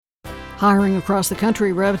Hiring across the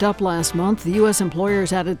country revved up last month. The U.S.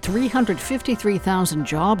 employers added 353,000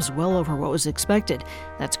 jobs, well over what was expected.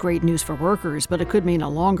 That's great news for workers, but it could mean a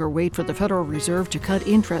longer wait for the Federal Reserve to cut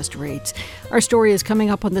interest rates. Our story is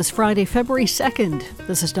coming up on this Friday, February 2nd.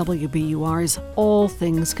 This is WBUR's All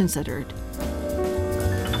Things Considered.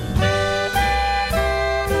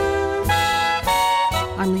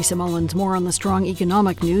 I'm Lisa Mullins. More on the strong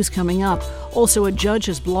economic news coming up. Also, a judge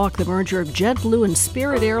has blocked the merger of JetBlue and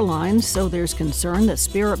Spirit Airlines, so there's concern that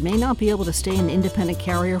Spirit may not be able to stay an independent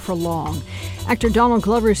carrier for long. Actor Donald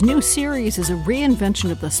Glover's new series is a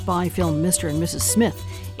reinvention of the spy film Mr. and Mrs. Smith.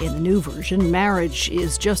 In the new version, marriage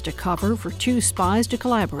is just a cover for two spies to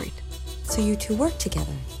collaborate. So you two work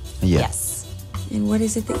together? Yes. And what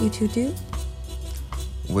is it that you two do?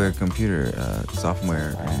 We're computer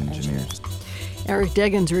software engineers. Eric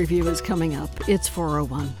Degan's review is coming up. It's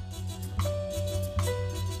 4:01.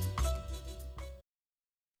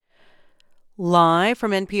 Live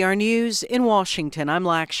from NPR News in Washington, I'm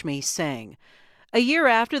Lakshmi Singh. A year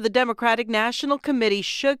after the Democratic National Committee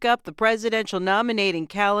shook up the presidential nominating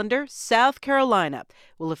calendar, South Carolina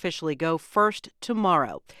will officially go first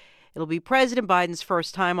tomorrow. It'll be President Biden's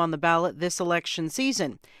first time on the ballot this election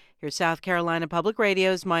season. Here's South Carolina Public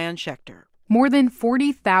Radio's Maayan Schechter. More than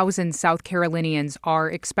 40,000 South Carolinians are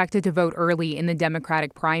expected to vote early in the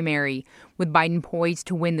Democratic primary. With Biden poised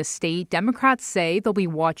to win the state, Democrats say they'll be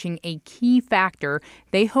watching a key factor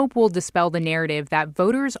they hope will dispel the narrative that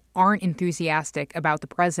voters aren't enthusiastic about the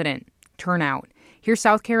president: turnout. Here's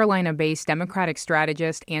South Carolina-based Democratic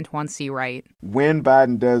strategist Antoine Seawright. When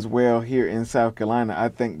Biden does well here in South Carolina, I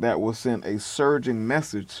think that will send a surging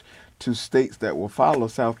message to states that will follow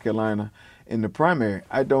South Carolina in the primary.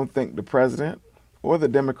 I don't think the president or the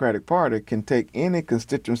Democratic Party can take any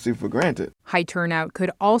constituency for granted. High turnout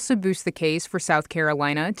could also boost the case for South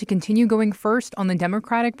Carolina to continue going first on the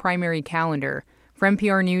Democratic primary calendar. For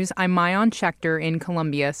NPR News, I'm Maayan Schechter in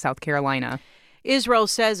Columbia, South Carolina. Israel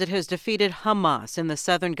says it has defeated Hamas in the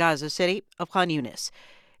southern Gaza city of Khan Yunis.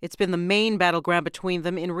 It's been the main battleground between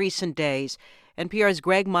them in recent days. NPR's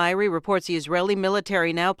Greg Myrie reports the Israeli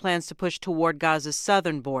military now plans to push toward Gaza's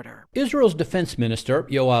southern border. Israel's defense minister,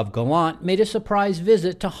 Yoav Gallant, made a surprise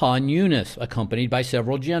visit to Khan Yunis, accompanied by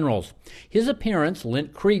several generals. His appearance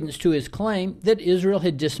lent credence to his claim that Israel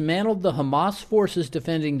had dismantled the Hamas forces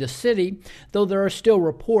defending the city, though there are still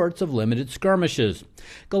reports of limited skirmishes.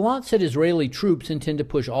 Gallant said Israeli troops intend to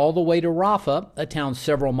push all the way to Rafah, a town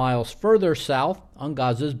several miles further south on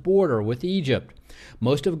Gaza's border with Egypt.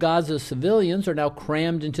 Most of Gaza's civilians are now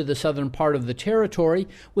crammed into the southern part of the territory,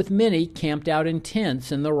 with many camped out in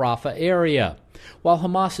tents in the Rafah area. While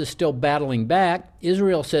Hamas is still battling back,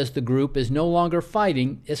 Israel says the group is no longer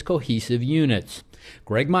fighting as cohesive units.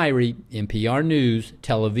 Greg Myrie, NPR News,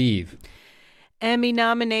 Tel Aviv.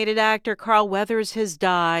 Emmy-nominated actor Carl Weathers has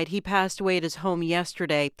died. He passed away at his home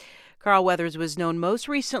yesterday. Carl Weathers was known most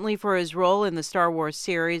recently for his role in the Star Wars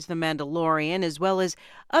series The Mandalorian, as well as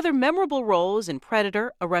other memorable roles in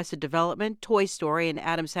Predator, Arrested Development, Toy Story, and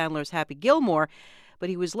Adam Sandler's Happy Gilmore, but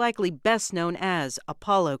he was likely best known as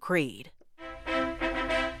Apollo Creed.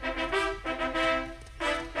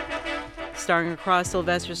 Starring across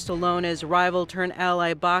Sylvester Stallone as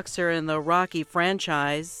rival-turned-ally boxer in the Rocky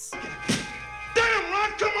franchise. Damn,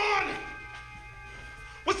 Rock, come on!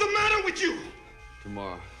 What's the matter with you?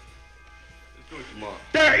 Tomorrow. Tomorrow.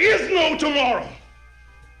 There is no tomorrow.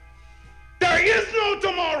 There is no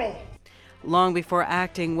tomorrow. Long before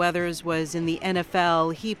acting, Weathers was in the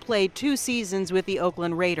NFL. He played 2 seasons with the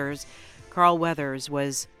Oakland Raiders. Carl Weathers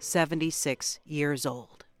was 76 years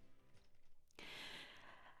old.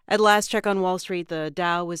 At last check on Wall Street, the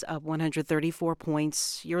Dow was up 134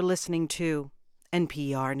 points. You're listening to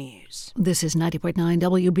NPR News. This is 90.9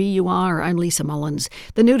 WBUR. I'm Lisa Mullins.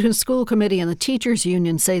 The Newton School Committee and the Teachers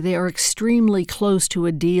Union say they are extremely close to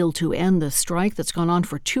a deal to end the strike that's gone on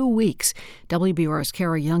for 2 weeks. WBUR's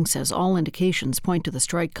Kara Young says all indications point to the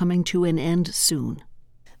strike coming to an end soon.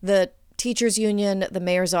 The Teachers Union, the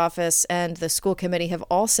mayor's office, and the school committee have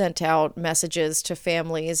all sent out messages to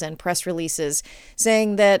families and press releases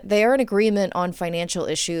saying that they are in agreement on financial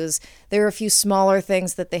issues. There are a few smaller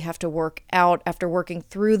things that they have to work out after working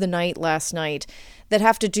through the night last night that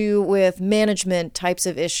have to do with management types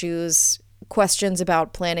of issues, questions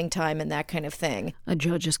about planning time and that kind of thing. A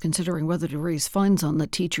judge is considering whether to raise fines on the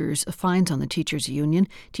teachers union.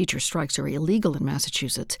 Teacher strikes are illegal in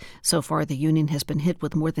Massachusetts. So far, the union has been hit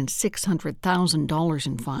with more than $600,000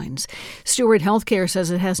 in fines. Steward Healthcare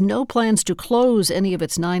says it has no plans to close any of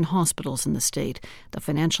its 9 hospitals in the state. The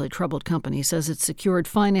financially troubled company says it's secured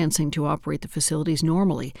financing to operate the facilities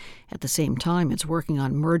normally. At the same time, it's working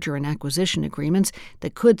on merger and acquisition agreements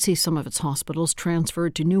that could see some of its hospitals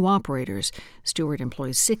transferred to new operators. Steward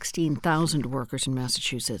employs 16,000 workers in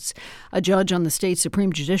Massachusetts. A judge on the state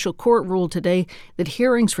Supreme Judicial Court ruled today that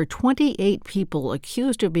hearings for 28 people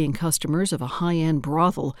accused of being customers of a high-end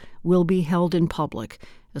brothel will be held in public.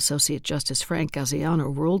 Associate Justice Frank Gaziano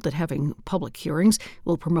ruled that having public hearings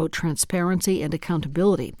will promote transparency and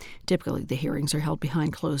accountability. Typically, the hearings are held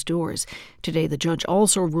behind closed doors. Today, the judge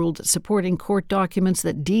also ruled that supporting court documents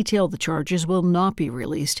that detail the charges will not be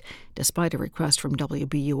released, despite a request from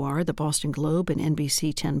WBUR, the Boston Globe, and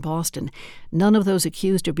NBC 10 Boston. None of those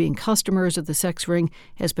accused of being customers of the sex ring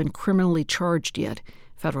has been criminally charged yet.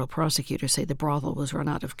 Federal prosecutors say the brothel was run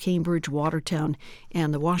out of Cambridge, Watertown,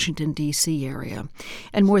 and the Washington, D.C. area.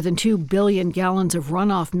 And more than 2 billion gallons of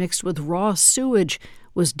runoff mixed with raw sewage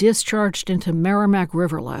was discharged into Merrimack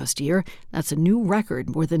River last year. That's a new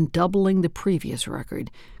record, more than doubling the previous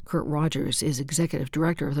record. Kurt Rogers is executive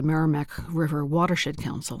director of the Merrimack River Watershed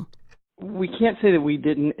Council. We can't say that we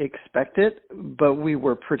didn't expect it, but we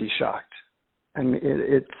were pretty shocked. I mean,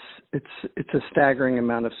 it's a staggering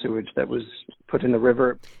amount of sewage that was put in the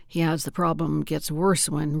river. He adds the problem gets worse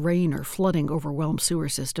when rain or flooding overwhelm sewer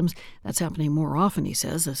systems. That's happening more often, he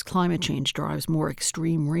says, as climate change drives more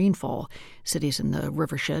extreme rainfall. Cities in the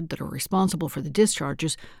rivershed that are responsible for the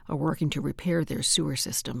discharges are working to repair their sewer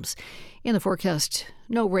systems. In the forecast,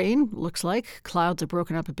 no rain, looks like. Clouds are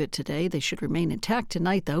broken up a bit today. They should remain intact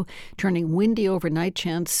tonight, though. Turning windy overnight,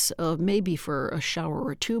 chance of maybe for a shower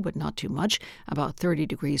or two, but not too much. About 30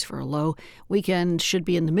 degrees for a low. Weekend should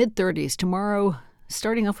be in the mid-30s. Tomorrow,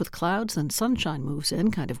 starting off with clouds, then sunshine moves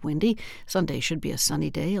in, kind of windy. Sunday should be a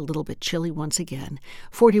sunny day, a little bit chilly once again.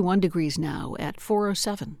 41 degrees now at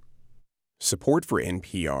 4:07. Support for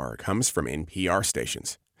NPR comes from NPR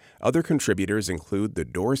stations. Other contributors include the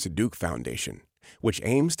Doris Duke Foundation, which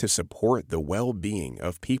aims to support the well-being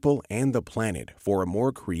of people and the planet for a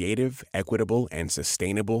more creative, equitable, and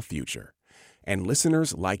sustainable future. And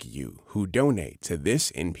listeners like you who donate to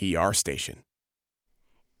this NPR station.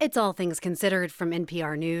 It's All Things Considered from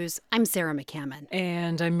NPR News. I'm Sarah McCammon.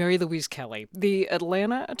 And I'm Mary Louise Kelly. The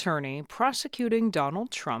Atlanta attorney prosecuting Donald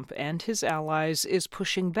Trump and his allies is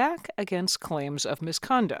pushing back against claims of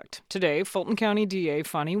misconduct. Today, Fulton County DA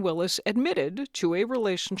Fani Willis admitted to a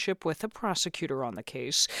relationship with a prosecutor on the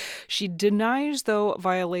case. She denies, though,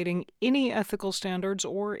 violating any ethical standards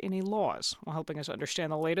or any laws. Well, helping us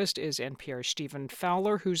understand the latest is NPR's Stephen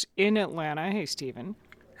Fowler, who's in Atlanta. Hey, Stephen.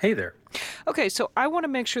 Hey there. Okay, so I want to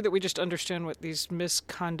make sure that we just understand what these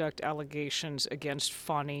misconduct allegations against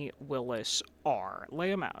Fani Willis are. Lay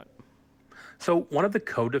them out. So one of the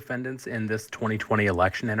co-defendants in this 2020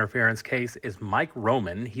 election interference case is Mike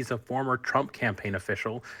Roman. He's a former Trump campaign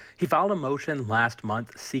official. He filed a motion last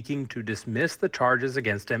month seeking to dismiss the charges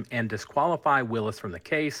against him and disqualify Willis from the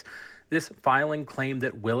case. This filing claimed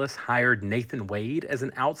that Willis hired Nathan Wade as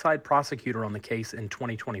an outside prosecutor on the case in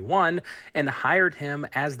 2021 and hired him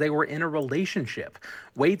as they were in a relationship.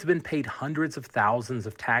 Wade's been paid hundreds of thousands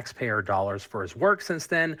of taxpayer dollars for his work since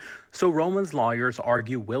then, so Roman's lawyers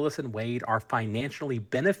argue Willis and Wade are financially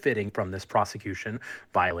benefiting from this prosecution,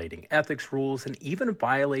 violating ethics rules and even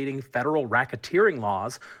violating federal racketeering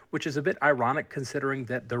laws, which is a bit ironic considering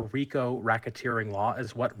that the RICO racketeering law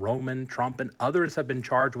is what Roman, Trump, and others have been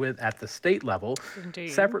charged with at the state level. Indeed.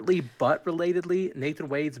 Separately but relatedly, Nathan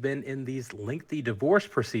Wade's been in these lengthy divorce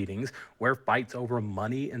proceedings where fights over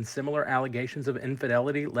money and similar allegations of infidelity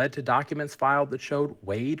led to documents filed that showed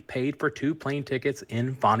Wade paid for 2 plane tickets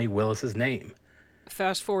in Fani Willis's name.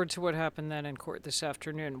 Fast forward to what happened then in court this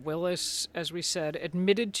afternoon. Willis, as we said,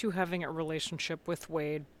 admitted to having a relationship with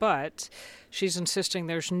Wade, but she's insisting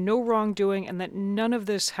there's no wrongdoing and that none of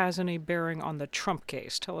this has any bearing on the Trump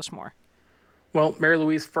case. Tell us more. Well, Mary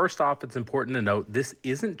Louise, first off, it's important to note this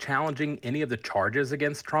isn't challenging any of the charges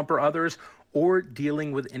against Trump or others or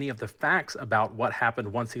dealing with any of the facts about what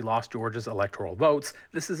happened once he lost Georgia's electoral votes.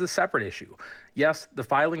 This is a separate issue. Yes, the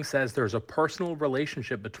filing says there's a personal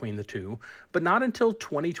relationship between the two, but not until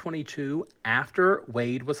 2022 after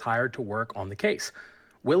Wade was hired to work on the case.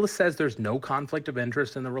 Willis says there's no conflict of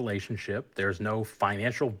interest in the relationship. There's no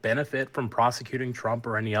financial benefit from prosecuting Trump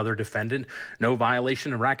or any other defendant, no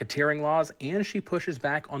violation of racketeering laws, and she pushes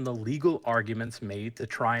back on the legal arguments made to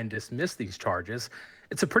try and dismiss these charges.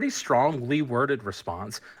 It's a pretty strongly worded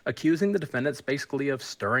response, accusing the defendants basically of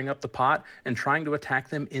stirring up the pot and trying to attack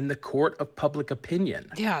them in the court of public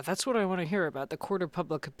opinion. Yeah, that's what I want to hear about, the court of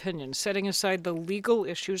public opinion. Setting aside the legal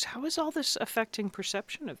issues, how is all this affecting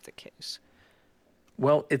perception of the case?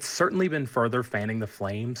 Well, it's certainly been further fanning the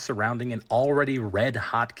flames surrounding an already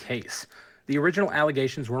red-hot case. The original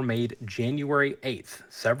allegations were made January 8th,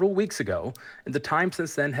 several weeks ago, and the time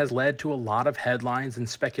since then has led to a lot of headlines and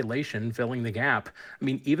speculation filling the gap. I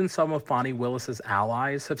mean, even some of Fani Willis's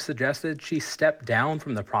allies have suggested she stepped down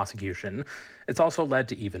from the prosecution. It's also led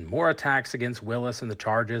to even more attacks against Willis and the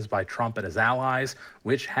charges by Trump and his allies,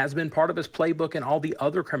 which has been part of his playbook in all the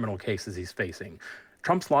other criminal cases he's facing.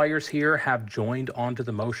 Trump's lawyers here have joined onto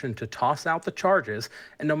the motion to toss out the charges,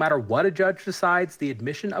 and no matter what a judge decides, the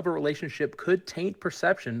admission of a relationship could taint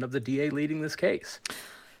perception of the DA leading this case.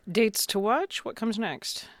 Dates to watch? What comes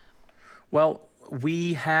next? Well,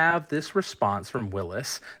 we have this response from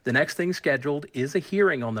Willis. The next thing scheduled is a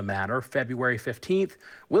hearing on the matter, February 15th.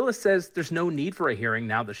 Willis says there's no need for a hearing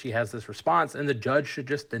now that she has this response, and the judge should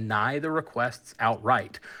just deny the requests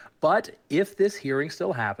outright. But if this hearing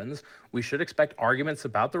still happens, we should expect arguments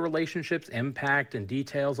about the relationship's impact and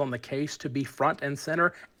details on the case to be front and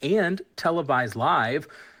center and televised live.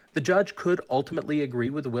 The judge could ultimately agree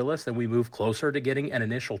with Willis and we move closer to getting an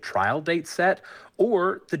initial trial date set,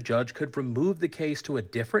 or the judge could remove the case to a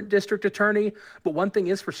different district attorney. But one thing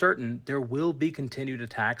is for certain, there will be continued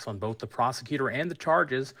attacks on both the prosecutor and the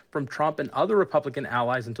charges from Trump and other Republican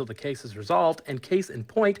allies until the case is resolved. And case in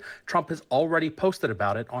point, Trump has already posted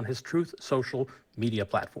about it on his Truth social media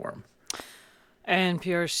platform.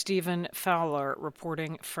 NPR's Stephen Fowler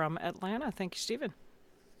reporting from Atlanta. Thank you, Stephen.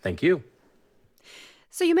 Thank you.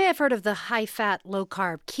 So you may have heard of the high-fat,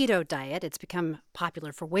 low-carb keto diet. It's become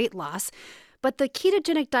popular for weight loss. But the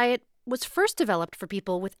ketogenic diet was first developed for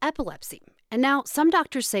people with epilepsy. And now some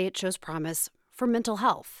doctors say it shows promise for mental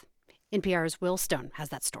health. NPR's Will Stone has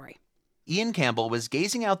that story. Ian Campbell was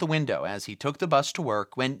gazing out the window as he took the bus to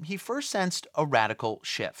work when he first sensed a radical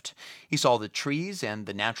shift. He saw the trees and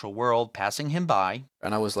the natural world passing him by.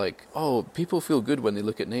 And I was like, oh, people feel good when they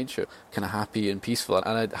look at nature, kind of happy and peaceful.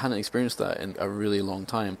 And I hadn't experienced that in a really long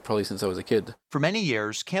time, probably since I was a kid. For many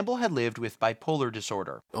years, Campbell had lived with bipolar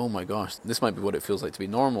disorder. Oh my gosh, this might be what it feels like to be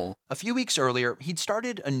normal. A few weeks earlier, he'd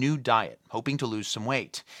started a new diet, hoping to lose some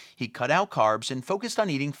weight. He cut out carbs and focused on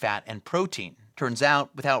eating fat and protein. Turns out,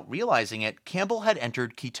 without realizing it, Campbell had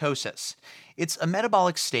entered ketosis. It's a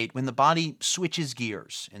metabolic state when the body switches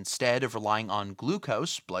gears. Instead of relying on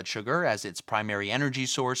glucose, blood sugar, as its primary energy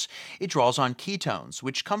source, it draws on ketones,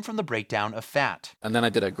 which come from the breakdown of fat. And then I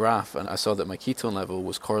did a graph, and I saw that my ketone level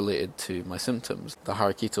was correlated to my symptoms. The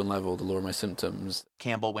higher ketone level, the lower my symptoms.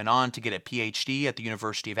 Campbell went on to get a PhD at the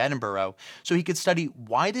University of Edinburgh, so he could study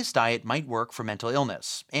why this diet might work for mental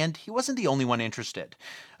illness. And he wasn't the only one interested.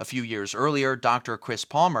 A few years earlier, Dr. Chris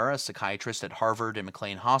Palmer, a psychiatrist at Harvard and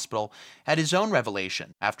McLean Hospital, had his own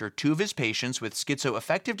revelation after two of his patients with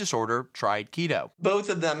schizoaffective disorder tried keto. Both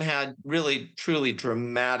of them had really, truly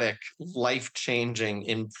dramatic, life-changing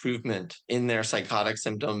improvement in their psychotic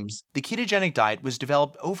symptoms. The ketogenic diet was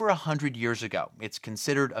developed over 100 years ago. It's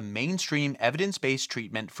considered a mainstream evidence-based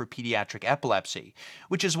treatment for pediatric epilepsy,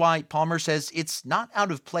 which is why Palmer says it's not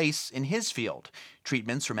out of place in his field.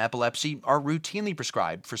 Treatments from epilepsy are routinely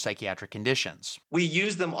prescribed for psychiatric conditions. We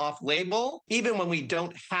use them off-label, even when we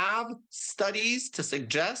don't have studies to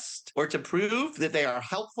suggest or to prove that they are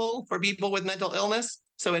helpful for people with mental illness.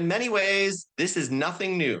 So in many ways, this is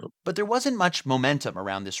nothing new. But there wasn't much momentum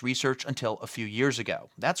around this research until a few years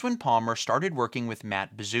ago. That's when Palmer started working with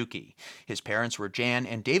Matt Bazuki. His parents were Jan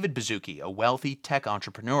and David Bazuki, a wealthy tech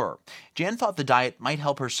entrepreneur. Jan thought the diet might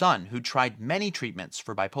help her son, who'd tried many treatments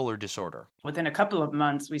for bipolar disorder. Within a couple of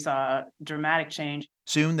months, we saw a dramatic change.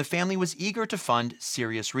 Soon, the family was eager to fund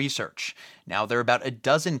serious research. Now there are about a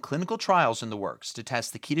dozen clinical trials in the works to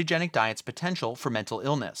test the ketogenic diet's potential for mental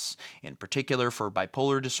illness, in particular for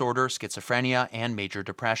bipolar disorder, schizophrenia, and major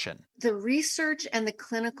depression. The research and the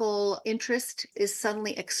clinical interest is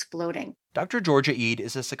suddenly exploding. Dr. Georgia Eade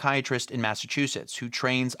is a psychiatrist in Massachusetts who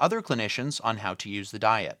trains other clinicians on how to use the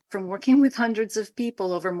diet. From working with hundreds of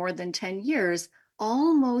people over more than 10 years,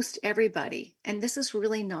 almost everybody, and this is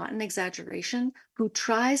really not an exaggeration, who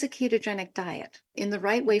tries a ketogenic diet in the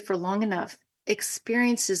right way for long enough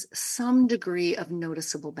experiences some degree of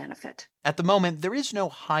noticeable benefit. At the moment, there is no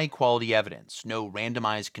high-quality evidence, no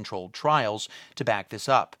randomized controlled trials to back this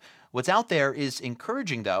up. What's out there is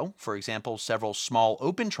encouraging, though. For example, several small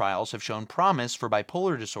open trials have shown promise for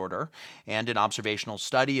bipolar disorder, and an observational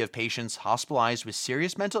study of patients hospitalized with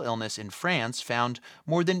serious mental illness in France found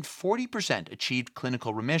more than 40% achieved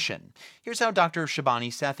clinical remission. Here's how Dr. Shabani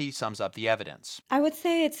Sethi sums up the evidence. I would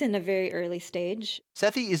say it's in a very early stage.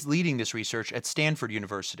 Sethi is leading this research at Stanford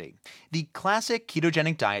University. The classic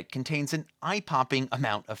ketogenic diet contains an eye-popping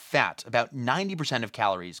amount of fat, about 90% of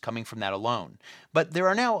calories coming from that alone. But there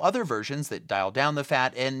are now other versions that dial down the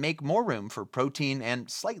fat and make more room for protein and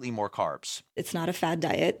slightly more carbs. It's not a fad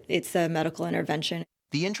diet, it's a medical intervention.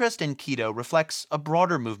 The interest in keto reflects a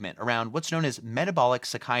broader movement around what's known as metabolic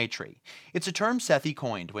psychiatry. It's a term Sethi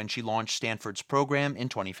coined when she launched Stanford's program in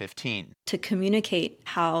 2015. To communicate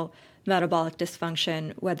how metabolic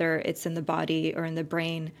dysfunction, whether it's in the body or in the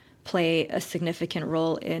brain, play a significant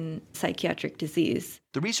role in psychiatric disease.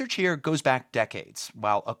 The research here goes back decades.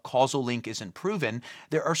 While a causal link isn't proven,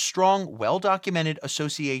 there are strong, well-documented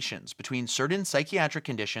associations between certain psychiatric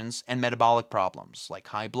conditions and metabolic problems, like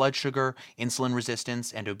high blood sugar, insulin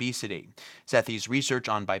resistance, and obesity. Sethi's research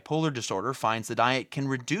on bipolar disorder finds the diet can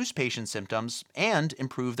reduce patients' symptoms and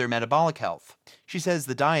improve their metabolic health. She says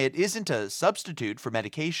the diet isn't a substitute for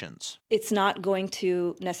medications. It's not going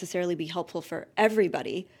to necessarily be helpful for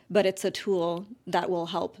everybody, but it's a tool that will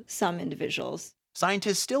help some individuals.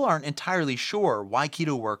 Scientists still aren't entirely sure why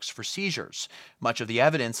keto works for seizures. Much of the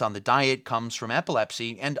evidence on the diet comes from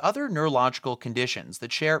epilepsy and other neurological conditions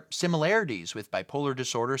that share similarities with bipolar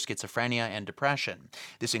disorder, schizophrenia, and depression.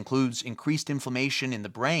 This includes increased inflammation in the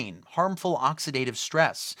brain, harmful oxidative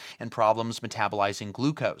stress, and problems metabolizing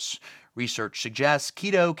glucose. Research suggests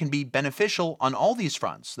keto can be beneficial on all these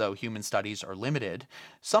fronts, though human studies are limited.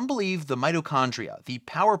 Some believe the mitochondria, the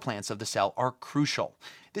power plants of the cell, are crucial.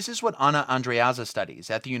 This is what Anna Andreazza studies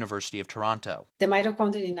at the University of Toronto. The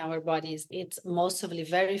mitochondria in our bodies, it's mostly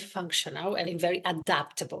very functional and very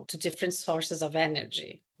adaptable to different sources of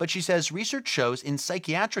energy. But she says research shows in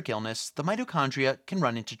psychiatric illness, the mitochondria can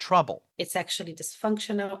run into trouble. It's actually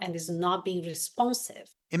dysfunctional and is not being responsive.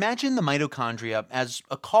 Imagine the mitochondria as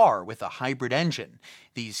a car with a hybrid engine.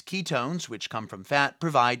 These ketones, which come from fat,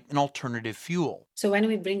 provide an alternative fuel. So when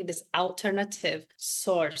we bring this alternative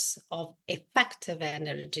source of effective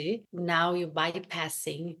energy, now you're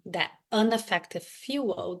bypassing that ineffective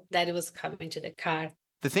fuel that was coming to the car.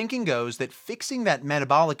 The thinking goes that fixing that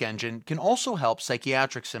metabolic engine can also help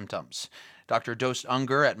psychiatric symptoms. Dr. Dost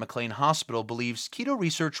Unger at McLean Hospital believes keto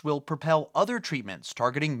research will propel other treatments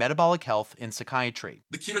targeting metabolic health in psychiatry.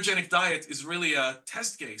 The ketogenic diet is really a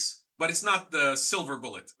test case, but it's not the silver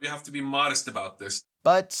bullet. We have to be modest about this.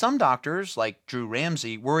 But some doctors, like Drew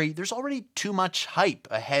Ramsey, worry there's already too much hype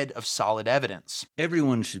ahead of solid evidence.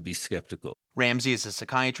 Everyone should be skeptical. Ramsey is a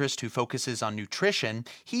psychiatrist who focuses on nutrition.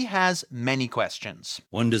 He has many questions.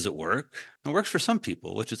 One, does it work? It works for some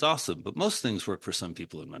people, which is awesome, but most things work for some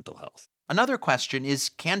people in mental health. Another question is,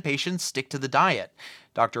 can patients stick to the diet?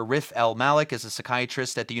 Dr. Rif El Malik is a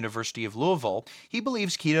psychiatrist at the University of Louisville. He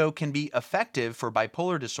believes keto can be effective for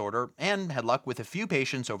bipolar disorder and had luck with a few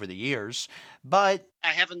patients over the years, but I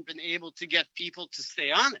haven't been able to get people to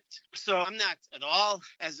stay on it. So I'm not at all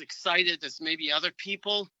as excited as maybe other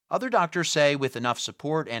people. Other doctors say with enough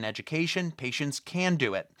support and education, patients can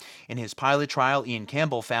do it. In his pilot trial, Ian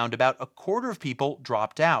Campbell found about a quarter of people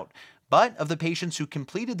dropped out. But of the patients who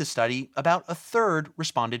completed the study, about a third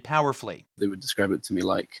responded powerfully. They would describe it to me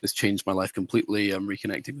like, it's changed my life completely. I'm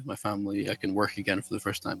reconnecting with my family. I can work again for the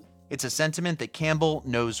first time. It's a sentiment that Campbell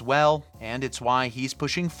knows well, and it's why he's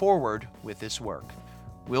pushing forward with this work.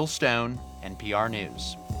 Will Stone, NPR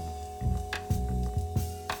News.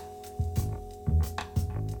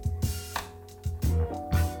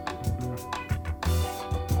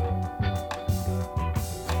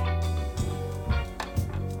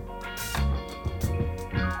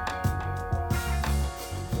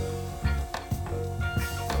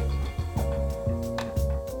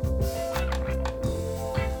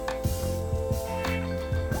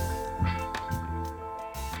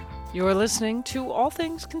 You're listening to All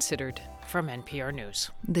Things Considered from NPR News.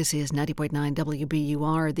 This is 90.9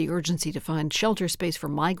 WBUR. The urgency to find shelter space for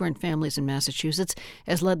migrant families in Massachusetts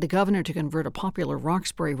has led the governor to convert a popular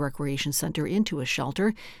Roxbury Recreation Center into a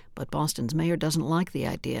shelter. But Boston's mayor doesn't like the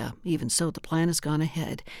idea. Even so, the plan has gone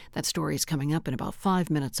ahead. That story is coming up in about 5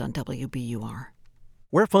 minutes on WBUR.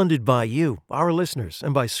 We're funded by you, our listeners,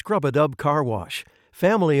 and by Scrub-A-Dub Car Wash.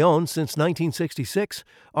 Family-owned since 1966,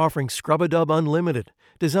 offering Scrub-A-Dub Unlimited,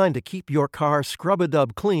 designed to keep your car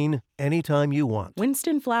Scrub-A-Dub clean anytime you want.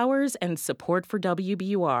 Winston Flowers and support for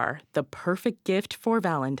WBUR, the perfect gift for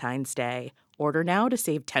Valentine's Day. Order now to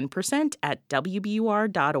save 10% at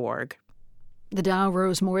WBUR.org. The Dow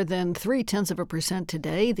rose more than 0.3%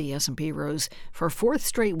 today. The S&P rose for a fourth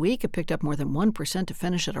straight week. It picked up more than 1% to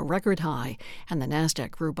finish at a record high, and the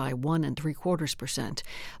Nasdaq grew by 1.75%.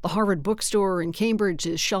 The Harvard Bookstore in Cambridge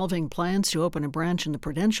is shelving plans to open a branch in the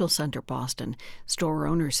Prudential Center, Boston. Store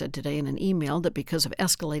owner said today in an email that because of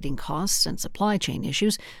escalating costs and supply chain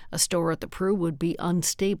issues, a store at the Pru would be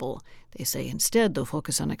unstable. They say instead they'll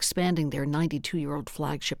focus on expanding their 92-year-old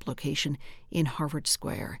flagship location in Harvard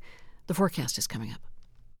Square. The forecast is coming up.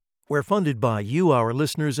 We're funded by you, our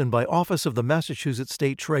listeners, and by Office of the Massachusetts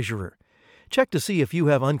State Treasurer. Check to see if you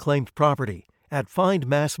have unclaimed property at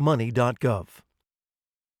findmassmoney.gov.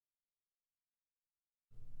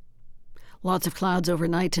 Lots of clouds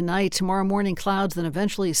overnight tonight. Tomorrow morning, clouds, then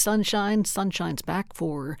eventually sunshine. Sunshine's back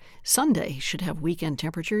for Sunday. Should have weekend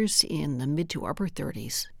temperatures in the mid to upper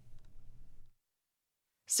 30s.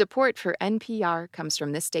 Support for NPR comes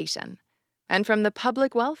from this station and from the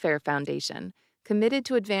Public Welfare Foundation, committed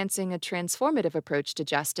to advancing a transformative approach to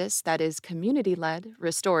justice that is community-led,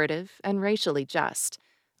 restorative, and racially just.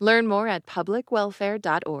 Learn more at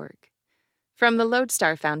publicwelfare.org. From the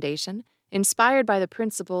Lodestar Foundation, inspired by the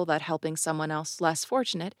principle that helping someone else less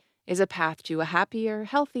fortunate is a path to a happier,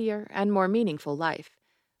 healthier, and more meaningful life.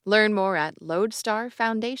 Learn more at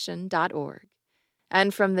lodestarfoundation.org.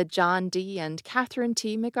 And from the John D. and Catherine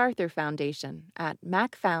T. MacArthur Foundation at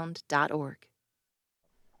macfound.org.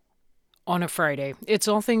 On a Friday, it's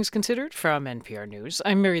All Things Considered from NPR News.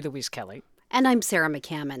 I'm Mary Louise Kelly. And I'm Sarah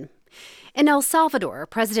McCammon. In El Salvador,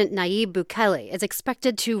 President Nayib Bukele is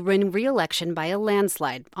expected to win re-election by a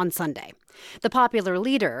landslide on Sunday. The popular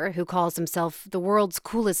leader, who calls himself the world's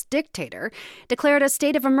coolest dictator, declared a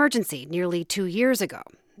state of emergency nearly 2 years ago.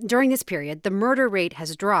 During this period, the murder rate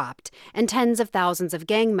has dropped, and tens of thousands of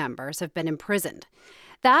gang members have been imprisoned.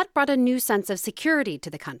 That brought a new sense of security to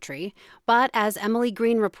the country, but as Emily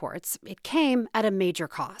Green reports, it came at a major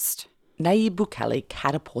cost. Nayib Bukele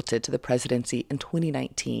catapulted to the presidency in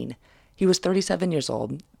 2019. He was 37 years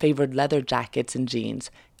old, favored leather jackets and jeans,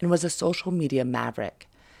 and was a social media maverick.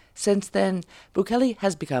 Since then, Bukele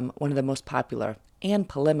has become one of the most popular and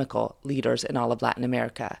polemical leaders in all of Latin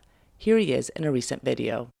America. Here he is in a recent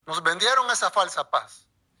video.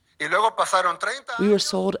 We were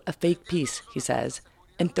sold a fake peace, he says,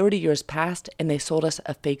 and 30 years passed and they sold us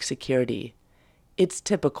a fake security. It's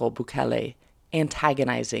typical Bukele,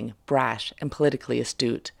 antagonizing, brash, and politically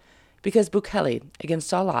astute, because Bukele,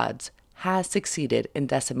 against all odds, has succeeded in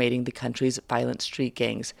decimating the country's violent street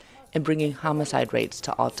gangs and bringing homicide rates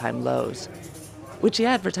to all-time lows, which he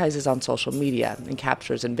advertises on social media and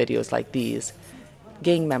captures in videos like these.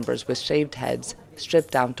 Gang members with shaved heads, stripped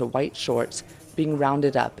down to white shorts, being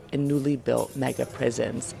rounded up in newly built mega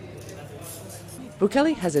prisons.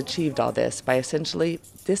 Bukele has achieved all this by essentially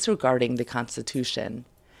disregarding the Constitution.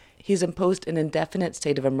 He's imposed an indefinite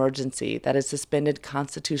state of emergency that has suspended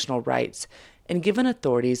constitutional rights and given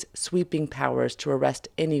authorities sweeping powers to arrest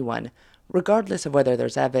anyone, regardless of whether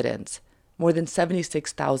there's evidence. More than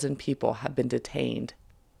 76,000 people have been detained.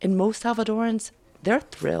 And most Salvadorans, they're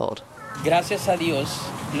thrilled. Gracias a Dios,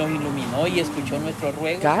 lo iluminó y escuchó nuestro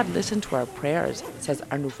ruego. God listened to our prayers, says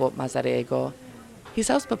Arnulfo Mazariego. He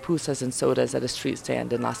sells pupusas and sodas at a street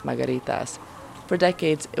stand in Las Margaritas. For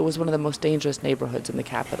decades, it was one of the most dangerous neighborhoods in the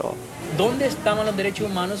capital. ¿Dónde estaban los derechos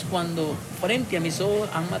humanos cuando frente a mis ojos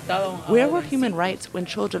han matado? Where were human rights when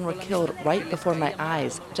children were killed right before my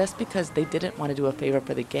eyes just because they didn't want to do a favor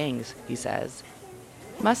for the gangs, he says.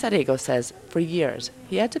 Mazariego says for years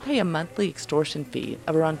he had to pay a monthly extortion fee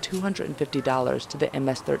of around $250 to the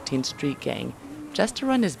MS-13 street gang just to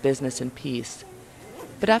run his business in peace.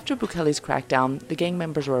 But after Bukele's crackdown, the gang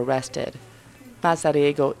members were arrested.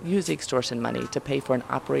 Mazariego used the extortion money to pay for an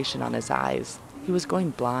operation on his eyes. He was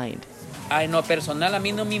going blind. Ay, no, personal, a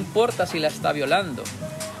mí no me importa si la está violando.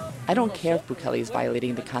 I don't care if Bukele is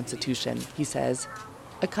violating the Constitution, he says.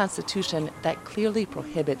 A constitution that clearly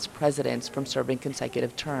prohibits presidents from serving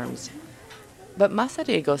consecutive terms. But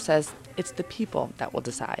Mazariego says it's the people that will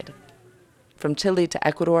decide. From Chile to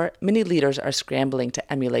Ecuador, many leaders are scrambling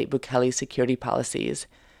to emulate Bukele's security policies.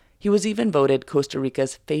 He was even voted Costa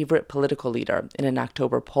Rica's favorite political leader in an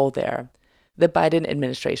October poll there. The Biden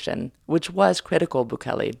administration, which was critical of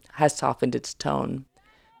Bukele, has softened its tone.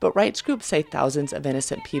 But rights groups say thousands of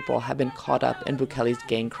innocent people have been caught up in Bukele's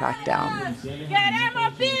gang crackdown.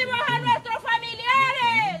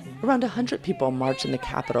 Around 100 people marched in the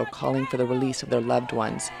capital calling for the release of their loved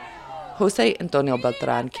ones. Jose Antonio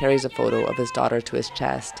Beltran carries a photo of his daughter to his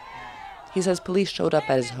chest. He says police showed up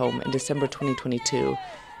at his home in December 2022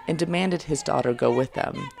 and demanded his daughter go with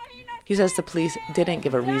them. He says the police didn't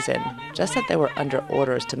give a reason, just that they were under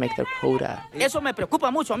orders to make their quota. Eso me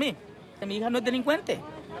preocupa mucho a mí. I'm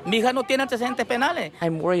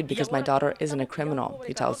worried because my daughter isn't a criminal,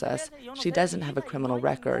 he tells us. She doesn't have a criminal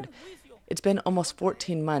record. It's been almost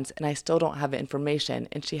 14 months and I still don't have information,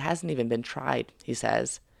 and she hasn't even been tried, he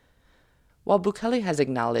says. While Bukele has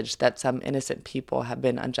acknowledged that some innocent people have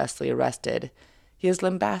been unjustly arrested, he has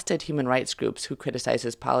lambasted human rights groups who criticize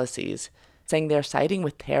his policies, saying they're siding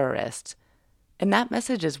with terrorists. And that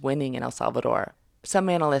message is winning in El Salvador. Some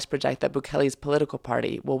analysts project that Bukele's political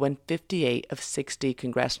party will win 58 of 60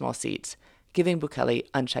 congressional seats, giving Bukele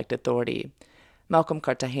unchecked authority. Malcolm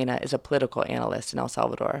Cartagena is a political analyst in El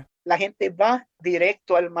Salvador. La gente va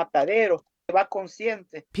directo al matadero.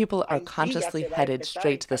 People are consciously headed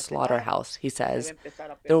straight to the slaughterhouse, he says.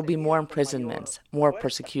 There will be more imprisonments, more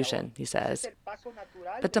persecution, he says.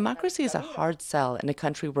 But democracy is a hard sell in a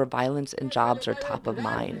country where violence and jobs are top of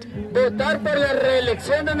mind.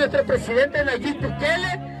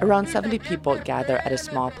 Around 70 people gather at a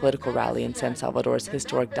small political rally in San Salvador's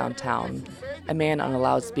historic downtown. A man on a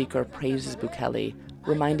loudspeaker praises Bukele,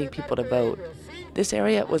 reminding people to vote. This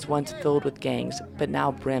area was once filled with gangs, but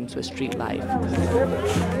now brims with street life.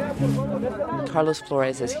 Carlos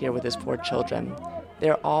Flores is here with his 4 children.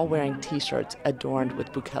 They're all wearing T-shirts adorned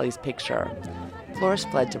with Bukele's picture. Flores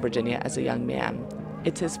fled to Virginia as a young man.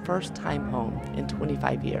 It's his first time home in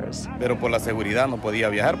 25 years.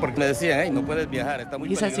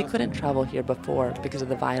 He says he couldn't travel here before because of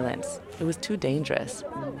the violence. It was too dangerous.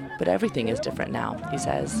 But everything is different now, he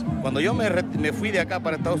says. When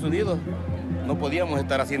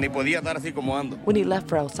he left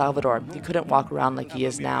for El Salvador, he couldn't walk around like he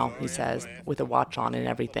is now, he says, with a watch on and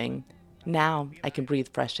everything. Now I can breathe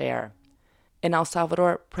fresh air. In El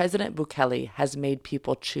Salvador, President Bukele has made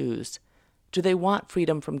people choose. Do they want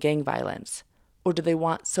freedom from gang violence, or do they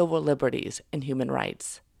want civil liberties and human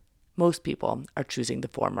rights? Most people are choosing the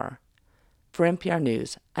former. For NPR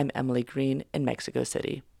News, I'm Emily Green in Mexico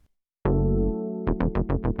City.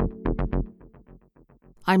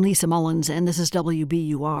 I'm Lisa Mullins, and this is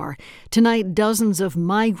WBUR. Tonight, dozens of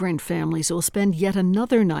migrant families will spend yet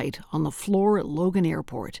another night on the floor at Logan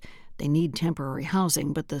Airport. They need temporary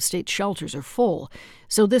housing, but the state shelters are full.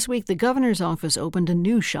 So this week, the governor's office opened a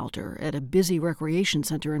new shelter at a busy recreation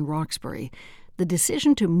center in Roxbury. The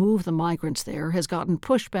decision to move the migrants there has gotten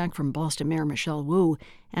pushback from Boston Mayor Michelle Wu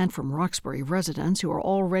and from Roxbury residents who are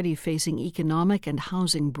already facing economic and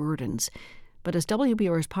housing burdens. But as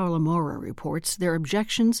WBUR's Paula Mora reports, their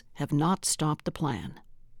objections have not stopped the plan.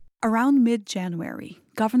 Around mid-January,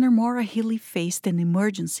 Governor Maura Healey faced an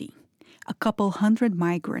emergency. A couple hundred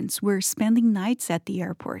migrants were spending nights at the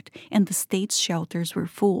airport, and the state's shelters were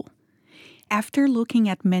full. After looking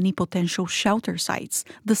at many potential shelter sites,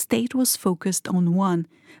 the state was focused on one,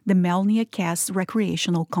 the Melnia Cass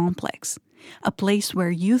Recreational Complex, a place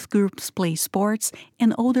where youth groups play sports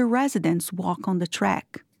and older residents walk on the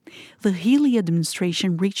track. The Healey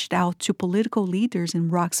administration reached out to political leaders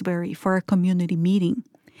in Roxbury for a community meeting.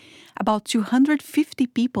 About 250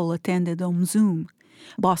 people attended on Zoom.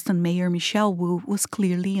 Boston Mayor Michelle Wu was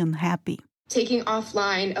clearly unhappy. Taking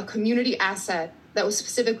offline a community asset that was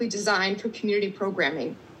specifically designed for community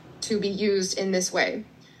programming to be used in this way.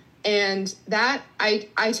 And that I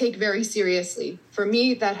take very seriously. For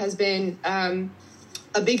me, that has been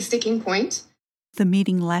a big sticking point. The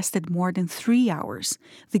meeting lasted more than 3 hours.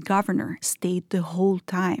 The governor stayed the whole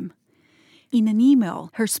time. In an email,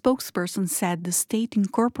 her spokesperson said the state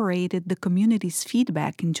incorporated the community's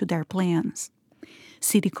feedback into their plans.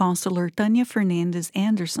 City Councilor Tania Fernandez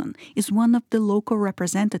Anderson is one of the local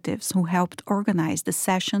representatives who helped organize the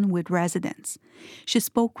session with residents. She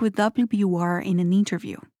spoke with WBUR in an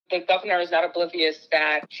interview. The governor is not oblivious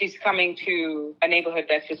that she's coming to a neighborhood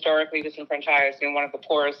that's historically disenfranchised in one of the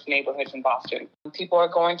poorest neighborhoods in Boston. People are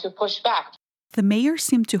going to push back. The mayor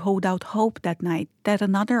seemed to hold out hope that night that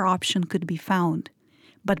another option could be found.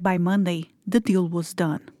 But by Monday, the deal was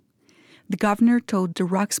done. The governor told the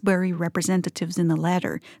Roxbury representatives in a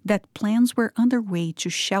letter that plans were underway to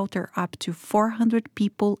shelter up to 400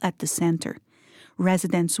 people at the center.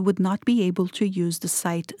 Residents would not be able to use the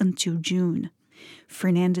site until June.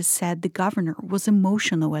 Fernandez said the governor was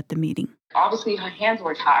emotional at the meeting. Obviously, her hands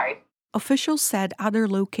were tied. Officials said other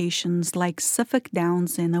locations like Suffolk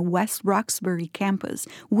Downs and a West Roxbury campus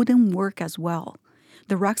wouldn't work as well.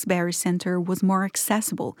 The Roxbury Center was more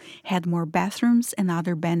accessible, had more bathrooms and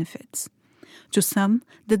other benefits. To some,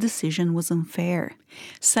 the decision was unfair.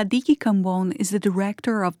 Sadiki Kambon is the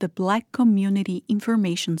director of the Black Community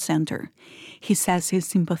Information Center. He says he's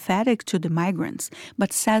sympathetic to the migrants,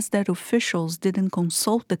 but says that officials didn't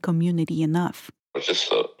consult the community enough. It's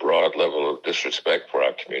just a broad level of disrespect for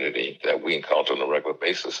our community that we encounter on a regular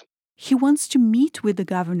basis. He wants to meet with the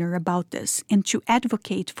governor about this and to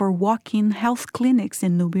advocate for walk-in health clinics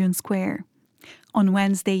in Nubian Square. On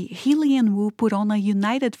Wednesday, Healy and Wu put on a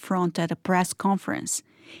united front at a press conference,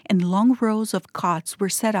 and long rows of cots were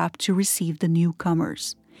set up to receive the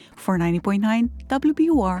newcomers. For 90.9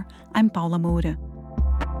 WBUR, I'm Paula Moura.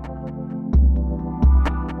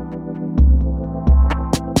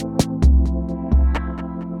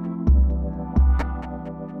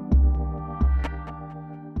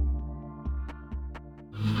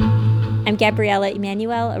 I'm Gabriella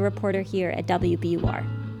Emanuel, a reporter here at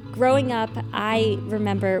WBUR. Growing up, I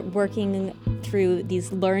remember working through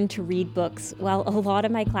these learn-to-read books while a lot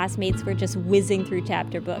of my classmates were just whizzing through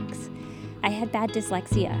chapter books. I had bad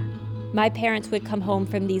dyslexia. My parents would come home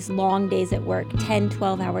from these long days at work, 10,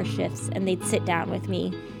 12-hour shifts, and they'd sit down with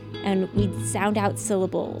me, and we'd sound out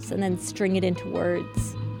syllables and then string it into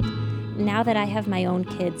words. Now that I have my own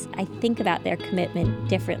kids, I think about their commitment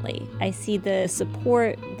differently. I see the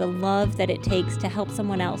support, the love that it takes to help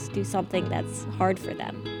someone else do something that's hard for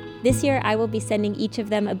them. This year, I will be sending each of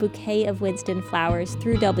them a bouquet of Winston flowers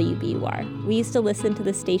through WBUR. We used to listen to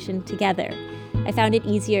the station together. I found it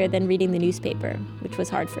easier than reading the newspaper, which was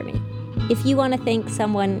hard for me. If you want to thank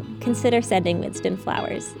someone, consider sending Winston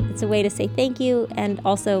flowers. It's a way to say thank you and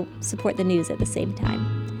also support the news at the same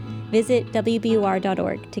time. Visit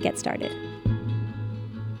WBUR.org to get started.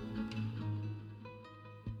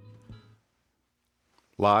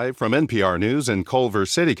 Live from NPR News in Culver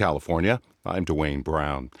City, California, I'm Dwayne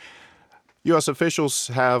Brown. U.S. officials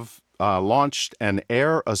have launched an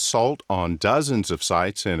air assault on dozens of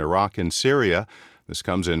sites in Iraq and Syria. This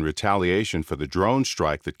comes in retaliation for the drone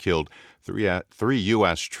strike that killed three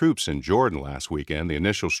U.S. troops in Jordan last weekend. The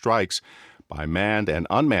initial strikes by manned and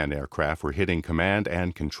unmanned aircraft were hitting command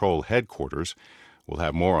and control headquarters. We'll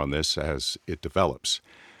have more on this as it develops.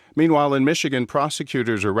 Meanwhile, in Michigan,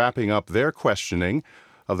 prosecutors are wrapping up their questioning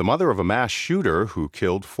of the mother of a mass shooter who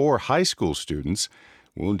killed 4 high school students,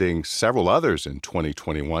 wounding several others in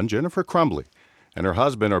 2021. Jennifer Crumbly and her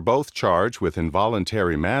husband are both charged with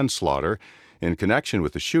involuntary manslaughter in connection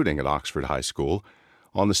with the shooting at Oxford High School.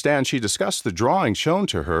 On the stand, she discussed the drawing shown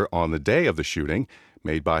to her on the day of the shooting,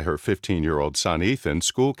 made by her 15-year-old son, Ethan.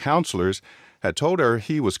 School counselors had told her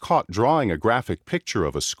he was caught drawing a graphic picture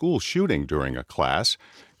of a school shooting during a class.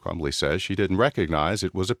 Crumbly says she didn't recognize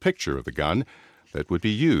it was a picture of the gun that would be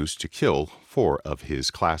used to kill 4 of his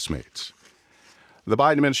classmates. The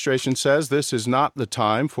Biden administration says this is not the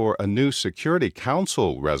time for a new Security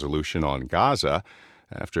Council resolution on Gaza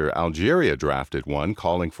after Algeria drafted one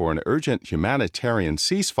calling for an urgent humanitarian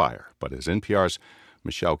ceasefire. But as NPR's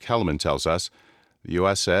Michelle Kellerman tells us, the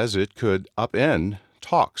U.S. says it could upend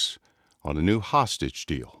talks on a new hostage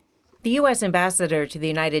deal. The U.S. ambassador to the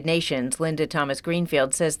United Nations, Linda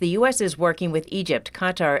Thomas-Greenfield, says the U.S. is working with Egypt,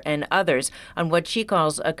 Qatar, and others on what she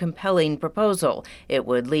calls a compelling proposal. It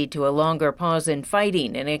would lead to a longer pause in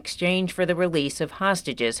fighting in exchange for the release of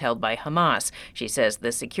hostages held by Hamas. She says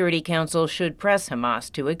the Security Council should press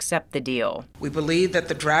Hamas to accept the deal. We believe that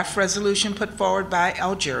the draft resolution put forward by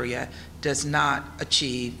Algeria does not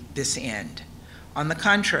achieve this end. On the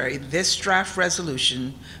contrary, this draft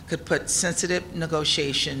resolution could put sensitive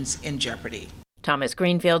negotiations in jeopardy.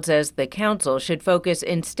 Thomas-Greenfield says the council should focus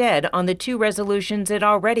instead on the 2 resolutions it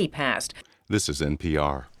already passed. This is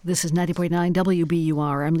NPR. This is 90.9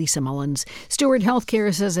 WBUR. I'm Lisa Mullins. Steward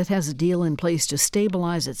Healthcare says it has a deal in place to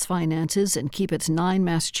stabilize its finances and keep its 9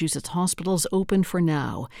 Massachusetts hospitals open for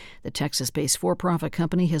now. The Texas-based for-profit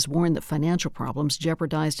company has warned that financial problems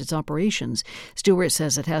jeopardized its operations. Steward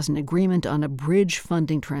says it has an agreement on a bridge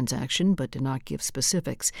funding transaction, but did not give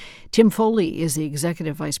specifics. Tim Foley is the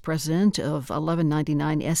executive vice president of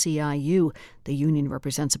 1199 SEIU. The union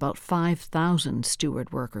represents about 5,000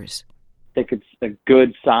 Steward workers. I think it's a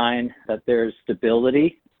good sign that there's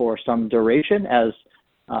stability for some duration as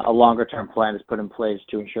a longer-term plan is put in place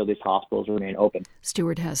to ensure these hospitals remain open.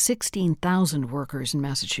 Steward has 16,000 workers in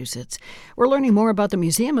Massachusetts. We're learning more about the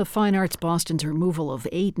Museum of Fine Arts Boston's removal of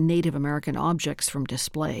 8 Native American objects from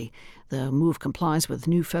display. The move complies with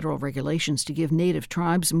new federal regulations to give Native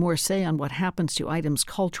tribes more say on what happens to items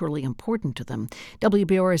culturally important to them.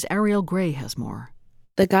 WBUR's Ariel Gray has more.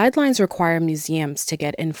 The guidelines require museums to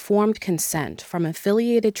get informed consent from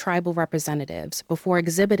affiliated tribal representatives before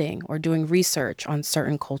exhibiting or doing research on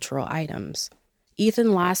certain cultural items.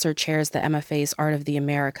 Ethan Lasser chairs the MFA's Art of the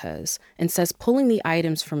Americas and says pulling the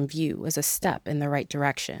items from view is a step in the right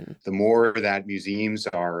direction. The more that museums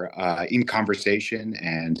are in conversation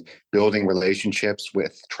and building relationships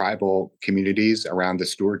with tribal communities around the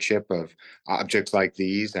stewardship of objects like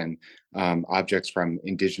these and objects from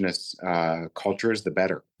indigenous cultures, the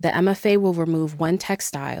better. The MFA will remove 1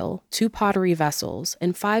 textile, 2 pottery vessels,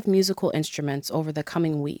 and 5 musical instruments over the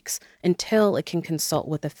coming weeks until it can consult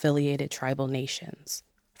with affiliated tribal nations.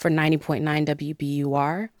 For 90.9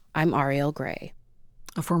 WBUR, I'm Ariel Gray.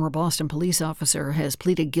 A former Boston police officer has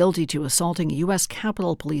pleaded guilty to assaulting a U.S.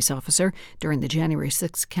 Capitol police officer during the January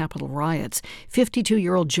 6th Capitol riots.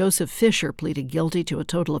 52-year-old Joseph Fisher pleaded guilty to a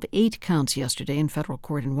total of 8 counts yesterday in federal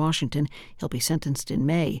court in Washington. He'll be sentenced in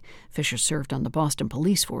May. Fisher served on the Boston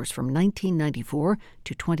police force from 1994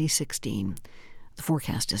 to 2016. The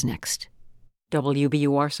forecast is next.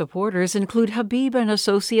 WBUR supporters include Habib and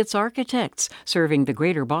Associates Architects, serving the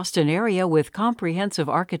greater Boston area with comprehensive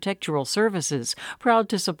architectural services. Proud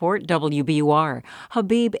to support WBUR.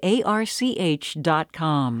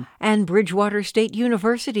 HabibARCH.com. And Bridgewater State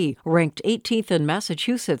University, ranked 18th in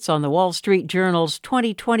Massachusetts on the Wall Street Journal's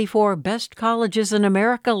 2024 Best Colleges in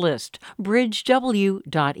America list. bridgew.edu.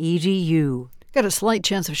 Got a slight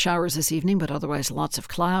chance of showers this evening, but otherwise lots of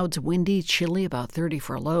clouds, windy, chilly, about 30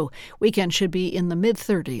 for a low. Weekend should be in the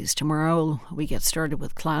mid-30s. Tomorrow we get started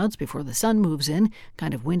with clouds before the sun moves in,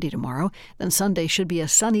 kind of windy tomorrow. Then Sunday should be a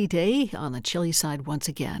sunny day on the chilly side once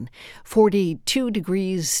again. 42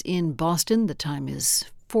 degrees in Boston. The time is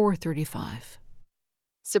 4:35.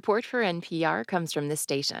 Support for NPR comes from this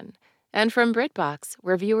station. And from BritBox,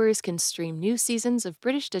 where viewers can stream new seasons of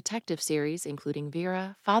British detective series including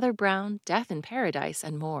Vera, Father Brown, Death in Paradise,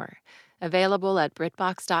 and more. Available at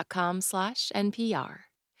BritBox.com/NPR.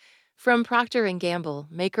 From Procter & Gamble,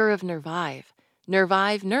 maker of Nervive.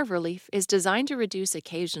 Nervive Nerve Relief is designed to reduce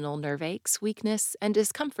occasional nerve aches, weakness, and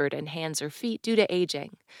discomfort in hands or feet due to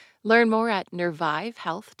aging. Learn more at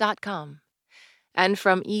nervivehealth.com. And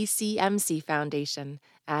from ECMC Foundation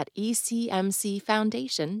at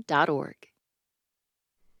ecmcfoundation.org.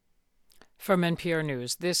 From NPR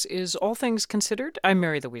News, this is All Things Considered. I'm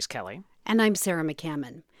Mary Louise Kelly. And I'm Sarah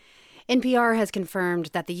McCammon. NPR has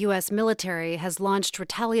confirmed that the U.S. military has launched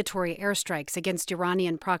retaliatory airstrikes against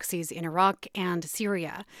Iranian proxies in Iraq and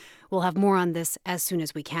Syria. We'll have more on this as soon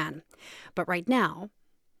as we can. But right now,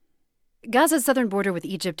 Gaza's southern border with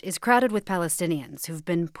Egypt is crowded with Palestinians who've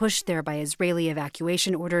been pushed there by Israeli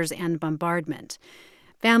evacuation orders and bombardment.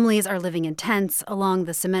 Families are living in tents along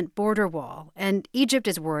the cement border wall, and Egypt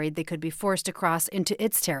is worried they could be forced across into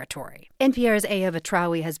its territory. NPR's Aya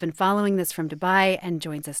Vatraoui has been following this from Dubai and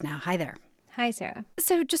joins us now. Hi there. Hi, Sarah.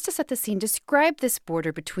 So just to set the scene, describe this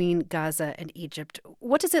border between Gaza and Egypt.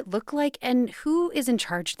 What does it look like, and who is in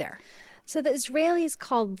charge there? So the Israelis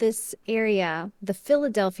called this area the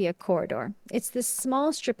Philadelphia Corridor. It's this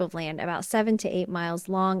small strip of land about 7 to 8 miles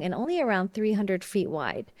long and only around 300 feet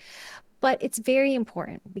wide. But it's very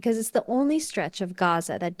important because it's the only stretch of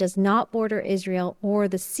Gaza that does not border Israel or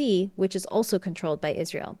the sea, which is also controlled by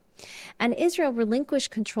Israel. And Israel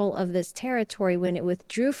relinquished control of this territory when it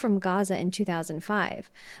withdrew from Gaza in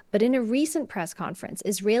 2005. But in a recent press conference,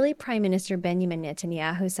 Israeli Prime Minister Benjamin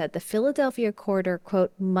Netanyahu said the Philadelphia corridor,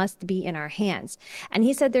 quote, must be in our hands. And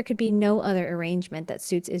he said there could be no other arrangement that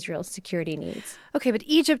suits Israel's security needs. Okay, but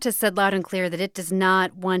Egypt has said loud and clear that it does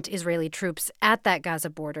not want Israeli troops at that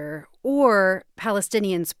Gaza border or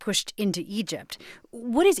Palestinians pushed into Egypt.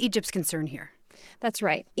 What is Egypt's concern here? That's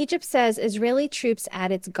right. Egypt says Israeli troops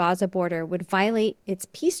at its Gaza border would violate its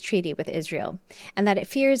peace treaty with Israel, and that it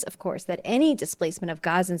fears, of course, that any displacement of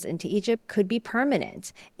Gazans into Egypt could be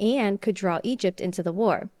permanent and could draw Egypt into the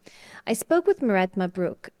war. I spoke with Meret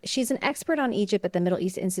Mabrouk. She's an expert on Egypt at the Middle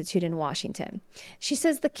East Institute in Washington. She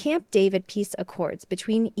says the Camp David peace accords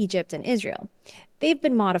between Egypt and Israel, they've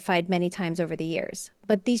been modified many times over the years,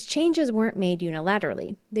 but these changes weren't made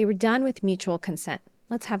unilaterally. They were done with mutual consent.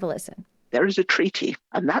 Let's have a listen. There is a treaty,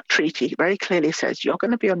 and that treaty very clearly says you're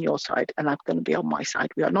going to be on your side and I'm going to be on my side.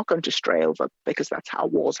 We are not going to stray over because that's how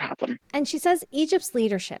wars happen. And she says Egypt's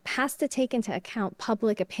leadership has to take into account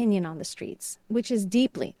public opinion on the streets, which is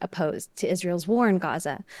deeply opposed to Israel's war in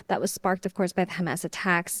Gaza. That was sparked, of course, by the Hamas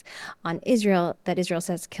attacks on Israel that Israel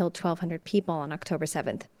says killed 1,200 people on October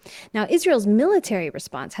 7th. Now, Israel's military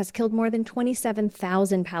response has killed more than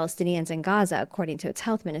 27,000 Palestinians in Gaza, according to its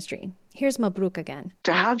health ministry. Here's Mabrouk again.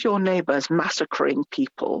 To have your neighbors massacring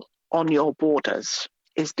people on your borders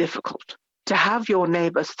is difficult. To have your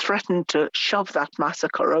neighbors threaten to shove that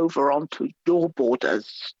massacre over onto your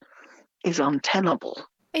borders is untenable.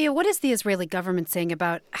 Aya, what is the Israeli government saying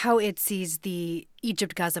about how it sees the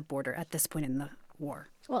Egypt-Gaza border at this point in the war?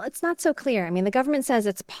 Well, it's not so clear. I mean, the government says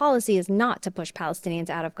its policy is not to push Palestinians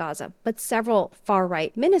out of Gaza, but several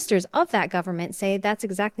far-right ministers of that government say that's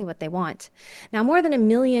exactly what they want. Now, more than 1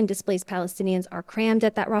 million displaced Palestinians are crammed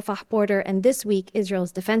at that Rafah border, and this week,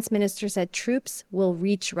 Israel's defense minister said troops will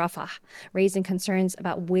reach Rafah, raising concerns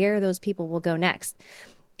about where those people will go next.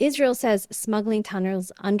 Israel says smuggling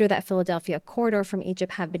tunnels under that Philadelphia corridor from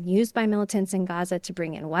Egypt have been used by militants in Gaza to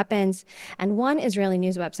bring in weapons. And one Israeli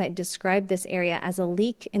news website described this area as a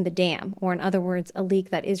leak in the dam, or in other words, a leak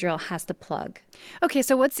that Israel has to plug. Okay,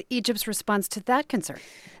 so what's Egypt's response to that concern?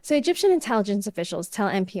 So Egyptian intelligence officials tell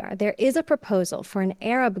NPR there is a proposal for an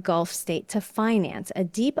Arab Gulf state to finance a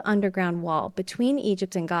deep underground wall between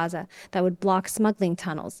Egypt and Gaza that would block smuggling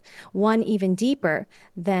tunnels, one even deeper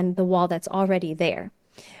than the wall that's already there.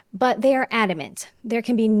 But they are adamant there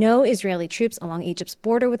can be no Israeli troops along Egypt's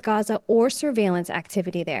border with Gaza or surveillance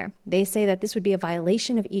activity there. They say that this would be a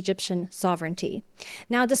violation of Egyptian sovereignty.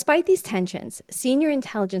 Now, despite these tensions, senior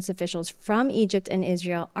intelligence officials from Egypt and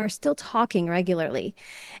Israel are still talking regularly.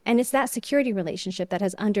 And it's that security relationship that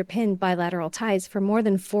has underpinned bilateral ties for more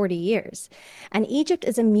than 40 years. And Egypt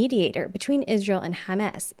is a mediator between Israel and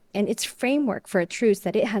Hamas. And its framework for a truce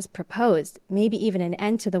that it has proposed, maybe even an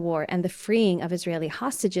end to the war and the freeing of Israeli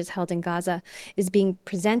hostages held in Gaza, is being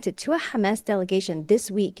presented to a Hamas delegation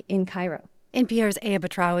this week in Cairo. NPR's Aya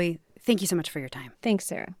Batrawi, thank you so much for your time. Thanks,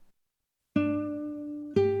 Sarah.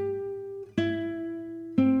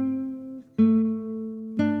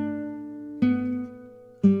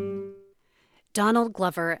 Donald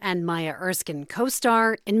Glover and Maya Erskine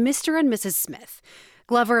co-star in Mr. and Mrs. Smith.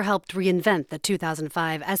 Glover helped reinvent the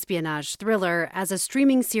 2005 espionage thriller as a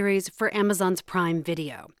streaming series for Amazon's Prime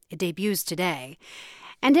Video. It debuts today.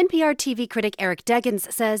 And NPR TV critic Eric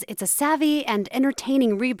Deggans says it's a savvy and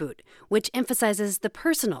entertaining reboot, which emphasizes the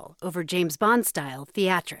personal over James Bond-style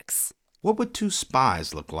theatrics. What would two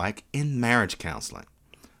spies look like in marriage counseling?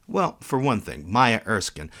 Well, for one thing, Maya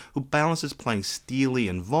Erskine, who balances playing steely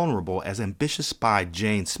and vulnerable as ambitious spy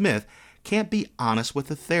Jane Smith, can't be honest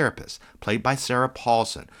with a therapist, played by Sarah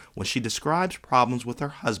Paulson, when she describes problems with her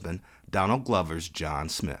husband, Donald Glover's John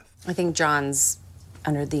Smith. I think John's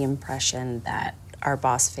under the impression that our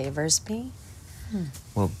boss favors me.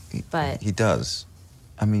 Well, he does.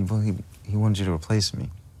 I mean, well, he wanted you to replace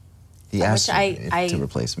me. He asked you to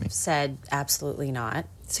replace me. Said absolutely not.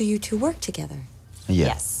 So you two work together? Yeah.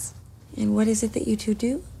 Yes. And what is it that you two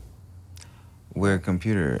do? We're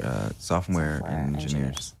computer software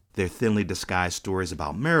engineers. Their thinly disguised stories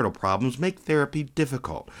about marital problems make therapy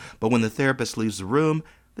difficult, but when the therapist leaves the room,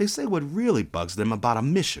 they say what really bugs them about a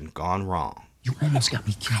mission gone wrong. You almost got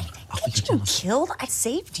me killed. You killed? I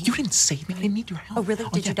saved you. You didn't save me. I didn't need your help. Oh, really?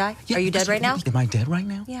 Did you die? Yeah, are you dead right now? Am I dead right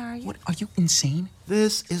now? Yeah, are you? What? Are you insane?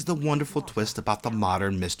 This is the wonderful twist about the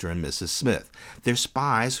modern Mr. and Mrs. Smith. They're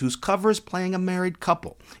spies whose cover is playing a married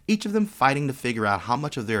couple, each of them fighting to figure out how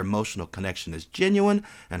much of their emotional connection is genuine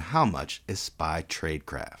and how much is spy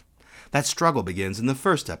tradecraft. That struggle begins in the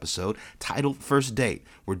first episode, titled First Date,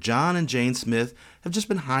 where John and Jane Smith have just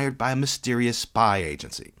been hired by a mysterious spy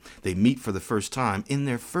agency. They meet for the first time in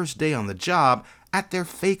their first day on the job at their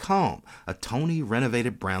fake home, a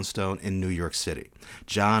Tony-renovated brownstone in New York City.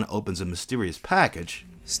 John opens a mysterious package.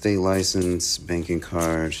 State license, banking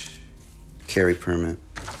card, carry permit,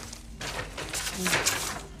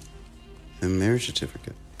 and marriage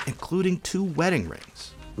certificate. Including 2 wedding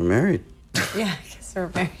rings. We're married. Yeah, I guess we're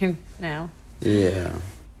married now. Yeah,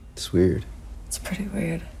 it's weird. It's pretty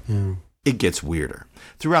weird. Yeah. It gets weirder.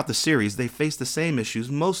 Throughout the series, they face the same issues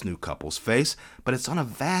most new couples face, but it's on a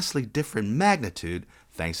vastly different magnitude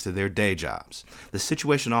thanks to their day jobs. The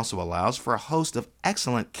situation also allows for a host of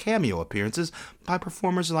excellent cameo appearances by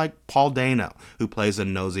performers like Paul Dano, who plays a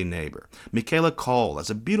nosy neighbor, Michaela Cole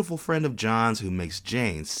as a beautiful friend of John's who makes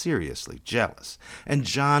Jane seriously jealous, and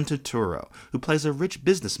John Turturro, who plays a rich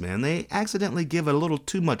businessman they accidentally give a little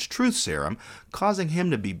too much truth serum, causing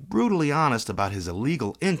him to be brutally honest about his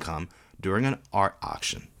illegal income during an art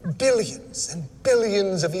auction. Billions and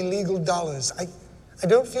billions of illegal dollars. I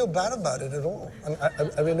don't feel bad about it at all.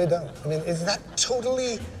 I really don't. I mean, is that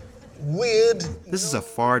totally weird? This is a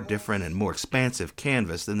far different and more expansive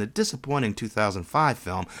canvas than the disappointing 2005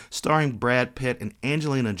 film starring Brad Pitt and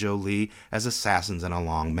Angelina Jolie as assassins in a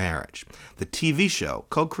long marriage. The TV show,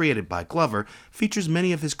 co-created by Glover, features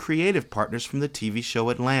many of his creative partners from the TV show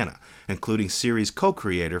Atlanta, including series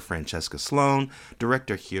co-creator Francesca Sloan,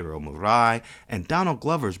 director Hiro Murai, and Donald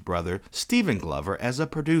Glover's brother Stephen Glover as a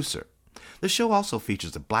producer. The show also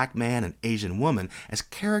features a black man and Asian woman as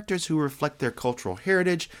characters who reflect their cultural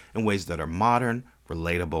heritage in ways that are modern,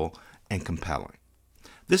 relatable, and compelling.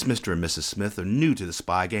 This Mr. and Mrs. Smith are new to the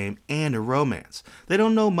spy game and a romance. They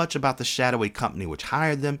don't know much about the shadowy company which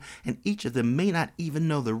hired them, and each of them may not even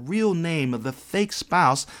know the real name of the fake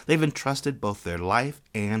spouse they've entrusted both their life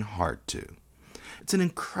and heart to. It's an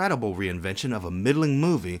incredible reinvention of a middling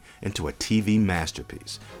movie into a TV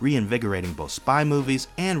masterpiece, reinvigorating both spy movies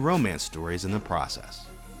and romance stories in the process.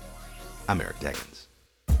 I'm Eric Deggans.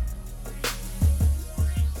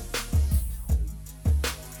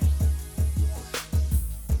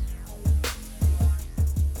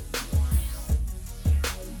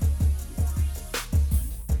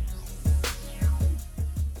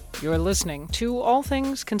 You're listening to All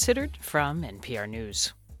Things Considered from NPR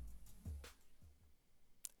News.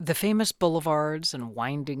 The famous boulevards and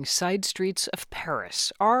winding side streets of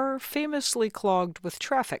Paris are famously clogged with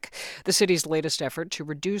traffic. The city's latest effort to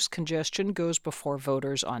reduce congestion goes before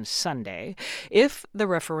voters on Sunday. If the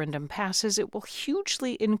referendum passes, it will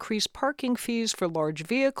hugely increase parking fees for large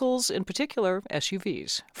vehicles, in particular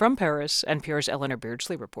SUVs. From Paris, NPR's Eleanor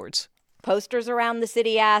Beardsley reports. Posters around the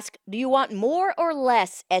city ask, do you want more or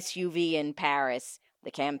less SUV in Paris?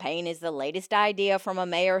 The campaign is the latest idea from a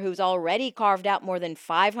mayor who's already carved out more than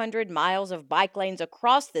 500 miles of bike lanes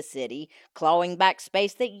across the city, clawing back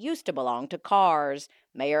space that used to belong to cars.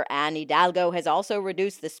 Mayor Anne Hidalgo has also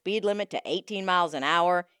reduced the speed limit to 18 miles an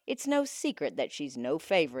hour. It's no secret that she's no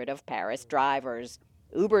favorite of Paris drivers.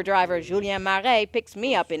 Uber driver Julien Marais picks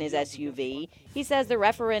me up in his SUV. He says the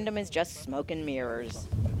referendum is just smoke and mirrors.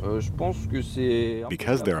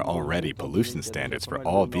 Because there are already pollution standards for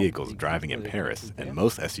all vehicles driving in Paris, and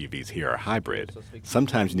most SUVs here are hybrid,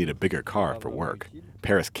 sometimes you need a bigger car for work.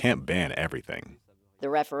 Paris can't ban everything. The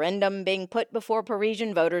referendum being put before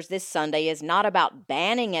Parisian voters this Sunday is not about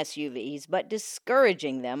banning SUVs, but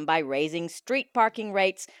discouraging them by raising street parking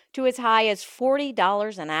rates to as high as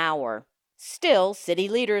 $40 an hour. Still, city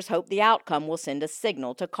leaders hope the outcome will send a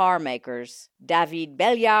signal to car makers. David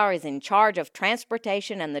Belliard is in charge of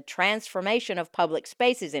transportation and the transformation of public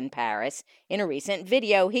spaces in Paris. In a recent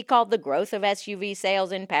video, he called the growth of SUV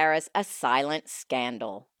sales in Paris a silent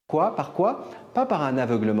scandal. Why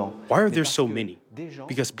are there so many?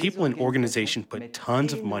 Because people and organizations put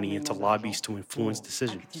tons of money into lobbies to influence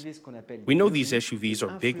decisions. We know these SUVs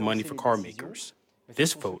are big money for car makers.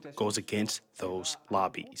 This vote goes against those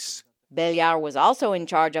lobbies. Belliard was also in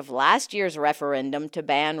charge of last year's referendum to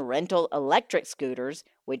ban rental electric scooters,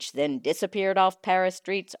 which then disappeared off Paris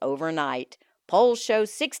streets overnight. Polls show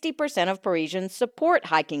 60% of Parisians support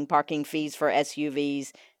hiking parking fees for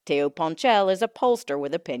SUVs. Theo Ponchel is a pollster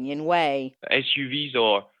with Opinion Way. SUVs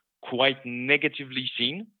are quite negatively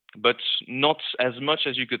seen, but not as much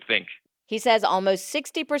as you could think. He says almost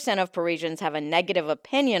 60% of Parisians have a negative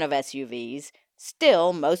opinion of SUVs.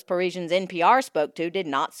 Still, most Parisians NPR spoke to did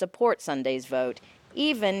not support Sunday's vote.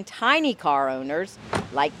 Even tiny car owners,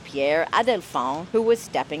 like Pierre Adelphon, who was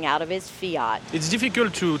stepping out of his Fiat. It's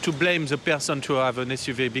difficult to blame the person to have an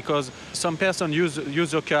SUV because some person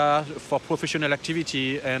use a car for professional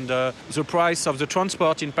activity and the price of the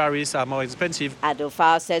transport in Paris are more expensive.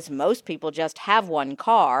 Adelphon says most people just have one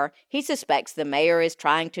car. He suspects the mayor is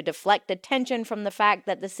trying to deflect attention from the fact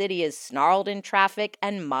that the city is snarled in traffic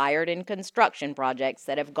and mired in construction projects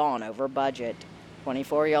that have gone over budget.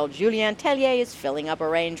 24-year-old Julien Tellier is filling up a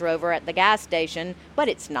Range Rover at the gas station, but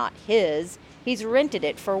it's not his. He's rented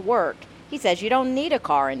it for work. He says you don't need a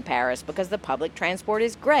car in Paris because the public transport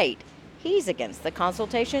is great. He's against the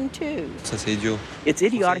consultation, too. It's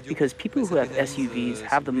idiotic because people who have SUVs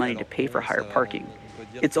have the money to pay for higher parking.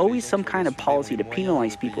 It's always some kind of policy to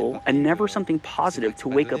penalize people and never something positive to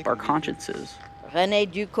wake up our consciences. René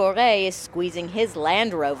Ducoré is squeezing his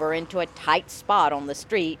Land Rover into a tight spot on the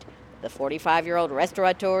street. The 45-year-old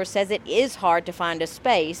restaurateur says it is hard to find a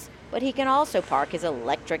space, but he can also park his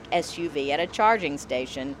electric SUV at a charging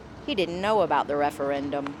station. He didn't know about the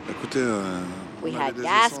referendum. We had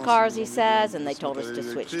gas cars, he says, and they told us to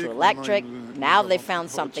switch to electric. Now they found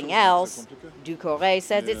something else. Ducoré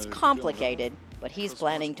says it's complicated, but he's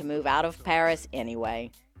planning to move out of Paris anyway.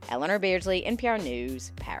 Eleanor Beardsley, NPR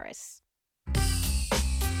News, Paris.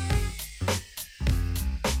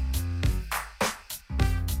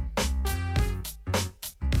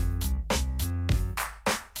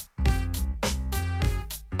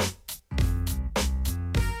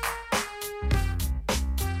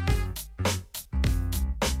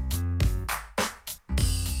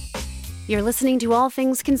 You're listening to All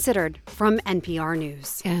Things Considered From NPR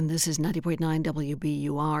News. And this is 90.9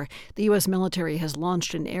 WBUR. The U.S. military has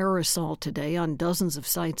launched an air assault today on dozens of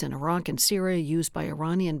sites in Iraq and Syria used by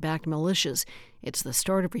Iranian-backed militias. It's the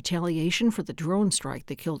start of retaliation for the drone strike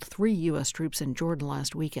that killed 3 U.S. troops in Jordan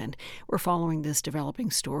last weekend. We're following this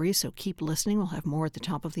developing story, so keep listening. We'll have more at the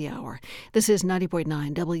top of the hour. This is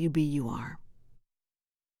 90.9 WBUR.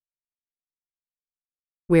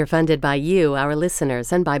 We're funded by you, our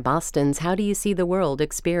listeners, and by Boston's How Do You See the World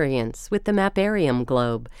experience with the Maparium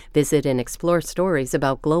Globe. Visit and explore stories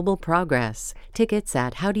about global progress. Tickets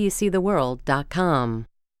at howdoyouseetheworld.com.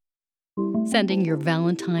 Sending your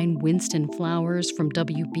Valentine Winston flowers from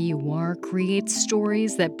WBUR creates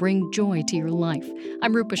stories that bring joy to your life.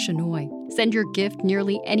 I'm Rupa Shenoy. Send your gift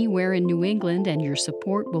nearly anywhere in New England, and your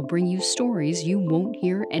support will bring you stories you won't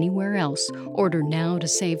hear anywhere else. Order now to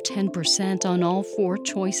save 10% on all 4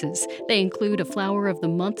 choices. They include a Flower of the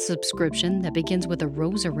Month subscription that begins with a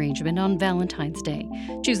rose arrangement on Valentine's Day.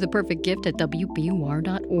 Choose the perfect gift at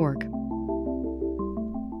WBUR.org.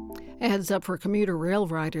 A heads up for commuter rail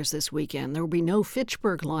riders this weekend. There will be no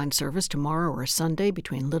Fitchburg line service tomorrow or Sunday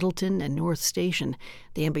between Littleton and North Station.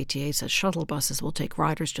 The MBTA says shuttle buses will take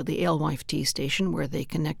riders to the Alewife T station where they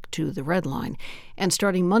connect to the Red Line. And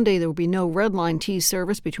starting Monday, there will be no Red Line T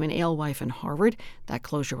service between Alewife and Harvard. That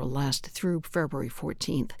closure will last through February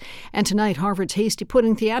 14th. And tonight, Harvard's Hasty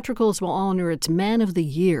Pudding Theatricals will honor its Man of the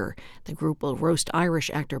Year. The group will roast Irish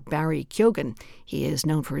actor Barry Keoghan. He is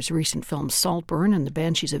known for his recent films Saltburn and The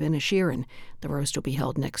Banshees of Inisherin. The roast will be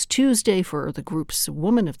held next Tuesday for the group's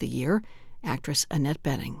Woman of the Year, actress Annette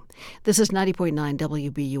Bening. This is 90.9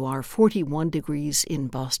 WBUR, 41 degrees in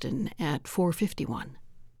Boston at 4:51.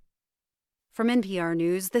 From NPR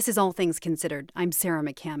News, this is All Things Considered. I'm Sarah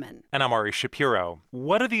McCammon. And I'm Ari Shapiro.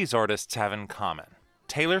 What do these artists have in common?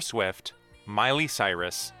 Taylor Swift, Miley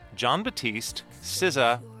Cyrus, Jon Batiste,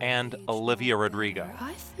 SZA, and Olivia Rodrigo.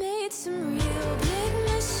 I've made some real big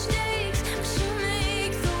mistakes. I should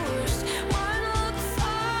make the worst one look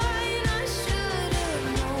fine. I should have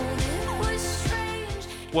known it was strange.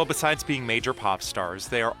 Well, besides being major pop stars,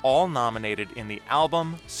 they are all nominated in the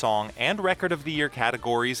Album, Song, and Record of the Year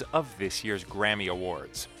categories of this year's Grammy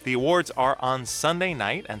Awards. The awards are on Sunday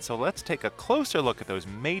night, and so let's take a closer look at those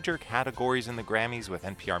major categories in the Grammys with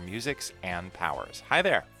NPR Music's Ann Powers. Hi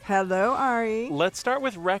there. Hello, Ari. Let's start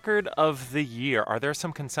with Record of the Year. Are there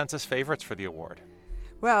some consensus favorites for the award?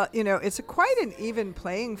 Well, it's quite an even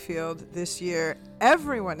playing field this year.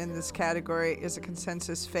 Everyone in this category is a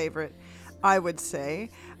consensus favorite, I would say.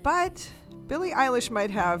 But Billie Eilish might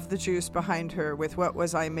have the juice behind her with What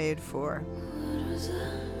Was I Made For?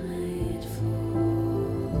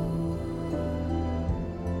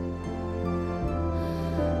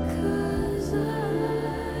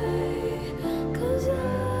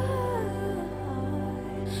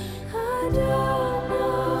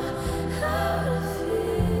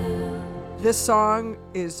 This song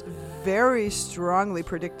is very strongly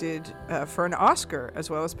predicted for an Oscar as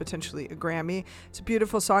well as potentially a Grammy. It's a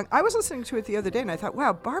beautiful song. I was listening to it the other day and I thought,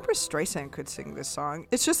 wow, Barbra Streisand could sing this song.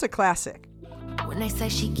 It's just a classic. When they say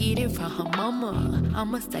she get it from her mama,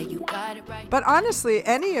 I'ma say you got it right. But honestly,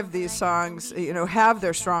 any of these songs, have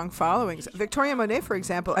their strong followings. Victoria Monet, for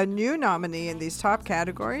example, a new nominee in these top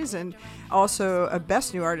categories and also a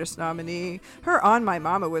Best New Artist nominee. Her On My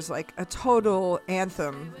Mama was like a total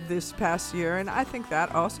anthem this past year, and I think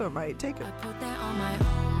that also might take it. I put that on my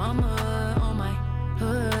mama, on my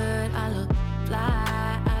hood. I look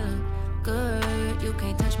fly, I look good. You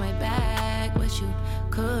can't touch my bag, but you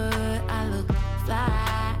could. I look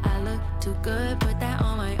fly, I look too good. Put that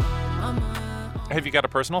on my mama. Have you got a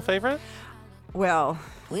personal favorite? Well,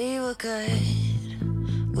 we were good,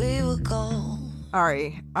 we were gold.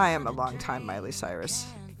 Ari, I am a longtime Miley Cyrus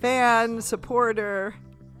fan, supporter,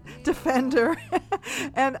 defender,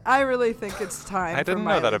 and I really think it's time I for didn't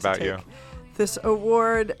Miley know that about to you. take this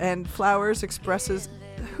award, and Flowers expresses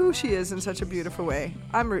who she is in such a beautiful way.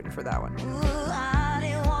 I'm rooting for that one. Ooh, I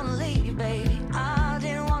didn't want to leave, baby. I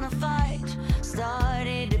didn't want to fight.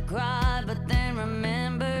 Started to cry, but then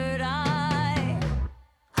remembered I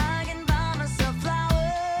can buy myself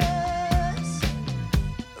flowers.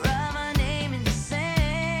 Write my name in the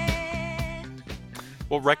sand.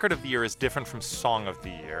 Well, Record of the Year is different from Song of the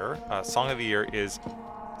Year. Song of the Year is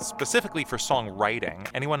specifically for songwriting.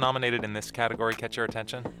 Anyone nominated in this category catch your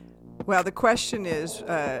attention? Well, the question is,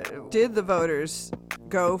 did the voters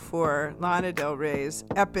go for Lana Del Rey's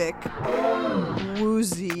epic,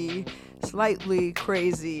 woozy, slightly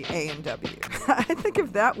crazy A&W? I think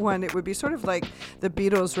if that won, it would be sort of like the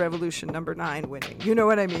Beatles' Revolution No. 9 winning. You know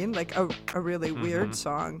what I mean? Like a really weird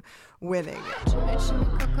song winning. Jimmy,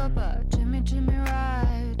 Jimmy, Jimmy, Jimmy,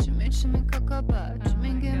 right. Jimmy, Shimmy cocoa butt,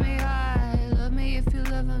 shimmy give me high. Love me if you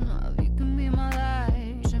love enough, you can be my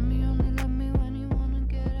light. Shimmy only love me when you wanna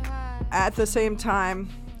get high. At the same time,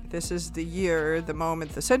 this is the year, the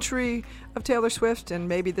moment, the century of Taylor Swift, and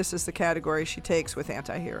maybe this is the category she takes with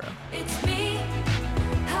Anti-Hero. It's me,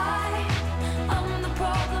 hi, I'm the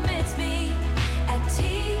problem, it's me. At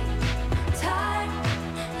tea time,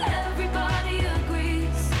 everybody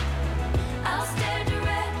agrees. I'll stare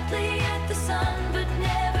directly at the sun, but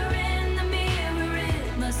never in the mirror.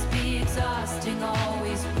 It must be exhausting,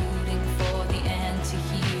 always rooting for the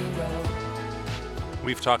anti-hero.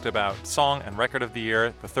 We've talked about Song and Record of the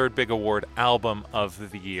Year, the third big award, Album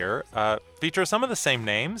of the Year. Features some of the same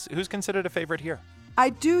names. Who's considered a favorite here? I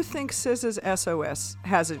do think SZA's SOS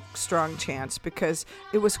has a strong chance because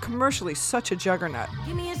it was commercially such a juggernaut.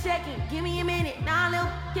 Give me a second, give me a minute. Now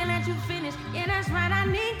I'll let you finish. Yeah, that's right, I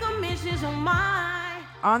need commissions on mine.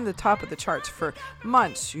 On the top of the charts for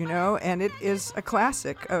months, you know, and it is a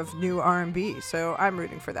classic of new R&B, so I'm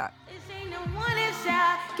rooting for that. One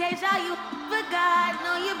inside, case how you forgot.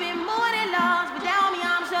 No, you've been more than lost. Without me,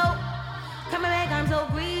 I'm so coming back. I'm so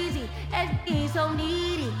greasy, SB so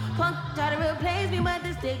needy. Punk try to replace me, but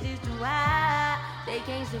the stakes is too high. They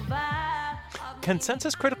can't survive.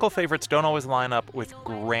 Consensus critical favorites don't always line up with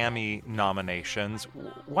Grammy nominations.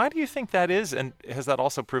 Why do you think that is, and has that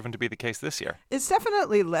also proven to be the case this year? It's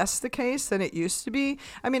definitely less the case than it used to be.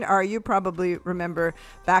 I mean, you probably remember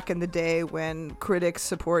back in the day when critics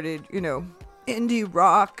supported, you know, indie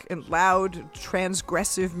rock and loud,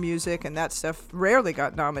 transgressive music, and that stuff rarely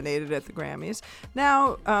got nominated at the Grammys.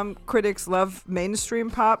 Now, critics love mainstream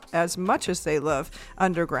pop as much as they love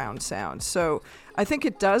underground sounds. So I think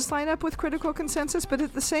it does line up with critical consensus, but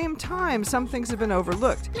at the same time, some things have been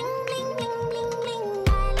overlooked.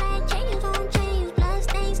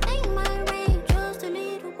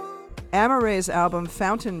 Amare's album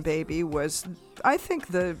Fountain Baby was, I think,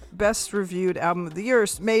 the best reviewed album of the year,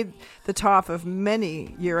 made the top of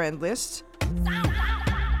many year-end lists.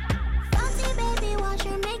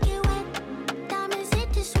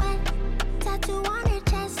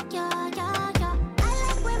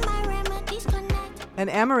 And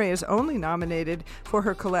Amare is only nominated for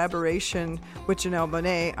her collaboration with Janelle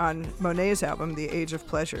Monáe on Monet's album, The Age of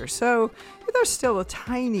Pleasure. So there's still a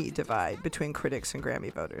tiny divide between critics and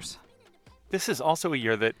Grammy voters. This is also a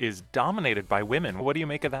year that is dominated by women. What do you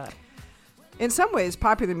make of that? In some ways,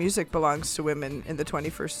 popular music belongs to women in the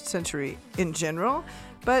 21st century in general,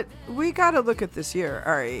 but we got to look at this year,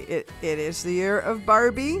 Ari. It is the year of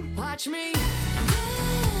Barbie. Watch me.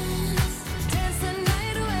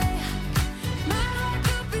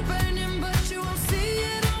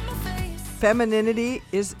 Femininity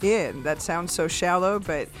is in. That sounds so shallow,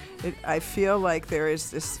 but I feel like there is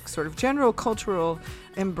this sort of general cultural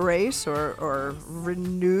embrace or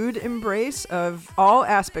renewed embrace of all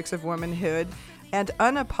aspects of womanhood and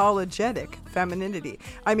unapologetic femininity.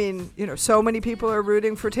 I mean, you know, so many people are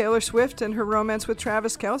rooting for Taylor Swift and her romance with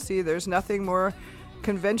Travis Kelce. There's nothing more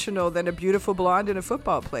conventional than a beautiful blonde and a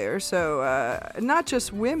football player. So not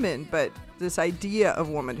just women, but this idea of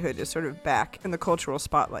womanhood is sort of back in the cultural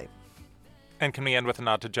spotlight. And can we end with a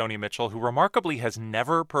nod to Joni Mitchell, who remarkably has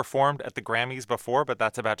never performed at the Grammys before, but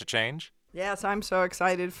that's about to change? Yes, I'm so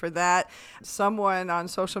excited for that. Someone on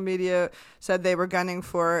social media said they were gunning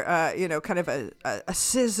for, kind of a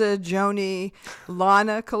SZA, Joni,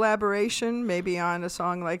 Lana collaboration, maybe on a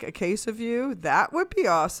song like A Case of You. That would be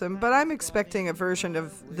awesome. But I'm expecting a version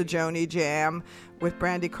of the Joni Jam with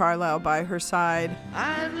Brandi Carlile by her side.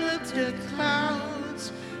 I've looked at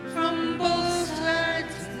clouds from both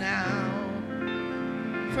sides now,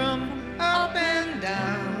 from up and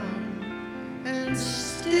down, and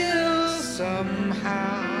still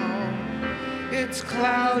somehow it's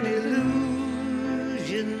cloud illusions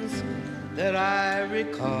that I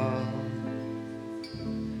recall.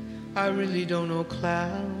 I really don't know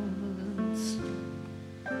clouds.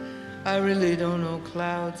 I really don't know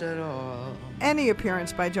clouds at all. Any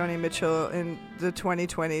appearance by Joni Mitchell in the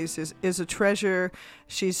 2020s is a treasure.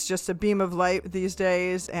 She's just a beam of light these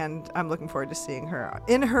days, and I'm looking forward to seeing her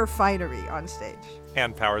in her finery on stage.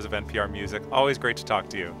 And Powers of NPR Music. Always great to talk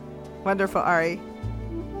to you. Wonderful, Ari.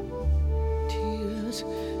 Tears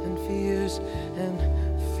and fears and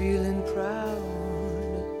feeling proud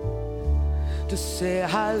to say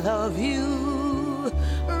I love you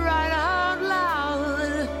right out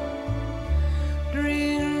loud.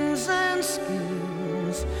 Dreams and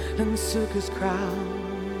schemes and circus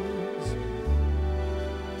crowds.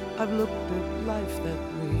 I've looked at life that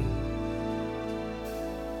way.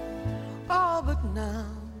 All but now.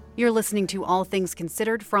 You're listening to All Things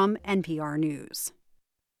Considered from NPR News.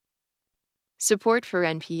 Support for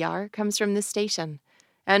NPR comes from this station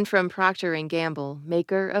and from Procter & Gamble,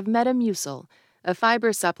 maker of Metamucil, a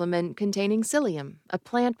fiber supplement containing psyllium, a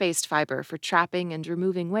plant-based fiber for trapping and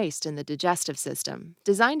removing waste in the digestive system,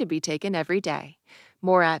 designed to be taken every day.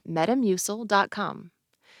 More at metamucil.com.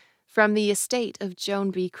 From the estate of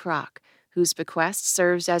Joan B. Kroc, whose bequest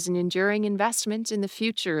serves as an enduring investment in the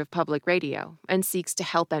future of public radio and seeks to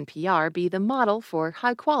help NPR be the model for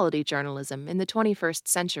high-quality journalism in the 21st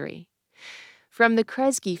century. From the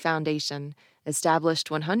Kresge Foundation, established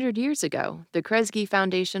 100 years ago, the Kresge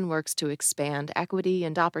Foundation works to expand equity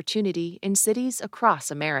and opportunity in cities across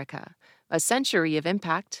America. A century of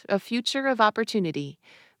impact, a future of opportunity.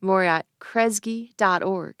 More at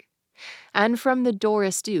kresge.org. And from the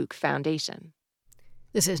Doris Duke Foundation.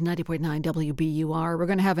 This is 90.9 WBUR. We're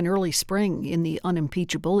going to have an early spring in the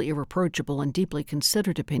unimpeachable, irreproachable, and deeply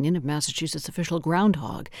considered opinion of Massachusetts official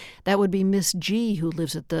groundhog. That would be Miss G, who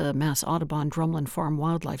lives at the Mass Audubon Drumlin Farm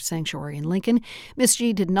Wildlife Sanctuary in Lincoln. Miss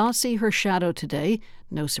G did not see her shadow today.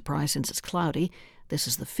 No surprise since it's cloudy. This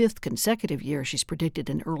is the 5th consecutive year she's predicted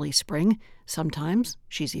an early spring. Sometimes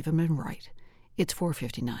she's even been right. It's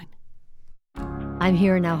 4:59. I'm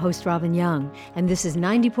Here Now host Robin Young, and this is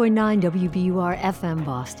 90.9 WBUR FM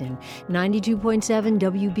Boston, 92.7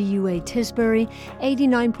 WBUA Tisbury,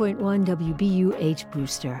 89.1 WBUH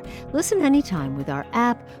Brewster. Listen anytime with our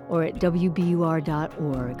app or at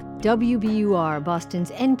WBUR.org. WBUR,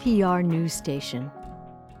 Boston's NPR news station.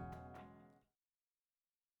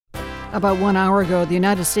 About 1 hour ago, the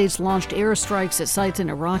United States launched airstrikes at sites in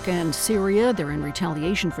Iraq and Syria. They're in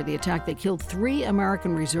retaliation for the attack that killed 3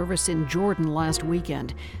 American reservists in Jordan last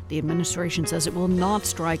weekend. The administration says it will not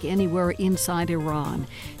strike anywhere inside Iran.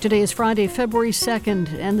 Today is Friday, February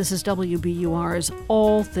 2nd, and this is WBUR's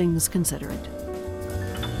All Things Considered.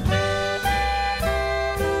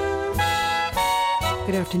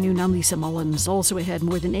 Good afternoon, I'm Lisa Mullins. Also ahead,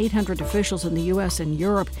 more than 800 officials in the U.S. and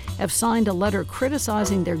Europe have signed a letter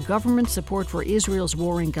criticizing their government's support for Israel's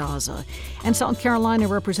war in Gaza. And South Carolina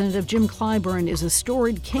Representative Jim Clyburn is a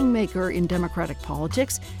storied kingmaker in Democratic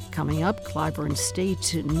politics. Coming up, Clyburn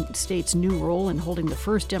states new role in holding the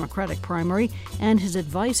first Democratic primary and his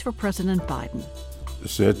advice for President Biden.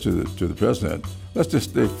 Said to the president, let's just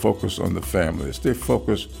stay focused on the family, stay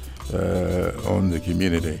focused on the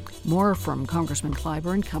community. More from Congressman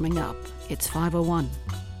Clyburn coming up. It's 5:01.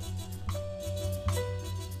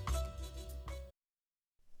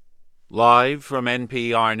 Live from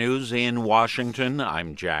NPR News in Washington,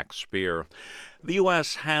 I'm Jack Speer. The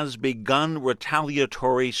U.S. has begun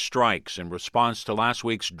retaliatory strikes in response to last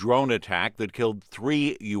week's drone attack that killed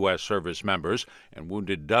 3 U.S. service members and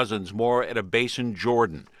wounded dozens more at a base in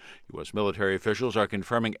Jordan. U.S. military officials are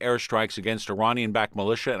confirming airstrikes against Iranian-backed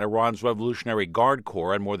militia and Iran's Revolutionary Guard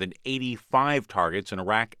Corps on more than 85 targets in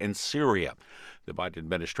Iraq and Syria. The Biden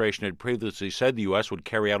administration had previously said the U.S. would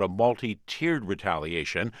carry out a multi-tiered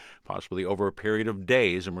retaliation, possibly over a period of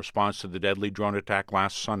days, in response to the deadly drone attack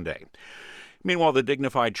last Sunday. Meanwhile, the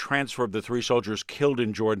dignified transfer of the 3 soldiers killed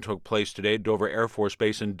in Jordan took place today at Dover Air Force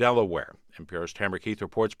Base in Delaware. NPR's Tamara Keith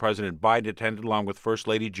reports President Biden attended along with First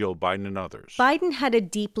Lady Jill Biden and others. Biden had a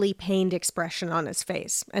deeply pained expression on his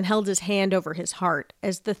face and held his hand over his heart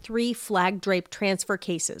as the 3 flag-draped transfer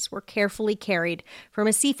cases were carefully carried from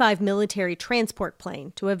a C-5 military transport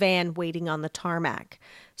plane to a van waiting on the tarmac.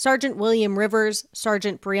 Sergeant William Rivers,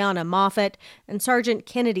 Sergeant Brianna Moffett, and Sergeant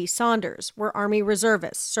Kennedy Saunders were Army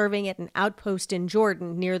reservists serving at an outpost in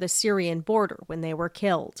Jordan near the Syrian border when they were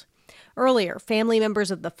killed. Earlier, family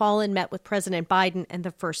members of the fallen met with President Biden and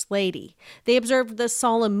the First Lady. They observed the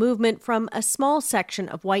solemn movement from a small section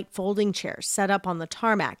of white folding chairs set up on the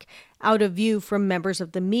tarmac, out of view from members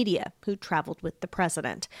of the media who traveled with the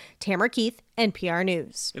president. Tamara Keith, NPR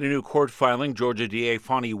News. In a new court filing, Georgia DA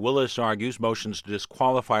Fani Willis argues motions to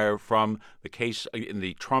disqualify her from the case in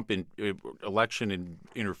the Trump election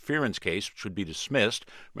interference case should be dismissed.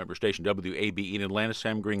 Member station WABE in Atlanta,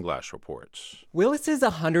 Sam Greenglass reports. Willis's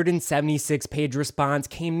 176-page response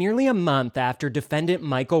came nearly a month after defendant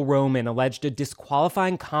Michael Roman alleged a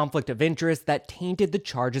disqualifying conflict of interest that tainted the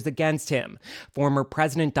charges against him. Former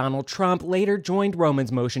President Donald Trump later joined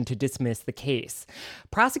Roman's motion to dismiss the case.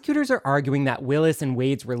 Prosecutors are arguing that Willis and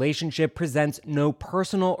Wade's relationship presents no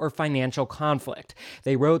personal or financial conflict.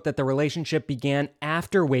 They wrote that the relationship began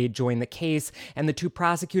after Wade joined the case, and the 2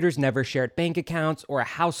 prosecutors never shared bank accounts or a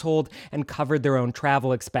household and covered their own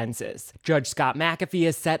travel expenses. Judge Scott McAfee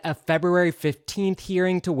has set a February 15th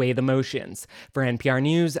hearing to weigh the motions. For NPR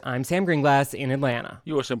News, I'm Sam Greenglass in Atlanta.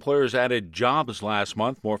 U.S. employers added jobs last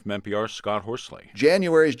month. More from NPR's Scott Horsley.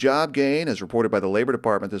 January's job gain, as reported by the Labor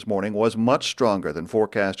Department this morning, was much stronger than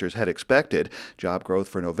forecasters had expected. expected. Job growth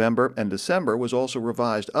for November and December was also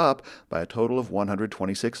revised up by a total of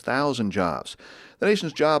 126,000 jobs. The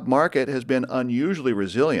nation's job market has been unusually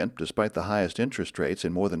resilient despite the highest interest rates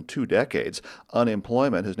in more than 2 decades.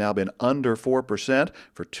 Unemployment has now been under 4%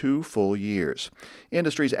 for 2 full years.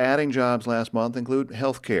 Industries adding jobs last month include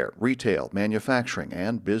healthcare, retail, manufacturing,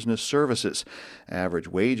 and business services. Average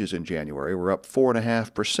wages in January were up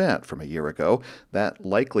 4.5% from a year ago. That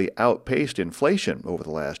likely outpaced inflation over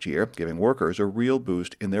the last year, giving workers a real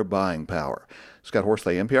boost in their buying power. Scott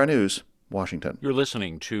Horsley, NPR News, Washington. You're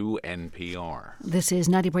listening to NPR. This is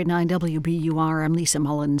 90.9 WBUR. I'm Lisa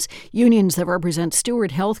Mullins. Unions that represent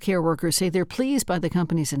Steward healthcare workers say they're pleased by the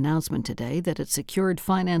company's announcement today that it secured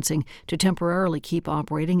financing to temporarily keep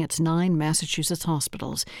operating its 9 Massachusetts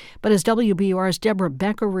hospitals. But as WBUR's Deborah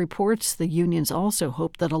Becker reports, the unions also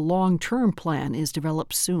hope that a long-term plan is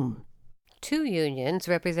developed soon. 2 unions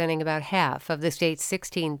representing about half of the state's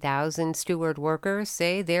 16,000 Steward workers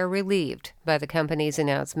say they're relieved by the company's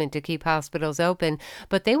announcement to keep hospitals open,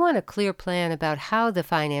 but they want a clear plan about how the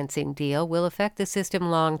financing deal will affect the system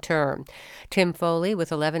long term. Tim Foley with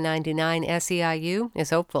 1199 SEIU is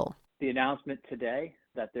hopeful. The announcement today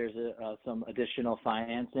that there's some additional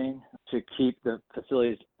financing to keep the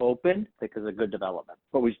facilities open, I think is a good development.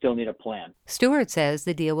 But we still need a plan. Steward says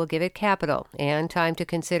the deal will give it capital and time to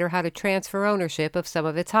consider how to transfer ownership of some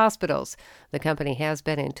of its hospitals. The company has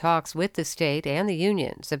been in talks with the state and the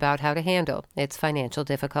unions about how to handle its financial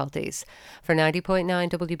difficulties. For 90.9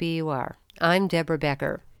 WBUR, I'm Deborah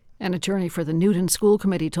Becker. An attorney for the Newton School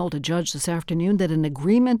Committee told a judge this afternoon that an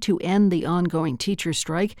agreement to end the ongoing teacher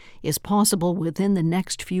strike is possible within the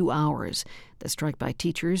next few hours. The strike by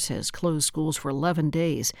teachers has closed schools for 11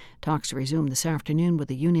 days. Talks resumed this afternoon with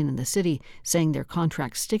the union in the city, saying their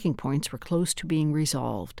contract sticking points were close to being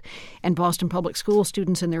resolved. And Boston Public School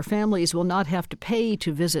students and their families will not have to pay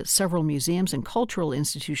to visit several museums and cultural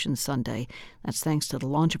institutions Sunday. That's thanks to the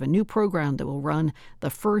launch of a new program that will run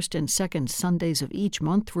the first and second Sundays of each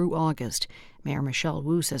month through August. Mayor Michelle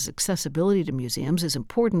Wu says accessibility to museums is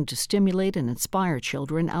important to stimulate and inspire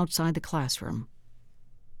children outside the classroom.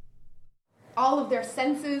 All of their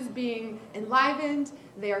senses being enlivened.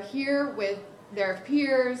 They are here with their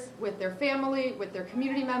peers, with their family, with their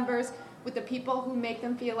community members, with the people who make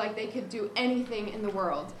them feel like they could do anything in the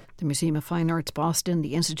world. The Museum of Fine Arts Boston,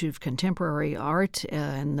 the Institute of Contemporary Art,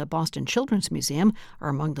 and the Boston Children's Museum are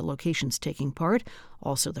among the locations taking part.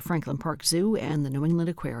 Also the Franklin Park Zoo and the New England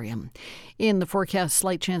Aquarium. In the forecast,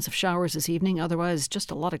 slight chance of showers this evening. Otherwise, just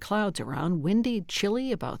a lot of clouds around. Windy,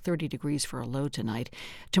 chilly, about 30 degrees for a low tonight.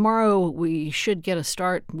 Tomorrow, we should get a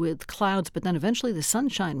start with clouds, but then eventually the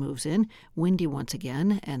sunshine moves in. Windy once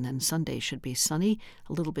again, and then Sunday should be sunny.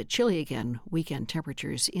 A little bit chilly again. Weekend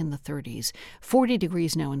temperatures in the 30s. 40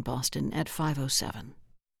 degrees now in Boston at 5:07.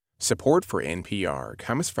 Support for NPR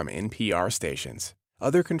comes from NPR stations.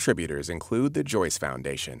 Other contributors include the Joyce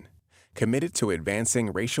Foundation, committed to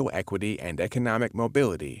advancing racial equity and economic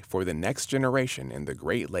mobility for the next generation in the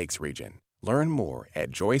Great Lakes region. Learn more at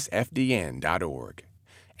joycefdn.org.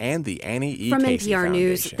 And the Annie E. From Casey NPR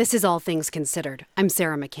News, Foundation. this is All Things Considered. I'm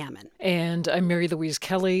Sarah McCammon. And I'm Mary Louise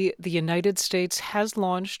Kelly. The United States has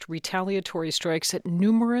launched retaliatory strikes at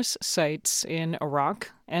numerous sites in Iraq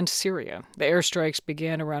and Syria. The airstrikes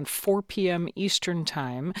began around 4 p.m. Eastern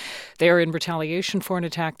Time. They are in retaliation for an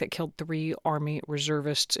attack that killed 3 Army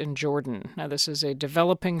reservists in Jordan. Now, this is a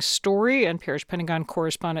developing story, and NPR's Pentagon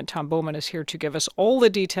correspondent Tom Bowman is here to give us all the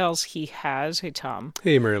details he has. Hey, Tom.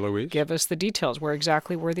 Hey, Mary Louise. Give us the details. Where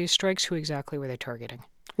exactly were these strikes? Who exactly were they targeting?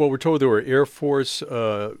 Well, we're told there were Air Force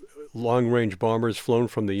long-range bombers flown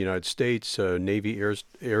from the United States, Navy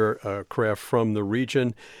aircraft from the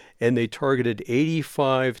region, and they targeted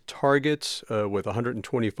 85 targets with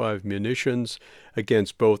 125 munitions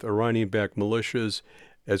against both Iranian-backed militias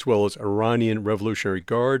as well as Iranian Revolutionary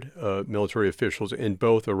Guard military officials in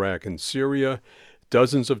both Iraq and Syria.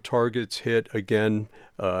 Dozens of targets hit, again,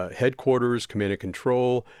 headquarters, command and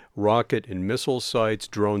control, rocket and missile sites,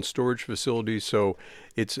 drone storage facilities. So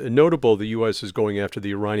it's notable the U.S. is going after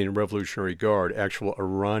the Iranian Revolutionary Guard, actual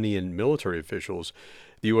Iranian military officials.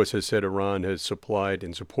 The U.S. has said Iran has supplied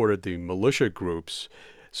and supported the militia groups.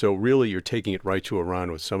 So really, you're taking it right to Iran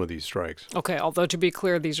with some of these strikes. Okay, although to be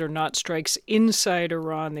clear, these are not strikes inside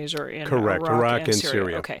Iran. These are in Correct, Iraq and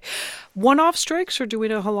Syria. Okay. One-off strikes, or do we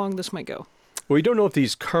know how long this might go? We don't know if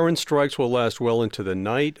these current strikes will last well into the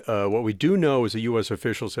night. What we do know is the U.S.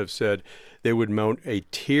 officials have said They would mount a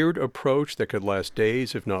tiered approach that could last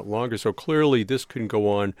days, if not longer. So clearly this can go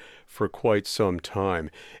on for quite some time.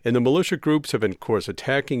 And the militia groups have been, of course,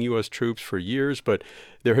 attacking U.S. troops for years, but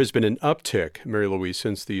there has been an uptick, Mary Louise,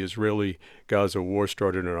 since the Israeli-Gaza war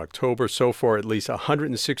started in October. So far, at least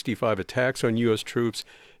 165 attacks on U.S. troops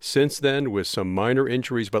since then, with some minor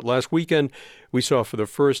injuries. But last weekend, we saw for the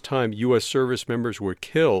first time U.S. service members were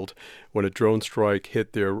killed when a drone strike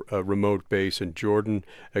hit their remote base in Jordan.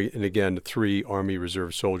 And again, 3 Army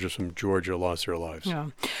Reserve soldiers from Georgia lost their lives. Yeah.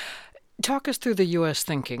 Talk us through the U.S.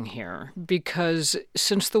 thinking here, because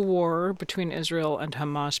since the war between Israel and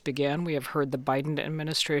Hamas began, we have heard the Biden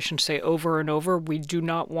administration say over and over, we do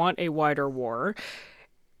not want a wider war.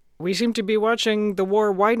 We seem to be watching the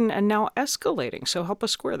war widen and now escalating. So help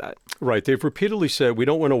us square that. Right. They've repeatedly said we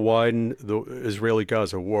don't want to widen the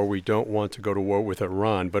Israeli-Gaza war. We don't want to go to war with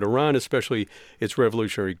Iran. But Iran, especially its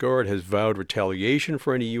Revolutionary Guard, has vowed retaliation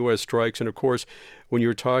for any U.S. strikes. And, of course, when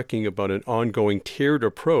you're talking about an ongoing tiered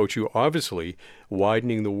approach, you obviously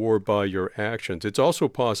widening the war by your actions. It's also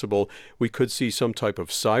possible we could see some type of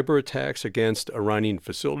cyber attacks against Iranian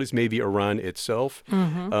facilities, maybe Iran itself.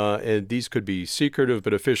 And these could be secretive,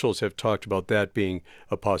 but officials have talked about that being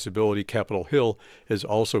a possibility. Capitol Hill has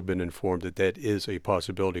also been informed that that is a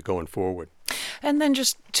possibility going forward. And then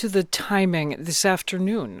just to the timing, this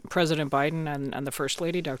afternoon, President Biden and the First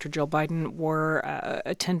Lady, Dr. Jill Biden, were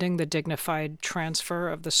attending the dignified transfer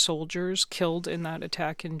of the soldiers killed in that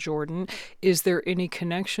attack in Jordan. Is there any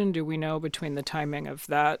connection, do we know, between the timing of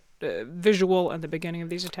that visual and the beginning of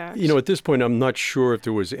these attacks? You know, at this point, I'm not sure if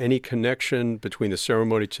there was any connection between the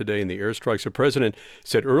ceremony today and the airstrikes. The president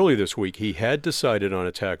said early this week he had decided on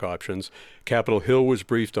attack options. Capitol Hill was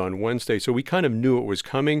briefed on Wednesday, so we kind of knew it was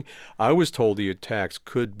coming. I was told the attacks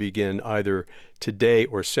could begin either today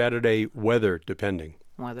or Saturday, weather depending.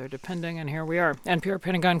 Weather depending, and here we are. NPR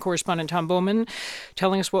Pentagon correspondent Tom Bowman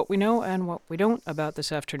telling us what we know and what we don't about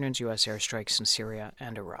this afternoon's U.S. airstrikes in Syria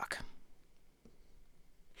and Iraq.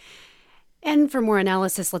 And for more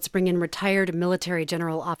analysis, let's bring in retired military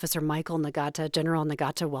General Officer Michael Nagata. General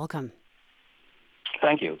Nagata, welcome.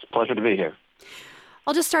 Thank you. It's a pleasure to be here.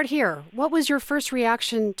 I'll just start here. What was your first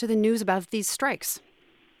reaction to the news about these strikes?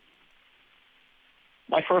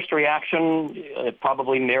 My first reaction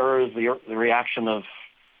probably mirrors the reaction of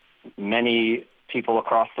many people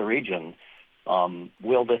across the region.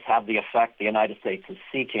 Will this have the effect the United States is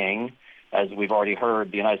seeking? As we've already heard,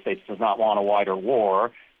 the United States does not want a wider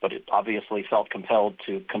war, but it obviously felt compelled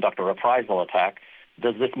to conduct a reprisal attack.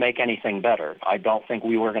 Does this make anything better? I don't think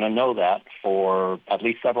we were going to know that for at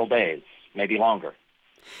least several days, maybe longer.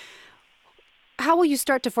 How will you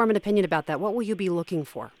start to form an opinion about that? What will you be looking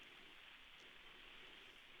for?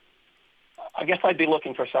 I guess I'd be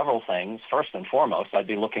looking for several things. First and foremost, I'd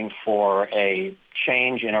be looking for a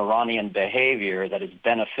change in Iranian behavior that is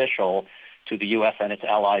beneficial to the U.S. and its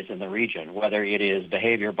allies in the region, whether it is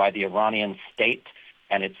behavior by the Iranian state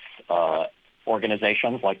and its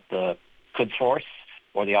organizations like the Quds Force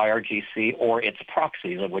or the IRGC or its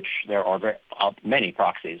proxies, of which there are many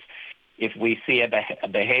proxies. If we see a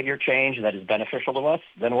behavior change that is beneficial to us,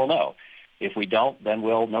 then we'll know. If we don't, then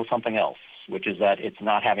we'll know something else, which is that it's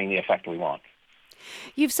not having the effect we want.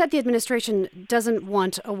 You've said the administration doesn't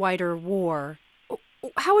want a wider war.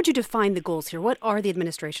 How would you define the goals here? What are the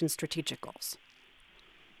administration's strategic goals?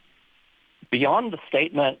 Beyond the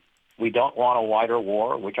statement, we don't want a wider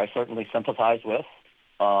war, which I certainly sympathize with,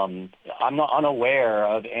 I'm not unaware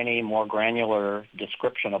of any more granular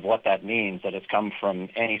description of what that means that has come from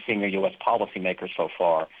any senior U.S. policymaker so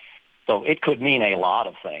far. So it could mean a lot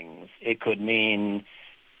of things. It could mean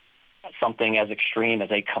something as extreme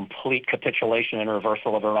as a complete capitulation and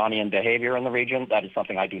reversal of Iranian behavior in the region. That is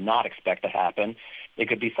something I do not expect to happen. It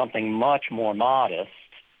could be something much more modest,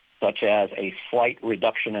 such as a slight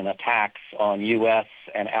reduction in attacks on U.S.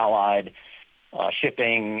 and allied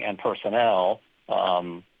shipping and personnel.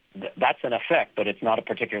 That's an effect, but it's not a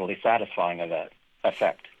particularly satisfying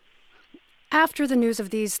effect. After the news of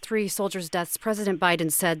these 3 soldiers' deaths, President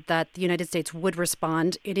Biden said that the United States would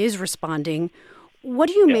respond. It is responding. What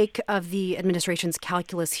do you make of the administration's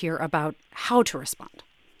calculus here about how to respond?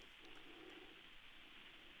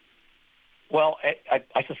 Well,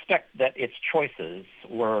 I suspect that its choices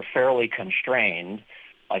were fairly constrained.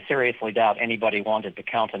 I seriously doubt anybody wanted to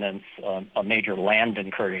countenance a major land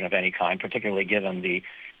incursion of any kind, particularly given the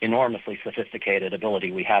enormously sophisticated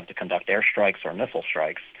ability we have to conduct airstrikes or missile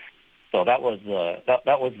strikes. So that was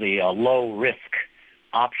the low risk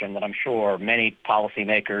option that I'm sure many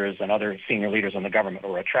policymakers and other senior leaders in the government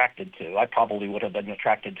were attracted to. I probably would have been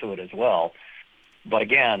attracted to it as well. But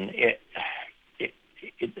again,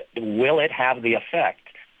 will it have the effect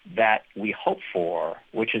that we hope for,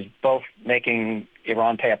 which is both making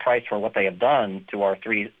Iran pay a price for what they have done to our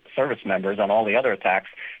 3 service members on all the other attacks,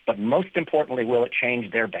 but most importantly, will it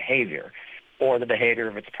change their behavior or the behavior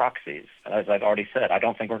of its proxies? As I've already said, I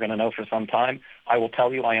don't think we're going to know for some time. I will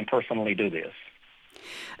tell you I am personally dubious.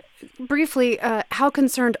 Briefly, how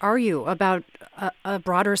concerned are you about a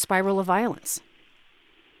broader spiral of violence?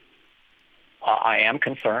 I am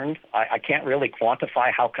concerned. I can't really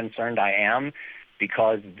quantify how concerned I am,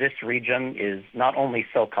 because this region is not only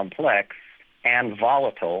so complex and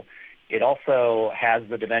volatile, it also has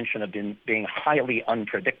the dimension of being highly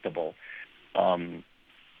unpredictable.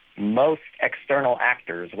 Most external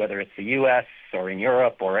actors, whether it's the U.S. or in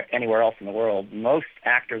Europe or anywhere else in the world, most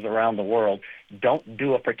actors around the world don't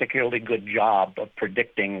do a particularly good job of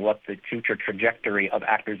predicting what the future trajectory of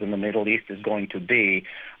actors in the Middle East is going to be.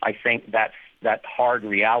 I think that hard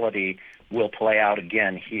reality will play out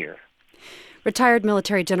again here. Retired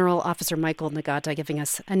Military General Officer Michael Nagata giving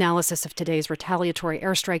us analysis of today's retaliatory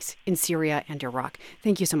airstrikes in Syria and Iraq.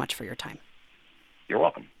 Thank you so much for your time. You're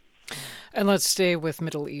welcome. And let's stay with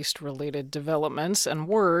Middle East-related developments and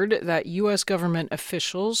word that U.S. government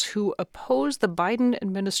officials who oppose the Biden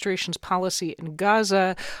administration's policy in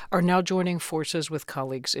Gaza are now joining forces with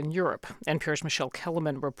colleagues in Europe. NPR's Michelle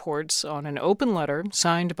Kellerman reports on an open letter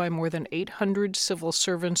signed by more than 800 civil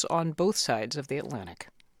servants on both sides of the Atlantic.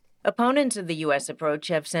 Opponents of the U.S. approach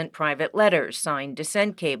have sent private letters, signed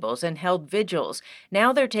dissent cables, and held vigils.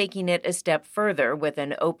 Now they're taking it a step further with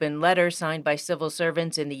an open letter signed by civil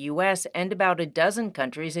servants in the U.S. and about a dozen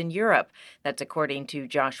countries in Europe. That's according to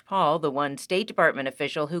Josh Paul, the one State Department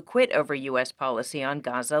official who quit over U.S. policy on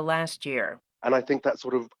Gaza last year. And I think that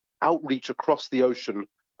sort of outreach across the ocean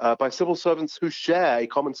by civil servants who share a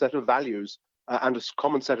common set of values and a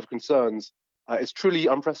common set of concerns is truly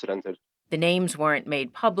unprecedented. The names weren't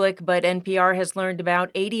made public, but NPR has learned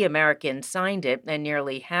about 80 Americans signed it, and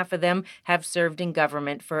nearly half of them have served in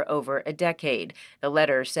government for over a decade. The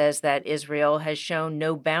letter says that Israel has shown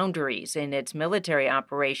no boundaries in its military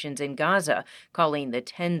operations in Gaza, calling the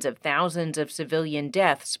tens of thousands of civilian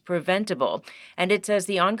deaths preventable. And it says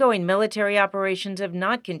the ongoing military operations have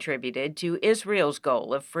not contributed to Israel's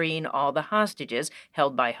goal of freeing all the hostages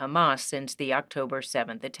held by Hamas since the October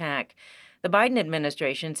 7th attack. The Biden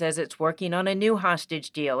administration says it's working on a new hostage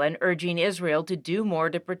deal and urging Israel to do more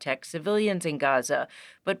to protect civilians in Gaza.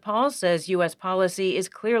 But Paul says U.S. policy is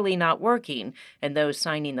clearly not working, and those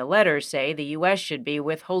signing the letter say the U.S. should be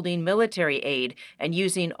withholding military aid and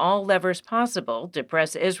using all levers possible to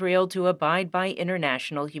press Israel to abide by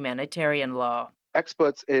international humanitarian law.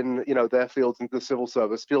 Experts in their fields in the civil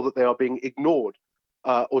service feel that they are being ignored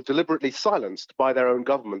or deliberately silenced by their own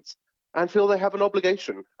governments, and feel they have an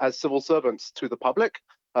obligation as civil servants to the public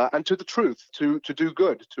and to the truth, to do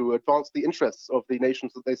good, to advance the interests of the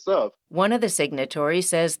nations that they serve. One of the signatories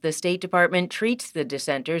says the State Department treats the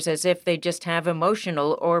dissenters as if they just have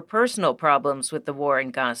emotional or personal problems with the war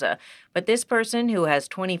in Gaza. But this person, who has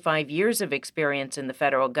 25 years of experience in the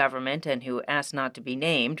federal government and who asked not to be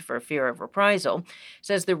named for fear of reprisal,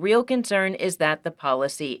 says the real concern is that the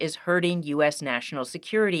policy is hurting U.S. national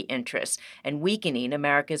security interests and weakening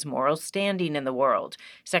America's moral standing in the world.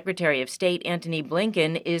 Secretary of State Antony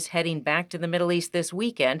Blinken is heading back to the Middle East this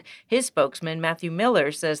weekend. His spokesman, Matthew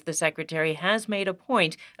Miller, says the secretary has made a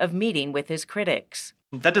point of meeting with his critics.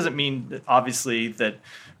 That doesn't mean, obviously, that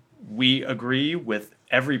we agree with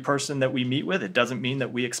every person that we meet with. It doesn't mean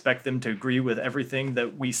that we expect them to agree with everything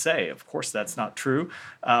that we say. Of course, that's not true.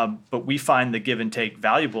 But we find the give and take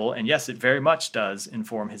valuable. And yes, it very much does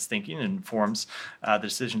inform his thinking and informs the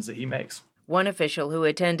decisions that he makes. One official who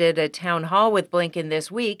attended a town hall with Blinken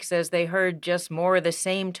this week says they heard just more of the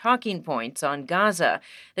same talking points on Gaza.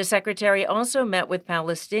 The secretary also met with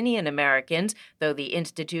Palestinian Americans, though the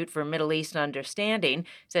Institute for Middle East Understanding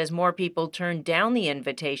says more people turned down the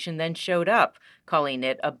invitation than showed up, calling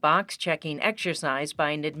it a box-checking exercise by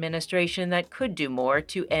an administration that could do more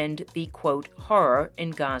to end the, quote, horror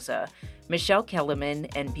in Gaza. Michelle Kellerman,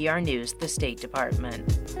 NPR News, the State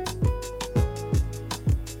Department.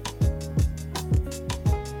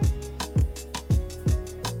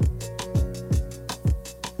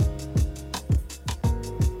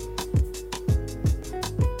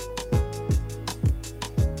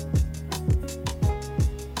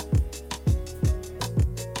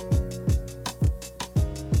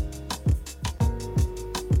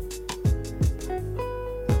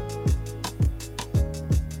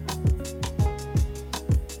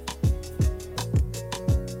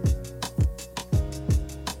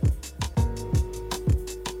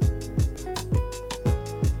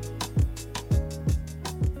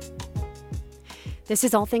 This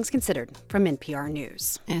is All Things Considered from NPR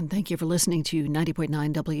News. And thank you for listening to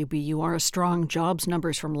 90.9 WBUR. Strong jobs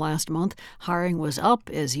numbers from last month. Hiring was up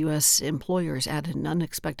as U.S. employers added an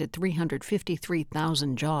unexpected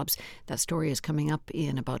 353,000 jobs. That story is coming up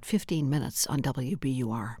in about 15 minutes on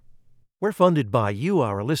WBUR. We're funded by you,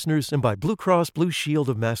 our listeners, and by Blue Cross Blue Shield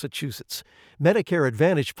of Massachusetts. Medicare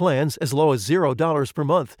Advantage plans as low as $0 per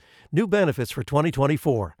month. New benefits for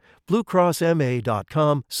 2024.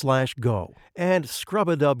 BlueCrossMA.com/go. And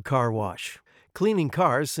Scrub-A-Dub Car Wash. Cleaning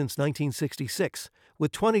cars since 1966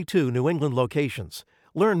 with 22 New England locations.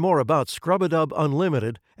 Learn more about Scrub-A-Dub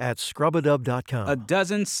Unlimited at scrubadub.com. A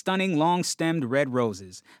dozen stunning long-stemmed red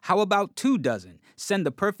roses. How about 2 dozen? Send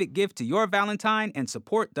the perfect gift to your Valentine and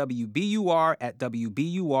support WBUR at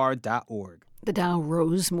WBUR.org. The Dow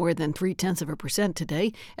rose more than 0.3%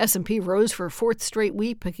 today. S&P rose for a fourth straight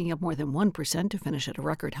week, picking up more than 1% to finish at a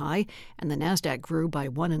record high, and the Nasdaq grew by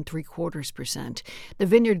 1.75%. The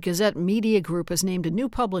Vineyard Gazette Media Group has named a new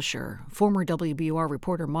publisher. Former WBUR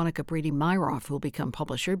reporter Monica Brady-Myroff will become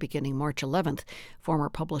publisher beginning March 11th. Former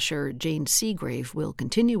publisher Jane Seagrave will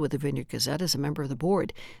continue with the Vineyard Gazette as a member of the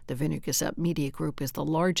board. The Vineyard Gazette Media Group is the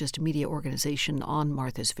largest media organization on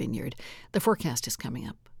Martha's Vineyard. The forecast is coming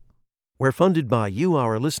up. We're funded by you,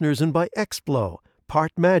 our listeners, and by Explo,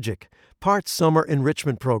 Part Magic, Part Summer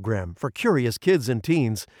Enrichment Program for curious kids and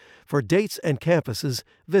teens. For dates and campuses,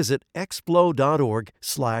 visit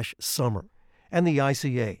explo.org/summer. And the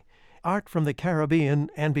ICA, Art from the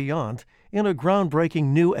Caribbean and Beyond, in a groundbreaking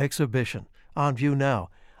new exhibition. On view now,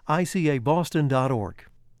 icaboston.org.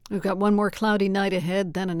 We've got one more cloudy night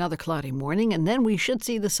ahead, then another cloudy morning, and then we should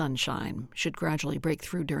see the sunshine. Should gradually break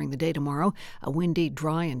through during the day tomorrow. A windy,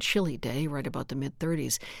 dry, and chilly day, right about the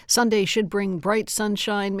mid-30s. Sunday should bring bright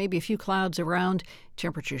sunshine, maybe a few clouds around.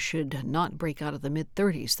 Temperatures should not break out of the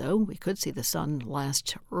mid-30s, though. We could see the sun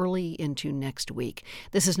last early into next week.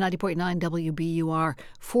 This is 90.9 WBUR,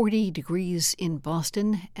 40 degrees in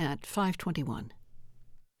Boston at 5:21.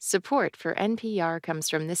 Support for NPR comes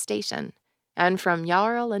from this station and from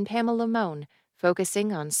Jarl and Pamela Mohn,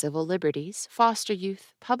 focusing on civil liberties, foster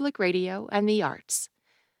youth, public radio, and the arts.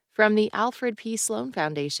 From the Alfred P. Sloan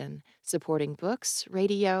Foundation, supporting books,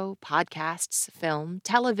 radio, podcasts, film,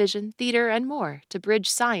 television, theater, and more to bridge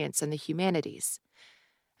science and the humanities.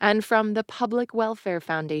 And from the Public Welfare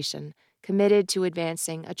Foundation, committed to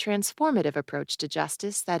advancing a transformative approach to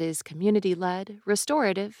justice that is community-led,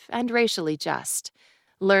 restorative, and racially just.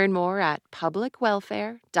 Learn more at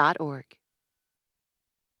publicwelfare.org.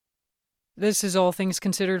 This is All Things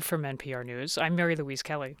Considered from NPR News. I'm Mary Louise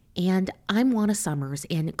Kelly. And I'm Juana Summers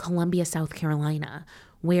in Columbia, South Carolina,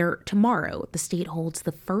 where tomorrow the state holds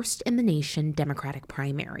the first in the nation Democratic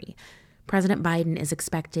primary. President Biden is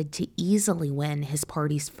expected to easily win his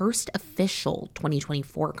party's first official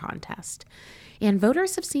 2024 contest. And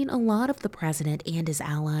voters have seen a lot of the president and his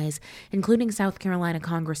allies, including South Carolina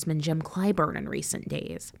Congressman Jim Clyburn, in recent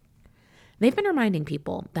days. They've been reminding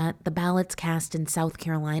people that the ballots cast in South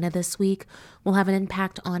Carolina this week will have an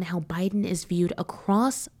impact on how Biden is viewed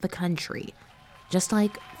across the country, just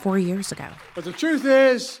like 4 years ago. But the truth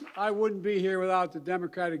is, I wouldn't be here without the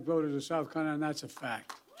Democratic voters of South Carolina, and that's a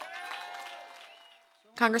fact.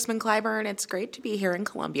 Congressman Clyburn, it's great to be here in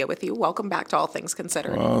Columbia with you. Welcome back to All Things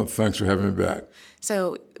Considered. Well, thanks for having me back.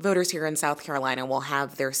 So voters here in South Carolina will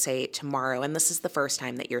have their say tomorrow, and this is the first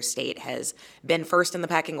time that your state has been first in the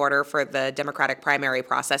pecking order for the Democratic primary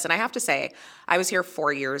process. And I have to say, I was here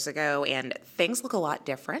 4 years ago, and things look a lot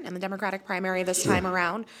different in the Democratic primary this time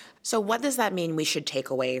around. So what does that mean we should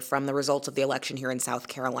take away from the results of the election here in South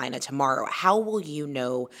Carolina tomorrow? How will you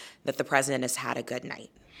know that the president has had a good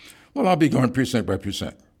night? Well, I'll be going precinct by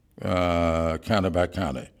precinct, county by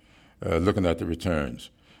county, looking at the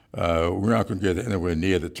returns. We're not going to get anywhere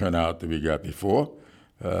near the turnout that we got before.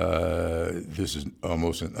 This is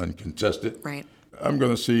almost an uncontested. Right. I'm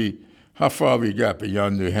going to see how far we got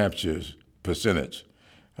beyond New Hampshire's percentage.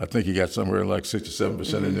 I think he got somewhere like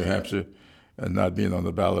 67% in New Hampshire and not being on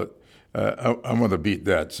the ballot. I want to beat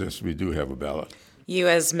that since we do have a ballot. You,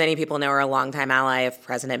 as many people know, are a longtime ally of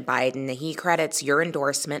President Biden. He credits your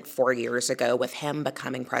endorsement 4 years ago with him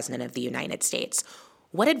becoming president of the United States.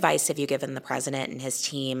 What advice have you given the president and his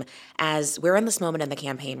team as we're in this moment in the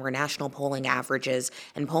campaign where national polling averages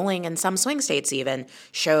and polling in some swing states even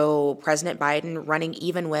show President Biden running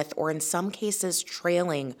even with, or in some cases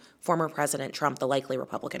trailing, former President Trump, the likely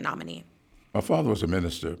Republican nominee? My father was a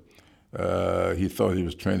minister. He thought he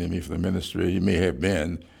was training me for the ministry. He may have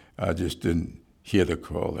been. I just didn't hear the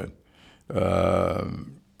calling.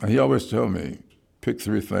 And he always told me, pick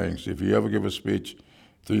 3 things. If you ever give a speech,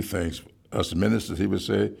 3 things. Us ministers, he would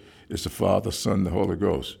say, it's the Father, Son, the Holy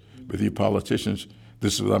Ghost. With you politicians,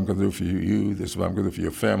 this is what I'm going to do for you, this is what I'm going to do for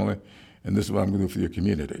your family, and this is what I'm going to do for your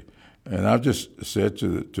community. And I've just said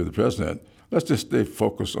to the president, let's just stay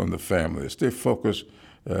focused on the family, stay focused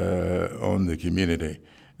on the community,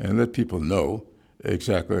 and let people know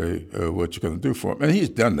exactly what you're going to do for them. And he's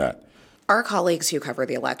done that. Our colleagues who cover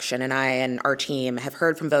the election and I and our team have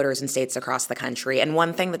heard from voters in states across the country. And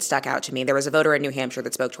one thing that stuck out to me, there was a voter in New Hampshire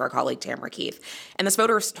that spoke to our colleague Tamara Keith. And this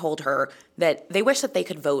voter told her that they wish that they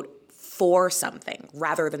could vote for something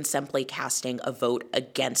rather than simply casting a vote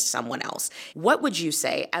against someone else. What would you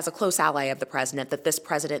say, as a close ally of the president, that this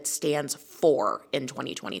president stands for in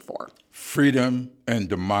 2024? Freedom and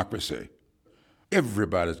democracy.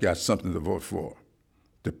 Everybody's got something to vote for,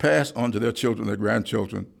 to pass on to their children, their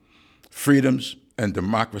grandchildren, freedoms and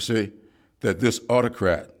democracy that this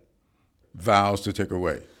autocrat vows to take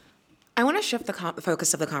away. I want to shift the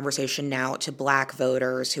focus of the conversation now to black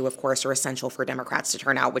voters who, of course, are essential for Democrats to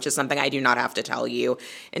turn out, which is something I do not have to tell you.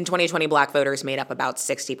 In 2020, black voters made up about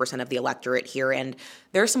 60% of the electorate here, and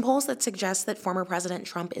there are some polls that suggest that former President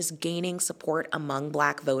Trump is gaining support among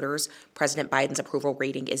black voters. President Biden's approval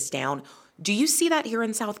rating is down. Do you see that here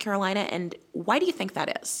in South Carolina, and why do you think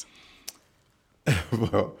that is?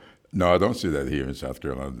 Well, no, I don't see that here in South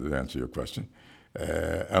Carolina, to answer your question.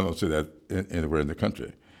 I don't see that anywhere in the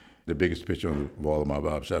country. The biggest picture on the wall of my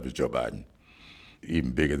barber shop is Joe Biden,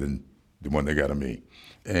 even bigger than the one they got of me.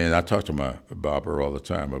 And I talk to my barber all the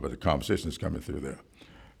time about the conversations coming through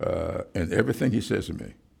there. And everything he says to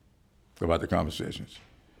me about the conversations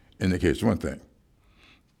indicates one thing.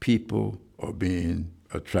 People are being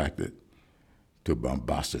attracted to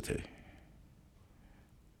bombosity.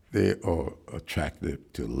 They are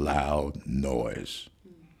attracted to loud noise.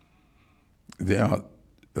 They aren't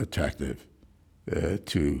attractive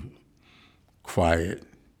to quiet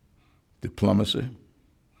diplomacy.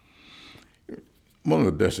 One of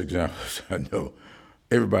the best examples I know,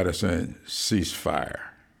 everybody's saying ceasefire.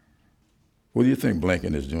 What do you think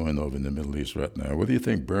Blinken is doing over in the Middle East right now? What do you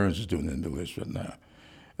think Burns is doing in the Middle East right now?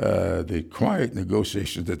 The quiet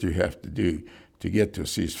negotiations that you have to do to get to a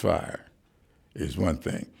ceasefire is one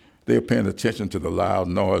thing. They're paying attention to the loud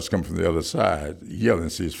noise coming from the other side, yelling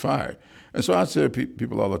ceasefire. And so I say to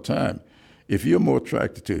people all the time, if you're more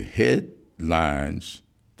attracted to headlines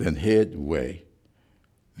than headway,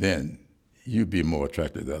 then you'd be more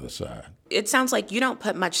attracted to the other side. It sounds like you don't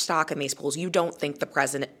put much stock in these polls. You don't think the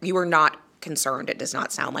president, you are not concerned, it does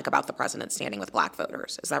not sound like, about the president standing with black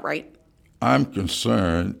voters. Is that right? I'm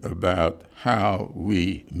concerned about how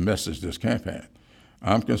we message this campaign.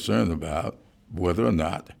 I'm concerned about whether or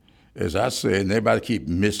not, as I say, and everybody keep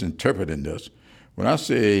misinterpreting this, when I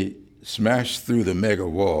say smash through the mega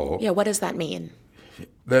wall. Yeah, what does that mean?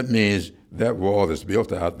 That means that wall is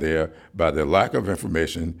built out there by the lack of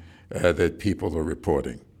information that people are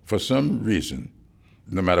reporting. For some reason,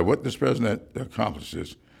 no matter what this president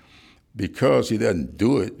accomplishes, because he doesn't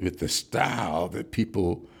do it with the style that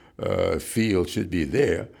people feel should be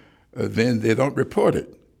there, then they don't report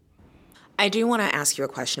it. I do want to ask you a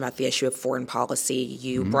question about the issue of foreign policy.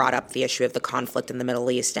 You brought up the issue of the conflict in the Middle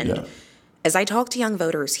East. And as I talk to young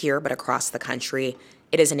voters here, but across the country,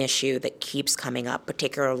 it is an issue that keeps coming up,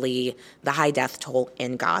 particularly the high death toll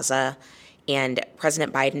in Gaza. And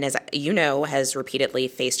President Biden, as you know, has repeatedly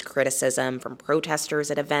faced criticism from protesters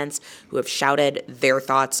at events who have shouted their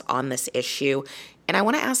thoughts on this issue. And I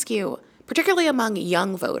want to ask you, particularly among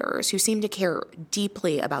young voters who seem to care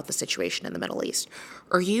deeply about the situation in the Middle East,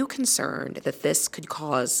 are you concerned that this could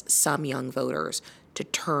cause some young voters to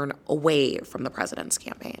turn away from the president's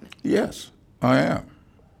campaign? Yes, I am.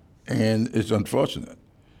 And it's unfortunate.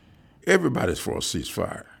 Everybody's for a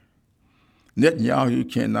ceasefire.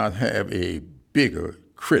 Netanyahu cannot have a bigger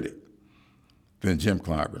critic than Jim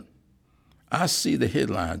Clyburn. I see the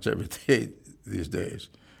headlines every day these days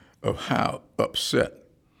of how upset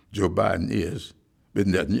Joe Biden is with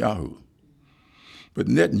Netanyahu. But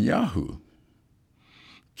Netanyahu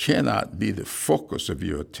cannot be the focus of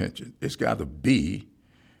your attention. It's got to be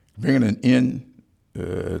bringing an end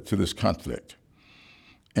to this conflict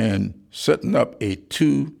and setting up a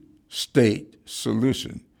two-state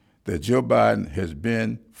solution that Joe Biden has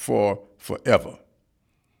been for forever.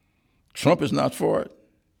 Trump is not for it.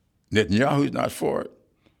 Netanyahu is not for it.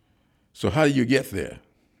 So how do you get there?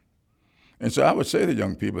 And so I would say to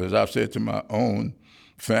young people, as I've said to my own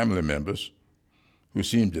family members who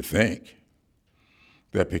seem to think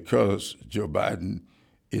that because Joe Biden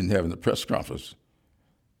isn't having a press conference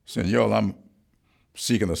saying, yo, I'm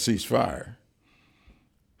seeking a ceasefire,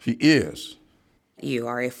 he is. You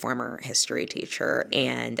are a former history teacher,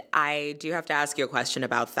 and I do have to ask you a question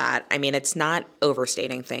about that. I mean, it's not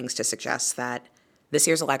overstating things to suggest that This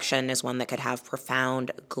year's election is one that could have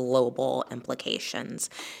profound global implications.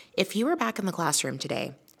 If you were back in the classroom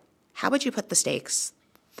today, how would you put the stakes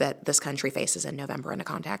that this country faces in November into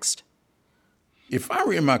context? If I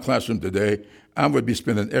were in my classroom today, I would be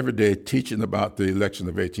spending every day teaching about the election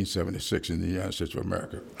of 1876 in the United States of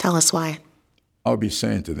America. Tell us why. I would be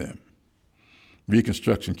saying to them,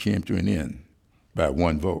 Reconstruction came to an end by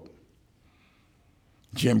one vote.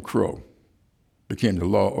 Jim Crow became the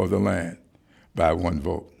law of the land by one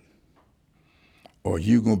vote. Are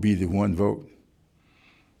you going to be the one vote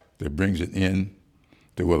that brings an end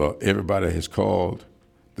to what everybody has called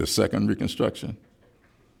the second Reconstruction?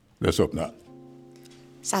 Let's hope not.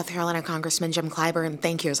 South Carolina Congressman Jim Clyburn,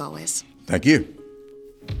 thank you as always. Thank you.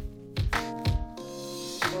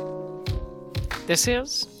 This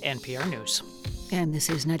is NPR News. And this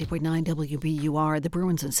is 90.9 WBUR. The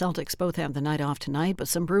Bruins and Celtics both have the night off tonight, but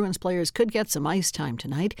some Bruins players could get some ice time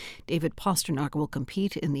tonight. David Pasternak will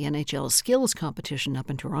compete in the NHL skills competition up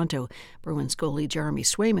in Toronto. Bruins goalie Jeremy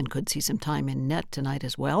Swayman could see some time in net tonight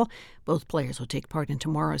as well. Both players will take part in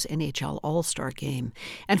tomorrow's NHL All-Star game.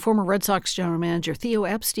 And former Red Sox general manager Theo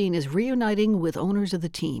Epstein is reuniting with owners of the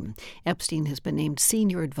team. Epstein has been named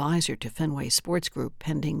senior advisor to Fenway Sports Group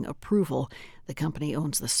pending approval. The company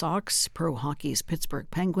owns the Sox, Pro Hockey's Pittsburgh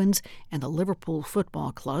Penguins, and the Liverpool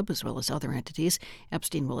Football Club, as well as other entities.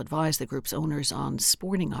 Epstein will advise the group's owners on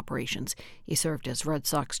sporting operations. He served as Red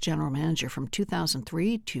Sox general manager from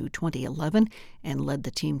 2003 to 2011 and led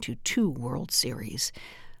the team to 2 World Series.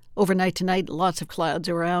 Overnight tonight, lots of clouds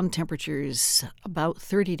around, temperatures about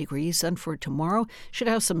 30 degrees. And for tomorrow, should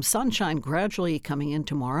have some sunshine gradually coming in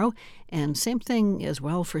tomorrow. And same thing as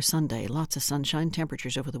well for Sunday. Lots of sunshine,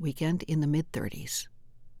 temperatures over the weekend in the mid-30s.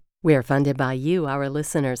 We're funded by you, our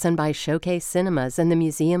listeners, and by Showcase Cinemas and the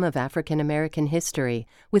Museum of African American History,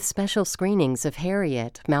 with special screenings of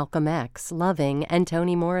Harriet, Malcolm X, Loving, and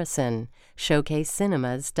Toni Morrison.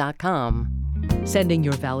 ShowcaseCinemas.com. Sending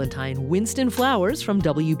your Valentine Winston flowers from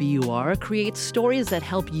WBUR creates stories that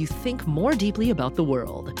help you think more deeply about the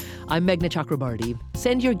world. I'm Meghna Chakrabarti.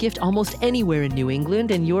 Send your gift almost anywhere in New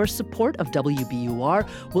England, and your support of WBUR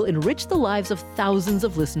will enrich the lives of thousands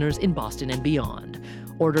of listeners in Boston and beyond.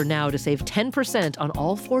 Order now to save 10% on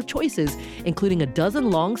all 4 choices, including a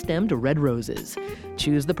dozen long-stemmed red roses.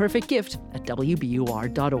 Choose the perfect gift at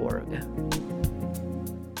WBUR.org.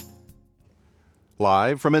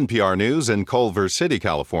 Live from NPR News in Culver City,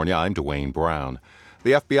 California, I'm Dwayne Brown.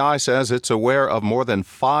 The FBI says it's aware of more than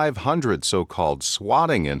 500 so-called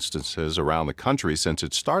swatting instances around the country since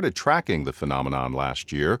it started tracking the phenomenon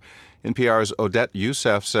last year. NPR's Odette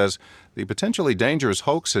Youssef says the potentially dangerous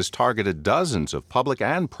hoax has targeted dozens of public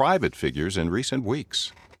and private figures in recent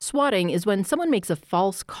weeks. Swatting is when someone makes a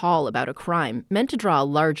false call about a crime meant to draw a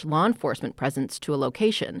large law enforcement presence to a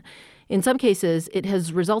location. In some cases, it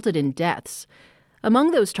has resulted in deaths.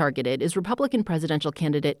 Among those targeted is Republican presidential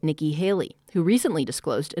candidate Nikki Haley, who recently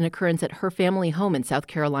disclosed an occurrence at her family home in South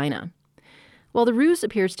Carolina. While the ruse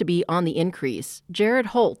appears to be on the increase, Jared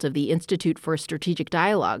Holt of the Institute for Strategic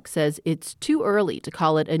Dialogue says it's too early to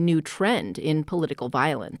call it a new trend in political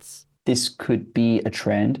violence. This could be a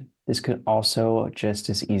trend. This could also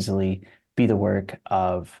just as easily be the work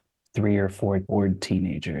of 3 or 4 bored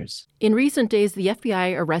teenagers. In recent days, the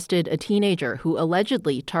FBI arrested a teenager who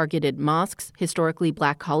allegedly targeted mosques, historically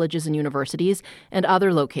black colleges and universities, and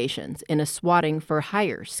other locations in a swatting for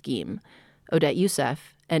hire scheme. Odette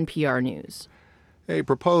Youssef, NPR News. A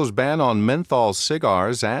proposed ban on menthol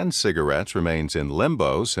cigars and cigarettes remains in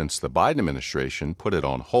limbo since the Biden administration put it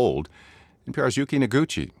on hold. NPR's Yuki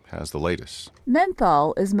Noguchi has the latest.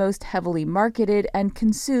 Menthol is most heavily marketed and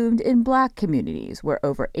consumed in black communities, where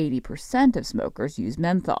over 80% of smokers use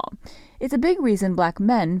menthol. It's a big reason black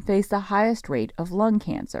men face the highest rate of lung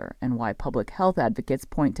cancer, and why public health advocates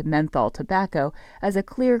point to menthol tobacco as a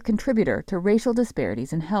clear contributor to racial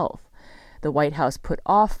disparities in health. The White House put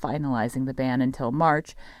off finalizing the ban until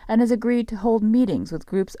March and has agreed to hold meetings with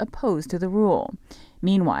groups opposed to the rule.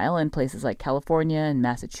 Meanwhile, in places like California and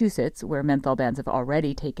Massachusetts, where menthol bans have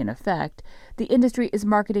already taken effect, the industry is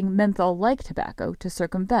marketing menthol-like tobacco to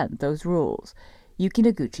circumvent those rules. Yuki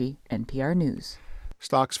Noguchi, NPR News.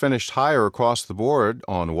 Stocks finished higher across the board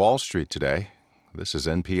on Wall Street today. This is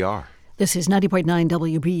NPR. This is 90.9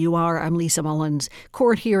 WBUR. I'm Lisa Mullins.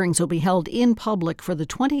 Court hearings will be held in public for the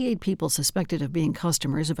 28 people suspected of being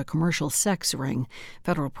customers of a commercial sex ring.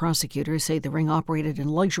 Federal prosecutors say the ring operated in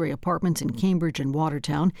luxury apartments in Cambridge and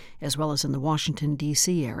Watertown, as well as in the Washington,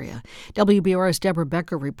 D.C. area. WBUR's Deborah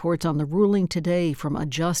Becker reports on the ruling today from a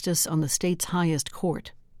justice on the state's highest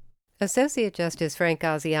court. Associate Justice Frank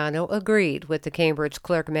Gaziano agreed with the Cambridge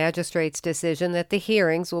clerk magistrate's decision that the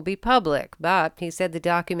hearings will be public, but he said the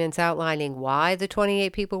documents outlining why the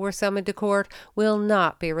 28 people were summoned to court will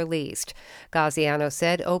not be released. Gaziano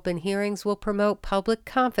said open hearings will promote public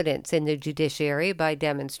confidence in the judiciary by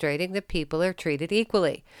demonstrating that people are treated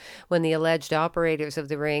equally. When the alleged operators of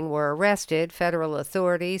the ring were arrested, federal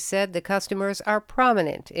authorities said the customers are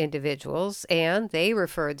prominent individuals, and they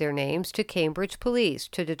referred their names to Cambridge police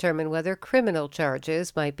to determine whether criminal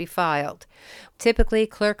charges might be filed. Typically,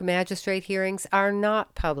 clerk magistrate hearings are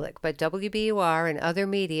not public, but WBUR and other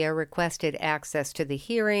media requested access to the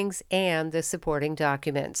hearings and the supporting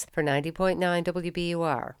documents. For 90.9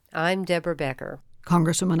 WBUR, I'm Deborah Becker.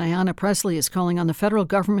 Congresswoman Ayanna Pressley is calling on the federal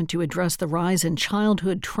government to address the rise in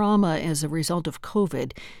childhood trauma as a result of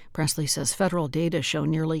COVID. Pressley says federal data show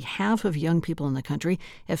nearly half of young people in the country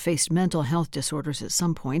have faced mental health disorders at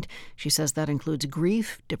some point. She says that includes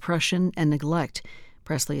grief, depression, and neglect.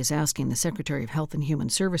 Pressley is asking the Secretary of Health and Human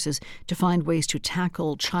Services to find ways to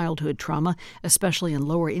tackle childhood trauma, especially in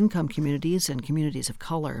lower-income communities and communities of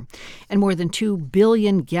color. And more than 2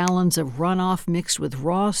 billion gallons of runoff mixed with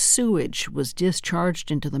raw sewage was discharged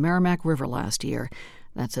into the Merrimack River last year.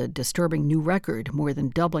 That's a disturbing new record, more than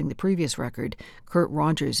doubling the previous record. Kurt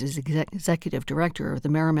Rogers is executive director of the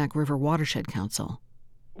Merrimack River Watershed Council.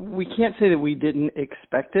 We can't say that we didn't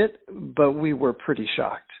expect it, but we were pretty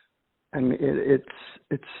shocked. I mean, it's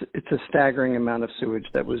a staggering amount of sewage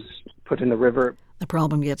that was put in the river. The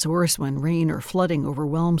problem gets worse when rain or flooding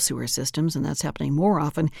overwhelms sewer systems, and that's happening more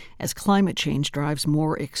often as climate change drives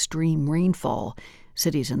more extreme rainfall.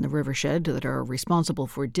 Cities in the rivershed that are responsible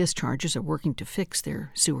for discharges are working to fix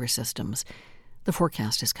their sewer systems. The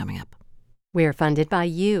forecast is coming up. We're funded by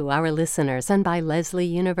you, our listeners, and by Leslie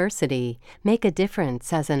University. Make a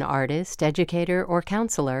difference as an artist, educator, or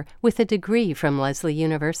counselor with a degree from Leslie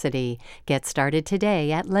University. Get started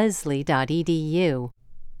today at leslie.edu.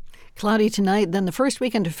 Cloudy tonight, then the first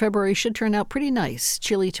weekend of February should turn out pretty nice.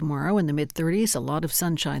 Chilly tomorrow in the mid-30s, a lot of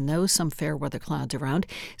sunshine though, some fair weather clouds around.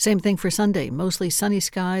 Same thing for Sunday, mostly sunny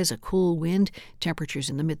skies, a cool wind, temperatures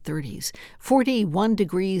in the mid-30s. 41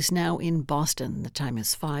 degrees now in Boston. The time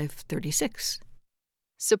is 5:36.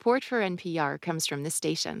 Support for NPR comes from this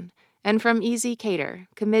station and from Easy Cater,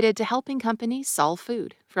 committed to helping companies solve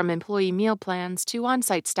food, from employee meal plans to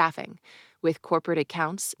on-site staffing. With corporate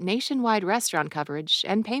accounts, nationwide restaurant coverage,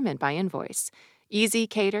 and payment by invoice.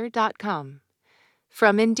 EasyCater.com.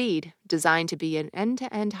 From Indeed, designed to be an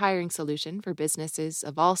end-to-end hiring solution for businesses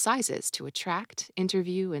of all sizes to attract,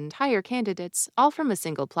 interview, and hire candidates, all from a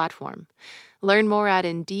single platform. Learn more at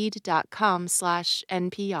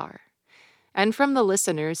Indeed.com/NPR. And from the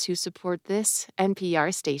listeners who support this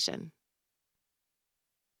NPR station.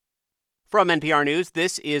 From NPR News,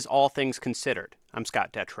 this is All Things Considered. I'm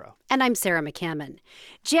Scott Detrow. And I'm Sarah McCammon.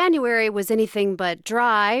 January was anything but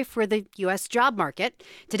dry for the U.S. job market.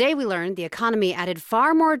 Today we learned the economy added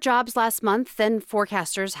far more jobs last month than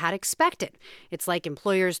forecasters had expected. It's like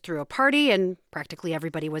employers threw a party and practically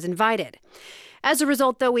everybody was invited. As a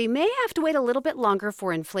result, though, we may have to wait a little bit longer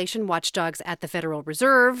for inflation watchdogs at the Federal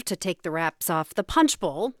Reserve to take the wraps off the punch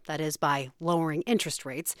bowl, that is, by lowering interest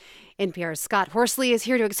rates. NPR's Scott Horsley is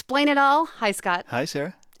here to explain it all. Hi, Scott. Hi,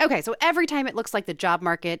 Sarah. Okay, so every time it looks like the job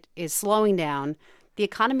market is slowing down, the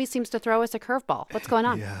economy seems to throw us a curveball. What's going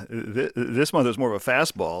on? Yeah, this month is more of a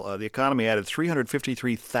fastball. The economy added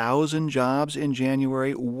 353,000 jobs in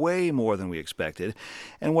January, way more than we expected.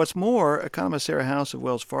 And what's more, economist Sarah House of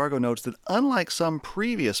Wells Fargo notes that unlike some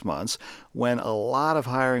previous months, when a lot of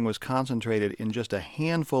hiring was concentrated in just a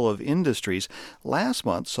handful of industries, last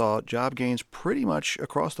month saw job gains pretty much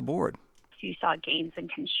across the board. You saw gains in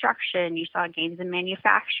construction, you saw gains in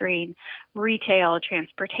manufacturing, retail,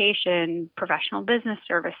 transportation, professional business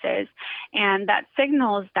services. And that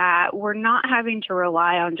signals that we're not having to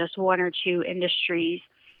rely on just one or two industries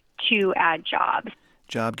to add jobs.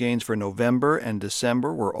 Job gains for November and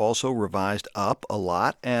December were also revised up a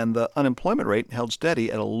lot, and the unemployment rate held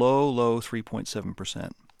steady at a low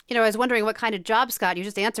 3.7%. You know, I was wondering what kind of jobs, Scott. You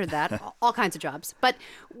just answered that. All kinds of jobs. But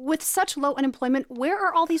with such low unemployment, where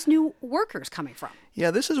are all these new workers coming from?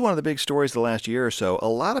 Yeah, this is one of the big stories the last year or so. A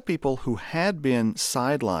lot of people who had been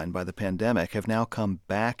sidelined by the pandemic have now come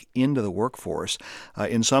back into the workforce.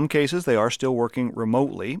 In some cases, they are still working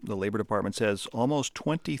remotely. The Labor Department says almost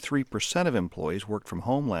 23% of employees worked from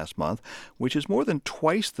home last month, which is more than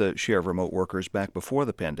twice the share of remote workers back before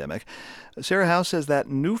the pandemic. Sarah House says that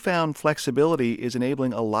newfound flexibility is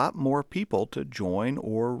enabling a lot more people to join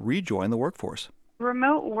or rejoin the workforce.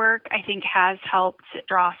 Remote work, I think, has helped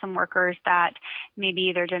draw some workers that maybe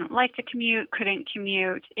either didn't like to commute, couldn't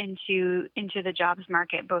commute into the jobs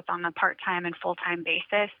market, both on a part-time and full-time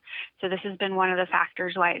basis. So this has been one of the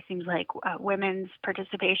factors why it seems like women's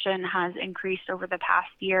participation has increased over the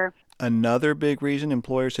past year. Another big reason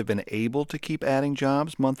employers have been able to keep adding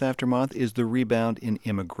jobs month after month is the rebound in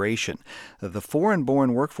immigration. The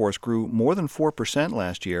foreign-born workforce grew more than 4%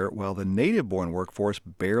 last year, while the native-born workforce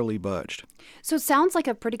barely budged. So it sounds like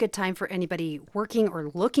a pretty good time for anybody working or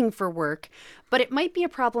looking for work, but it might be a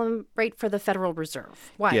problem, right, for the Federal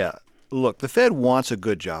Reserve. Why? Yeah. Look, the Fed wants a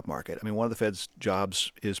good job market. I mean, one of the Fed's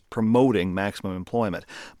jobs is promoting maximum employment.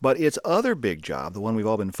 But its other big job, the one we've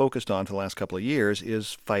all been focused on for the last couple of years,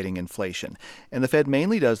 is fighting inflation. And the Fed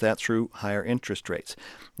mainly does that through higher interest rates.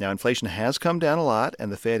 Now, inflation has come down a lot,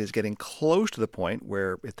 and the Fed is getting close to the point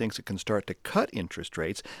where it thinks it can start to cut interest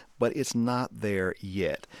rates, but it's not there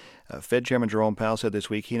yet. Fed Chairman Jerome Powell said this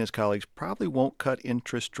week he and his colleagues probably won't cut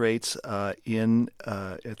interest rates at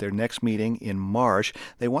their next meeting in March.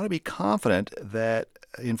 They want to be confident that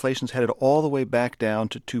inflation's headed all the way back down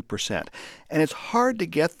to 2%. And it's hard to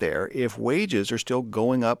get there if wages are still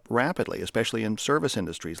going up rapidly, especially in service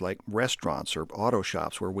industries like restaurants or auto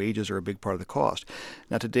shops where wages are a big part of the cost.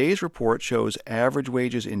 Now, today's report shows average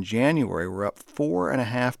wages in January were up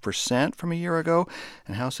 4.5% from a year ago,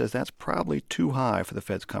 and Howe says that's probably too high for the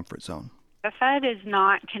Fed's comfort zone. The Fed is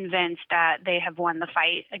not convinced that they have won the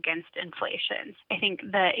fight against inflation. I think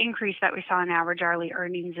the increase that we saw in average hourly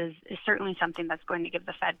earnings is certainly something that's going to give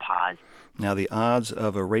the Fed pause. Now, the odds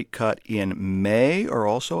of a rate cut in May are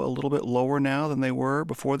also a little bit lower now than they were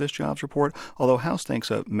before this jobs report, although House thinks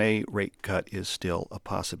a May rate cut is still a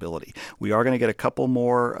possibility. We are going to get a couple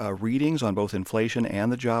more readings on both inflation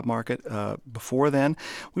and the job market before then.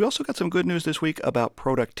 We also got some good news this week about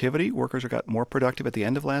productivity. Workers got more productive at the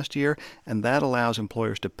end of last year, and that allows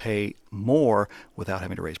employers to pay more without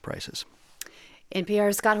having to raise prices.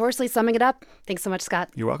 NPR's Scott Horsley summing it up. Thanks so much, Scott.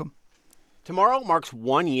 You're welcome. Tomorrow marks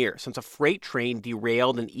 1 year since a freight train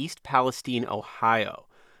derailed in East Palestine, Ohio.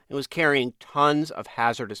 It was carrying tons of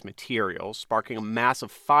hazardous materials, sparking a massive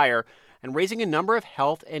fire and raising a number of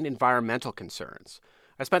health and environmental concerns.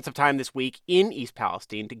 I spent some time this week in East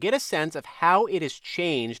Palestine to get a sense of how it has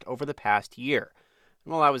changed over the past year.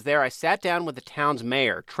 And while I was there, I sat down with the town's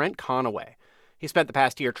mayor, Trent Conaway. He spent the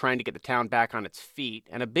past year trying to get the town back on its feet,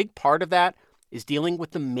 and a big part of that is dealing with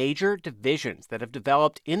the major divisions that have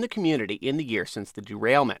developed in the community in the year since the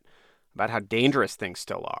derailment, about how dangerous things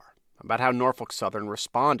still are, about how Norfolk Southern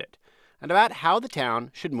responded, and about how the town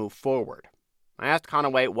should move forward. I asked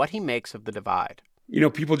Conaway what he makes of the divide.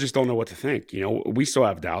 People just don't know what to think. We still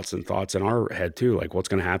have doubts and thoughts in our head, too, like what's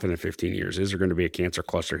going to happen in 15 years? Is there going to be a cancer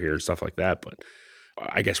cluster here and stuff like that? But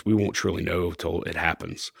I guess we won't truly know till it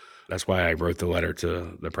happens. That's why I wrote the letter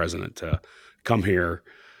to the president to come here,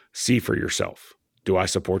 see for yourself. Do I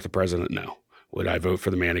support the president? No. Would I vote for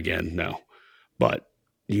the man again? No. But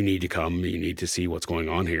you need to come. You need to see what's going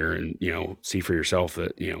on here and, see for yourself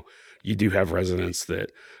that, you do have residents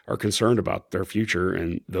that are concerned about their future,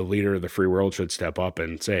 and the leader of the free world should step up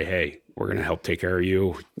and say, hey, we're going to help take care of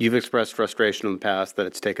you. You've expressed frustration in the past that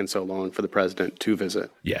it's taken so long for the president to visit.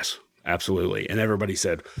 Yes. Absolutely. And everybody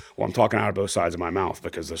said, well, I'm talking out of both sides of my mouth,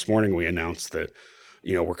 because this morning we announced that,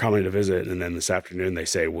 we're coming to visit. And then this afternoon they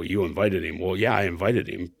say, well, you invited him. Well, yeah, I invited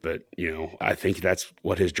him. But, I think that's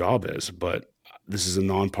what his job is. But this is a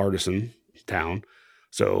nonpartisan town.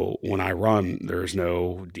 So when I run, there's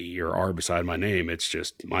no D or R beside my name. It's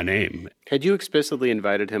just my name. Had you explicitly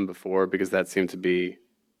invited him before? Because that seemed to be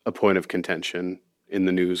a point of contention in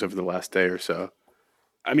the news over the last day or so.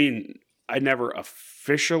 I mean, I never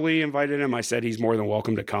officially invited him. I said he's more than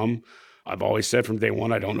welcome to come. I've always said from day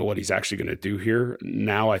one, I don't know what he's actually going to do here.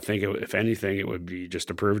 Now I think, if anything, it would be just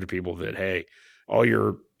to prove to people that, hey, all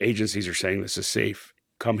your agencies are saying this is safe.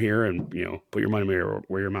 Come here and, put your money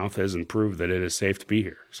where your mouth is and prove that it is safe to be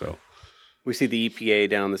here. So we see the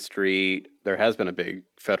EPA down the street. There has been a big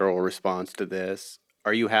federal response to this.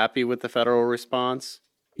 Are you happy with the federal response?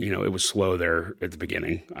 It was slow there at the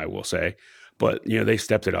beginning, I will say. But, they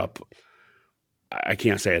stepped it up. I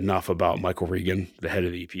can't say enough about Michael Regan, the head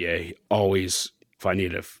of the EPA. Always, if I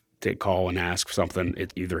need to call and ask something,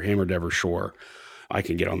 it's either him or Deborah Shore. I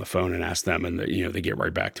can get on the phone and ask them, and they get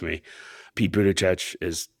right back to me. Pete Buttigieg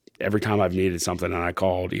is, every time I've needed something and I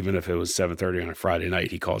called, even if it was 7:30 on a Friday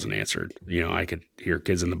night, he calls and answered. I could hear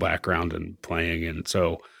kids in the background and playing. And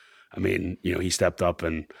so, he stepped up,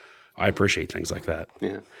 and I appreciate things like that.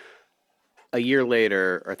 Yeah. A year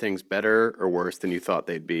later, are things better or worse than you thought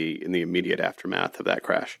they'd be in the immediate aftermath of that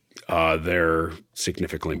crash? They're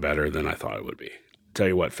significantly better than I thought it would be. tell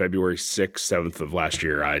you what, February 6th, 7th of last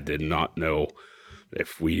year, I did not know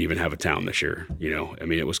if we'd even have a town this year. I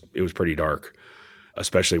mean, it was pretty dark,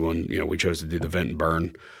 especially when, we chose to do the vent and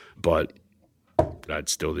burn, but I'd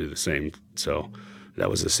still do the same. So that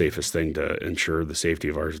was the safest thing to ensure the safety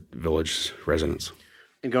of our village residents.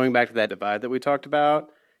 And going back to that divide that we talked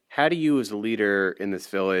about, how do you as a leader in this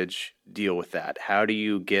village deal with that? How do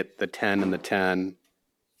you get the 10 and the 10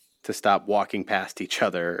 to stop walking past each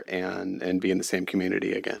other and be in the same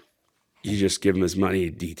community again? You just give them as many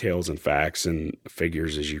details and facts and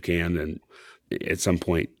figures as you can. And at some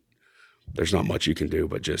point, there's not much you can do,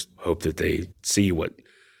 but just hope that they see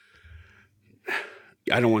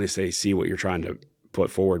I don't want to say see what you're trying to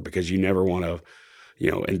put forward, because you never want to,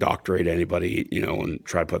 indoctrinate anybody, and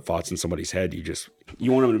try to put thoughts in somebody's head.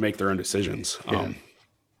 You want them to make their own decisions. Yeah.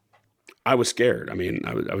 I was scared. I mean,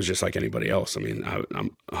 I was just like anybody else. I mean,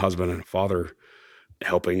 I'm a husband and a father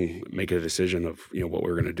helping make a decision of, what we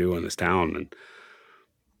were going to do in this town. And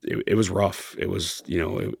it was rough. It was,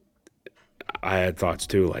 I had thoughts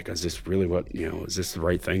too, like, is this really is this the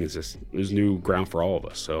right thing? There's new ground for all of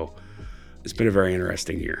us. So it's been a very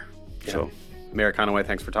interesting year. Yeah. So Mayor Conaway,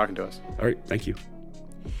 thanks for talking to us. All right. Thank you.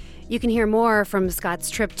 You can hear more from Scott's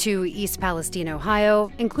trip to East Palestine, Ohio,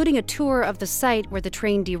 including a tour of the site where the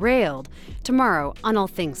train derailed, tomorrow on All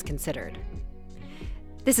Things Considered.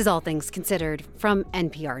 This is All Things Considered from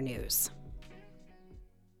NPR News.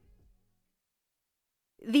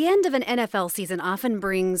 The end of an NFL season often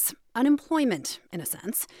brings unemployment, in a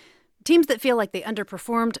sense. Teams that feel like they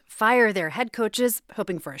underperformed fire their head coaches,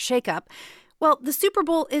 hoping for a shakeup. Well, the Super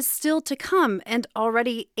Bowl is still to come, and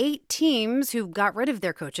already 8 teams who got rid of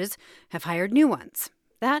their coaches have hired new ones.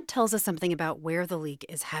 That tells us something about where the league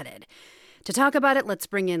is headed. To talk about it, let's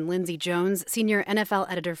bring in Lindsay Jones, senior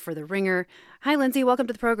NFL editor for The Ringer. Hi, Lindsay. Welcome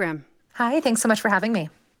to the program. Hi. Thanks so much for having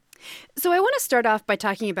me. So I want to start off by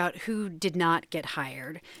talking about who did not get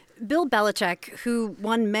hired. Bill Belichick, who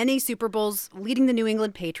won many Super Bowls leading the New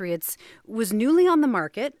England Patriots, was newly on the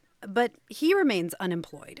market, but he remains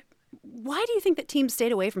unemployed. Why do you think that teams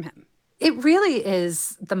stayed away from him? It really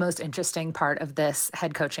is the most interesting part of this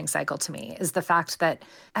head coaching cycle to me, is the fact that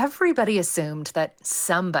everybody assumed that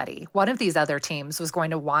somebody, one of these other teams, was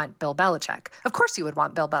going to want Bill Belichick. Of course you would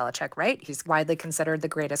want Bill Belichick, right? He's widely considered the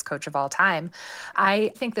greatest coach of all time.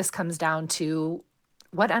 I think this comes down to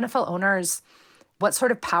what NFL owners, what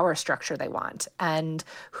sort of power structure they want and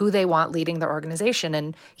who they want leading the organization.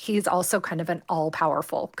 And he's also kind of an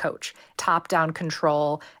all-powerful coach, top-down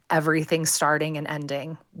control, everything starting and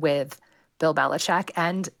ending with Bill Belichick.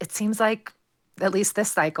 And it seems like, at least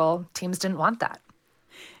this cycle, teams didn't want that.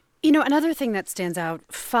 Another thing that stands out,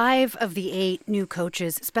 5 of the 8 new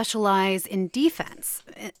coaches specialize in defense.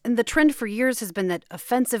 And the trend for years has been that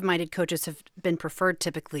offensive-minded coaches have been preferred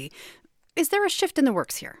typically. Is there a shift in the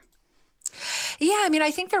works here? Yeah,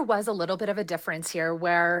 I think there was a little bit of a difference here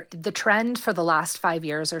where the trend for the last 5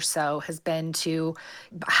 years or so has been to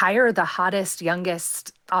hire the hottest,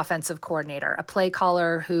 youngest offensive coordinator, a play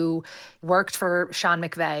caller who worked for Sean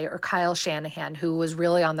McVay or Kyle Shanahan, who was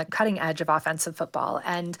really on the cutting edge of offensive football.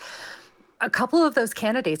 And a couple of those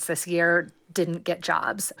candidates this year didn't get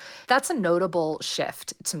jobs. That's a notable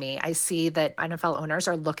shift to me. I see that NFL owners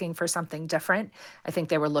are looking for something different. I think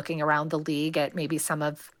they were looking around the league at maybe some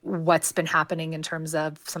of what's been happening in terms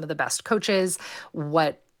of some of the best coaches,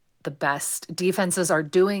 what the best defenses are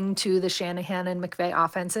doing to the Shanahan and McVay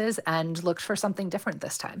offenses, and looked for something different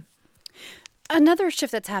this time. Another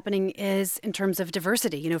shift that's happening is in terms of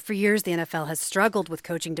diversity. For years, the NFL has struggled with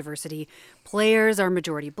coaching diversity. Players are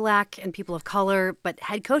majority Black and people of color, but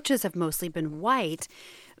head coaches have mostly been white.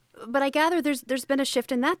 But I gather there's been a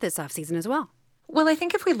shift in that this offseason as well. Well, I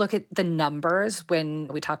think if we look at the numbers, when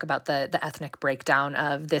we talk about the ethnic breakdown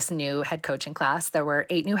of this new head coaching class, there were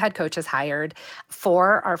 8 new head coaches hired.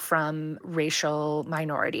 4 are from racial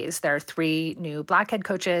minorities. There are 3 new Black head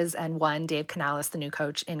coaches, and 1, Dave Canales, the new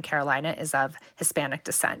coach in Carolina, is of Hispanic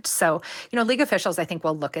descent. So, league officials, I think,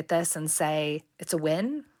 will look at this and say it's a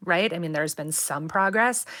win, right? There's been some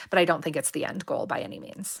progress, but I don't think it's the end goal by any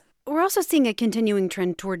means. We're also seeing a continuing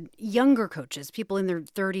trend toward younger coaches, people in their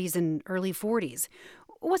 30s and early 40s.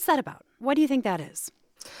 What's that about? Why do you think that is?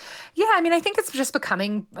 Yeah, I think it's just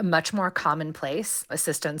becoming a much more commonplace.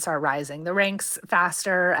 Assistants are rising the ranks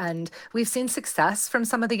faster, and we've seen success from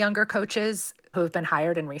some of the younger coaches who have been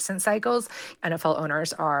hired in recent cycles. NFL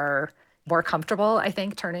owners are more comfortable, I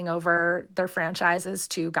think, turning over their franchises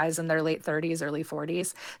to guys in their late 30s, early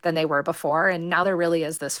 40s than they were before. And now there really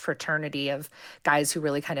is this fraternity of guys who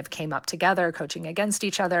really kind of came up together, coaching against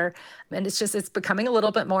each other. And it's becoming a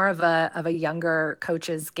little bit more of a younger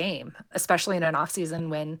coach's game, especially in an offseason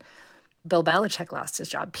when Bill Belichick lost his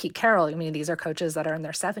job. Pete Carroll, I mean, these are coaches that are in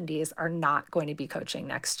their 70s, are not going to be coaching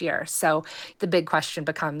next year. So the big question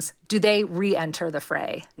becomes, do they re-enter the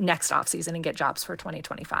fray next offseason and get jobs for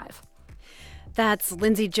 2025? That's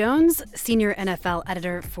Lindsay Jones, senior NFL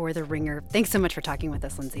editor for The Ringer. Thanks so much for talking with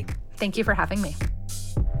us, Lindsay. Thank you for having me.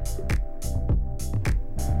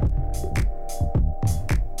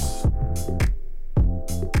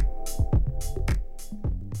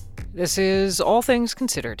 This is All Things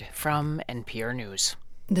Considered from NPR News.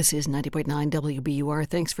 This is 90.9 WBUR.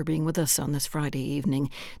 Thanks for being with us on this Friday evening.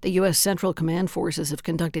 The U.S. Central Command forces have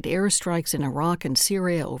conducted airstrikes in Iraq and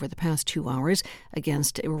Syria over the past 2 hours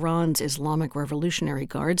against Iran's Islamic Revolutionary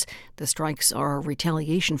Guards. The strikes are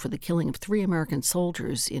retaliation for the killing of 3 American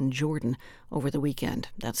soldiers in Jordan over the weekend.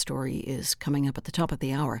 That story is coming up at the top of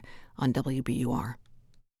the hour on WBUR.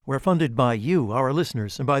 We're funded by you, our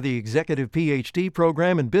listeners, and by the Executive PhD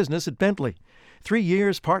program in business at Bentley. 3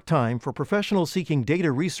 years part-time for professionals seeking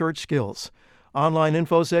data research skills. Online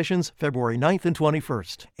info sessions February 9th and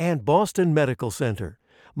 21st. And Boston Medical Center,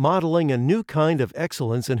 modeling a new kind of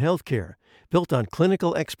excellence in healthcare, built on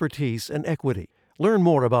clinical expertise and equity. Learn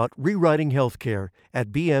more about rewriting healthcare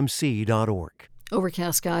at bmc.org.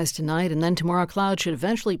 Overcast skies tonight, and then tomorrow clouds should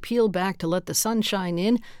eventually peel back to let the sun shine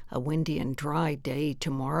in. A windy and dry day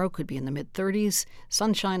tomorrow, could be in the mid-30s.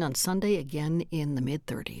 Sunshine on Sunday, again in the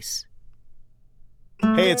mid-30s.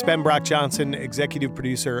 Hey, it's Ben Brock Johnson, executive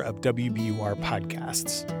producer of WBUR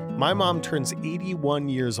Podcasts. My mom turns 81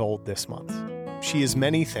 years old this month. She is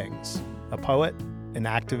many things: a poet, an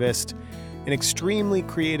activist, an extremely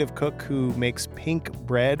creative cook who makes pink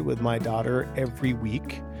bread with my daughter every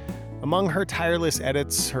week. Among her tireless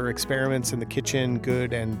edits, her experiments in the kitchen,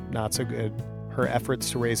 good and not so good, her efforts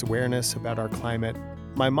to raise awareness about our climate,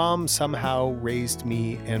 my mom somehow raised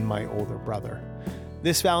me and my older brother.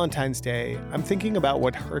 This Valentine's Day, I'm thinking about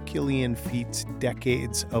what Herculean feats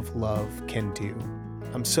decades of love can do.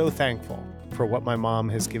 I'm so thankful for what my mom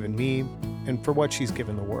has given me and for what she's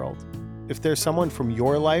given the world. If there's someone from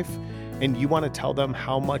your life and you want to tell them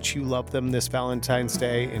how much you love them this Valentine's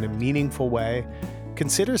Day in a meaningful way,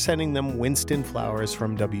 consider sending them Winston flowers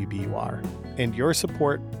from WBUR. And your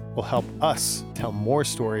support will help us tell more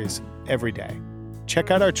stories every day. Check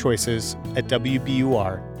out our choices at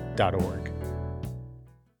WBUR.org.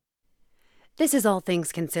 This is All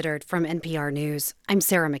Things Considered from NPR News. I'm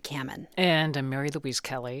Sarah McCammon. And I'm Mary Louise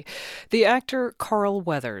Kelly. The actor Carl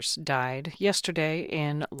Weathers died yesterday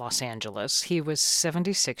in Los Angeles. He was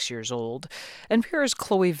 76 years old. NPR's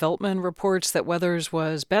Chloe Veltman reports that Weathers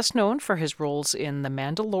was best known for his roles in The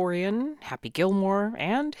Mandalorian, Happy Gilmore,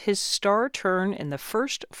 and his star turn in the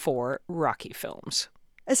first 4 Rocky films.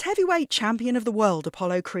 As heavyweight champion of the world,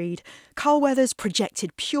 Apollo Creed, Carl Weathers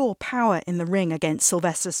projected pure power in the ring against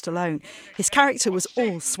Sylvester Stallone. His character was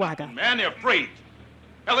all swagger. Man, they're afraid.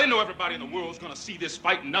 Hell, they know everybody in the world's gonna see this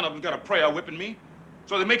fight, and none of them got a prayer whipping me.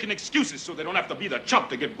 So they're making excuses so they don't have to be the chump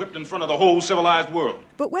to get whipped in front of the whole civilized world.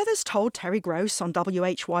 But Weathers told Terry Gross on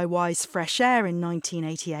WHYY's Fresh Air in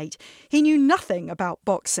 1988 he knew nothing about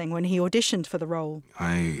boxing when he auditioned for the role.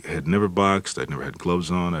 I had never boxed, I'd never had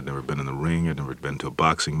gloves on, I'd never been in the ring, I'd never been to a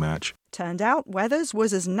boxing match. Turned out Weathers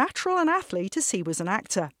was as natural an athlete as he was an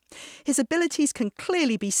actor. His abilities can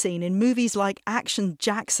clearly be seen in movies like Action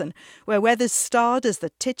Jackson, where Weathers starred as the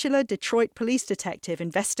titular Detroit police detective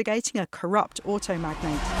investigating a corrupt auto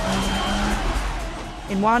magnate.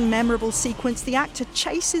 In one memorable sequence, the actor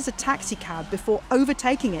chases a taxicab before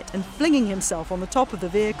overtaking it and flinging himself on the top of the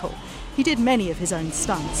vehicle. He did many of his own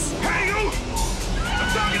stunts. Hey, you!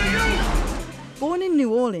 I'm talking to you! Born in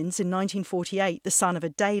New Orleans in 1948, the son of a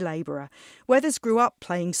day labourer, Weathers grew up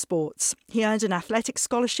playing sports. He earned an athletic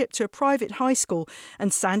scholarship to a private high school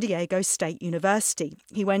and San Diego State University.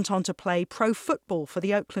 He went on to play pro football for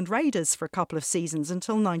the Oakland Raiders for a couple of seasons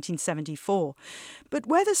until 1974. But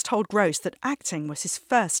Weathers told Gross that acting was his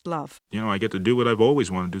first love. You know, I get to do what I've always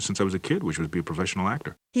wanted to do since I was a kid, which was be a professional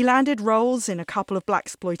actor. He landed roles in a couple of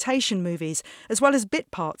blaxploitation movies, as well as bit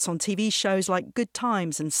parts on TV shows like Good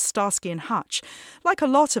Times and Starsky and Hutch. Like a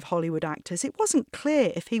lot of Hollywood actors, it wasn't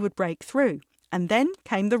clear if he would break through. And then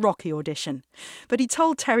came the Rocky audition. But he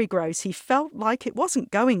told Terry Gross he felt like it wasn't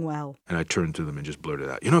going well. And I turned to them and just blurted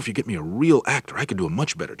out, you know, if you get me a real actor, I could do a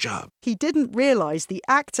much better job. He didn't realise the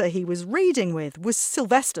actor he was reading with was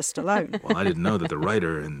Sylvester Stallone. Well, I didn't know that the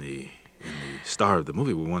writer and the star of the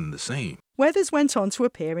movie were one and the same. Weathers went on to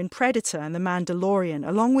appear in Predator and The Mandalorian,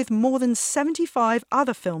 along with more than 75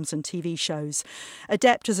 other films and TV shows.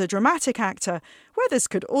 Adept as a dramatic actor, Weathers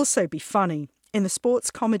could also be funny. In the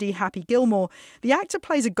sports comedy Happy Gilmore, the actor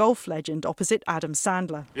plays a golf legend opposite Adam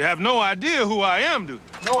Sandler. You have no idea who I am, do you?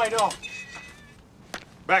 No, I don't.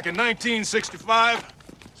 Back in 1965,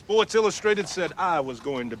 Sports Illustrated said I was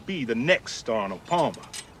going to be the next Arnold Palmer.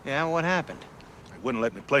 Yeah, what happened? They wouldn't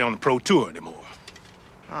let me play on the Pro Tour anymore.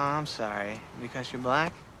 Oh, I'm sorry. Because you're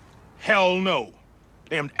black? Hell no.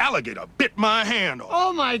 Damned alligator bit my hand off.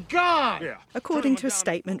 Oh, my God! Yeah. According to a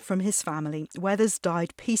statement from his family, Weathers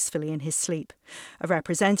died peacefully in his sleep. A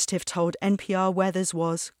representative told NPR Weathers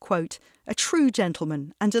was, quote, a true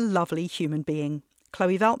gentleman and a lovely human being.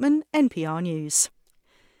 Chloe Veltman, NPR News.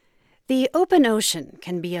 The open ocean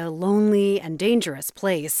can be a lonely and dangerous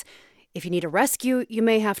place. If you need a rescue, you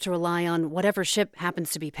may have to rely on whatever ship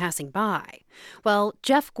happens to be passing by. Well,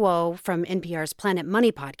 Jeff Guo from NPR's Planet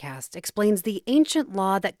Money podcast explains the ancient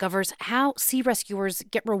law that governs how sea rescuers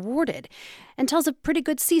get rewarded and tells a pretty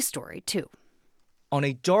good sea story, too. On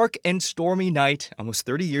a dark and stormy night almost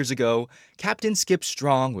 30 years ago, Captain Skip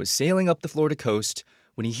Strong was sailing up the Florida coast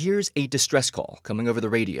when he hears a distress call coming over the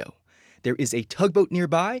radio. There is a tugboat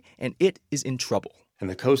nearby, and it is in trouble. And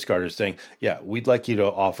the Coast Guard is saying, yeah, we'd like you to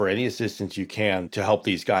offer any assistance you can to help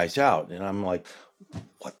these guys out. And I'm like,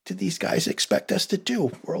 what do these guys expect us to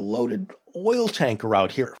do? We're a loaded oil tanker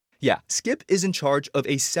out here. Yeah, Skip is in charge of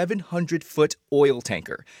a 700-foot oil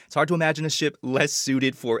tanker. It's hard to imagine a ship less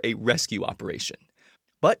suited for a rescue operation.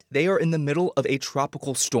 But they are in the middle of a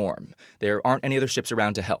tropical storm. There aren't any other ships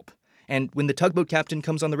around to help. And when the tugboat captain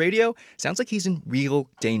comes on the radio, sounds like he's in real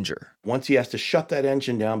danger. Once he has to shut that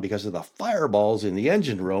engine down because of the fireballs in the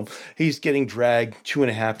engine room, he's getting dragged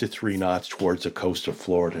 2.5 to 3 knots towards the coast of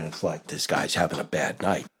Florida. And it's like, this guy's having a bad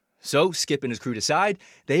night. So Skip and his crew decide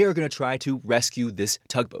they are going to try to rescue this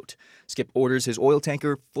tugboat. Skip orders his oil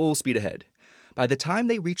tanker full speed ahead. By the time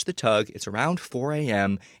they reach the tug, it's around 4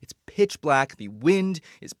 a.m. It's pitch black. The wind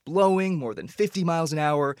is blowing more than 50 miles an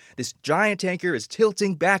hour. This giant tanker is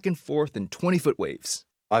tilting back and forth in 20-foot waves.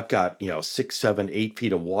 I've got, 6, 7, 8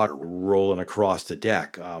 feet of water rolling across the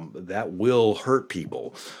deck. That will hurt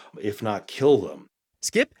people, if not kill them.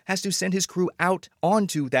 Skip has to send his crew out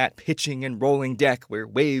onto that pitching and rolling deck where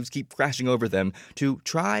waves keep crashing over them to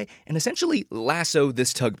try and essentially lasso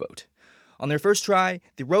this tugboat. On their first try,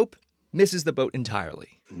 the rope misses the boat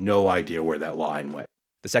entirely. No idea where that line went.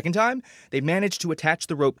 The second time, they manage to attach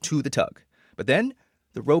the rope to the tug. But then,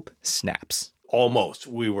 the rope snaps. Almost.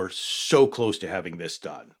 We were so close to having this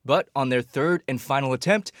done. But on their third and final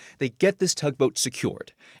attempt, they get this tugboat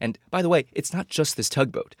secured. And by the way, it's not just this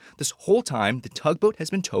tugboat. This whole time, the tugboat has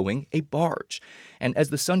been towing a barge. And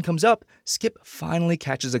as the sun comes up, Skip finally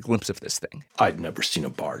catches a glimpse of this thing. I'd never seen a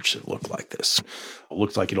barge that looked like this. It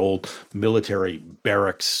looked like an old military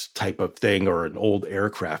barracks type of thing or an old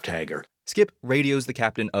aircraft hangar. Skip radios the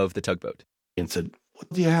captain of the tugboat and said, what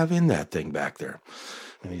do you have in that thing back there?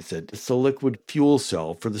 And he said, it's the liquid fuel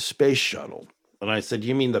cell for the space shuttle. And I said,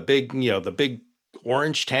 you mean the big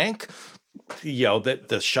orange tank, that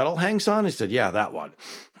the shuttle hangs on? He said, yeah, that one.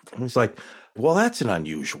 And he's like, well, that's an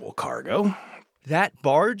unusual cargo. That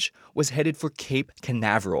barge was headed for Cape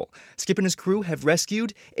Canaveral. Skip and his crew have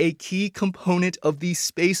rescued a key component of the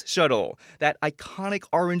space shuttle, that iconic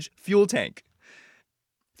orange fuel tank.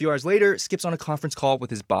 A few hours later, Skip's on a conference call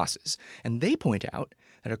with his bosses, and they point out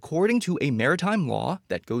that according to a maritime law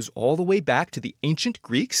that goes all the way back to the ancient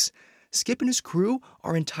Greeks, Skip and his crew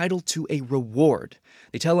are entitled to a reward.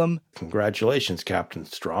 They tell him, congratulations, Captain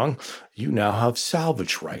Strong. You now have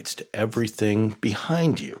salvage rights to everything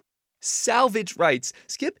behind you. Salvage rights.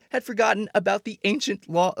 Skip had forgotten about the ancient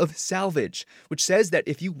law of salvage, which says that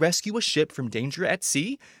if you rescue a ship from danger at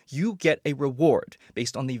sea, you get a reward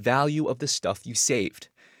based on the value of the stuff you saved.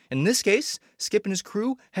 In this case, Skip and his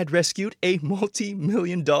crew had rescued a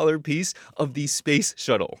multi-million-dollar piece of the space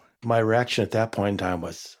shuttle. My reaction at that point in time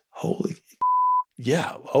was, holy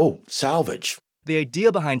salvage. The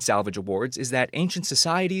idea behind salvage awards is that ancient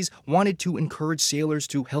societies wanted to encourage sailors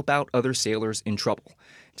to help out other sailors in trouble.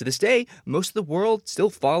 To this day, most of the world still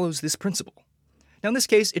follows this principle. Now, in this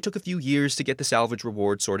case, it took a few years to get the salvage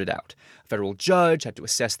reward sorted out. A federal judge had to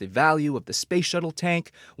assess the value of the space shuttle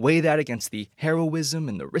tank, weigh that against the heroism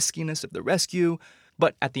and the riskiness of the rescue.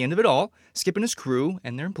 But at the end of it all, Skip and his crew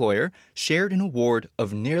and their employer shared an award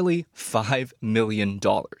of nearly $5 million.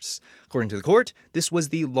 According to the court, this was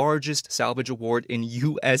the largest salvage award in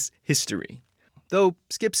U.S. history. Though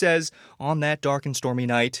Skip says on that dark and stormy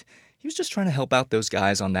night, he was just trying to help out those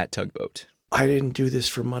guys on that tugboat. I didn't do this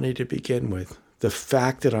for money to begin with. The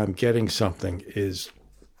fact that I'm getting something is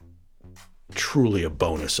truly a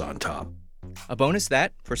bonus on top. A bonus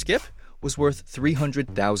that, for Skip, was worth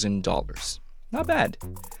 $300,000. Not bad.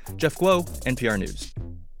 Jeff Guo, NPR News.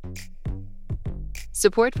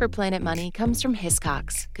 Support for Planet Money comes from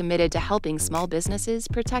Hiscox, committed to helping small businesses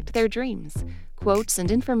protect their dreams. quotes,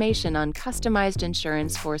 and information on customized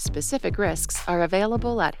insurance for specific risks are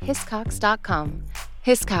available at hiscox.com.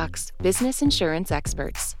 Hiscox, business insurance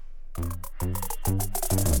experts.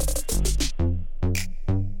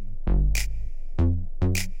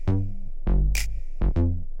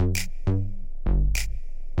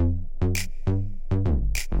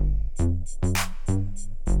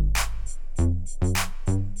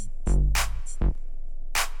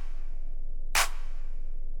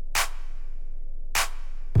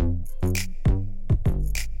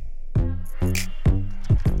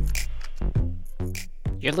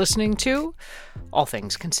 You're listening to All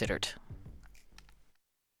Things Considered.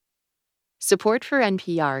 Support for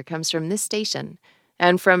NPR comes from this station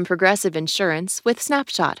and from Progressive Insurance with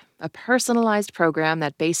Snapshot, a personalized program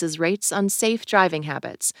that bases rates on safe driving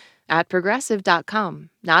habits at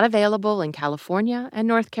progressive.com, not available in California and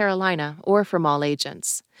North Carolina or from all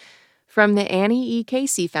agents. From the Annie E.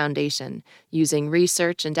 Casey Foundation, using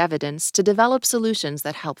research and evidence to develop solutions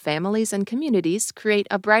that help families and communities create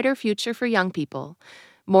a brighter future for young people.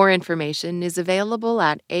 More information is available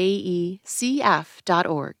at aecf.org.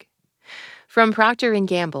 From Procter &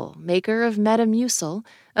 Gamble, maker of Metamucil,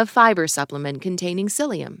 a fiber supplement containing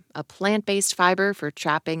psyllium, a plant-based fiber for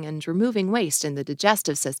trapping and removing waste in the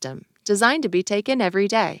digestive system, designed to be taken every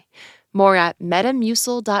day. More at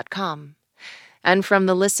metamucil.com. And from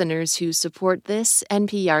the listeners who support this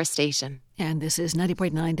NPR station. And this is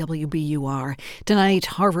 90.9 WBUR. Tonight,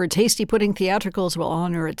 Harvard's Hasty Pudding Theatricals will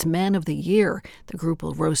honor its Man of the Year. The group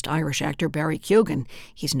will roast Irish actor Barry Keoghan.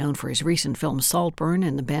 He's known for his recent film Saltburn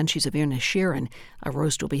and The Banshees of Inisherin. A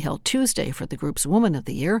roast will be held Tuesday for the group's Woman of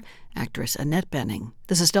the Year, actress Annette Bening.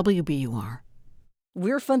 This is WBUR.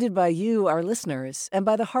 We're funded by you, our listeners, and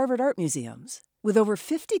by the Harvard Art Museums. With over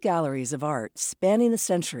 50 galleries of art spanning the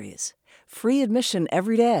centuries. Free admission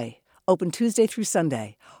every day. Open Tuesday through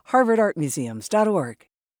Sunday. HarvardArtMuseums.org.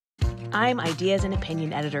 I'm Ideas and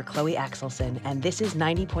Opinion Editor Chloe Axelson, and this is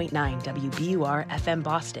 90.9 WBUR FM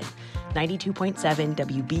Boston, 92.7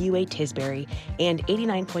 WBUA Tisbury, and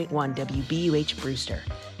 89.1 WBUH Brewster.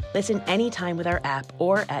 Listen anytime with our app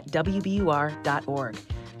or at WBUR.org.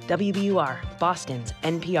 WBUR, Boston's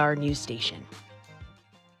NPR news station.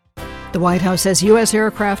 The White House says U.S.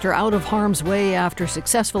 aircraft are out of harm's way after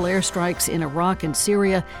successful airstrikes in Iraq and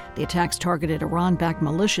Syria. The attacks targeted Iran-backed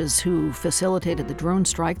militias who facilitated the drone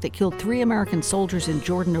strike that killed 3 American soldiers in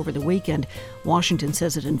Jordan over the weekend. Washington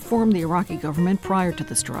says it informed the Iraqi government prior to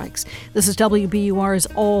the strikes. This is WBUR's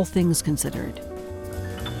All Things Considered.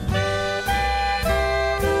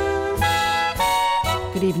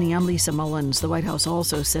 Good evening, I'm Lisa Mullins. The White House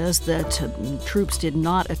also says that troops did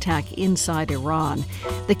not attack inside Iran.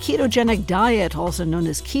 The ketogenic diet, also known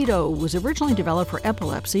as keto, was originally developed for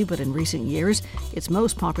epilepsy, but in recent years, it's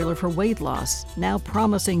most popular for weight loss. Now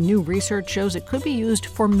promising new research shows it could be used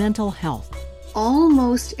for mental health.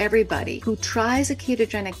 Almost everybody who tries a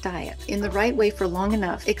ketogenic diet in the right way for long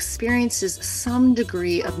enough experiences some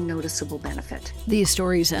degree of noticeable benefit. These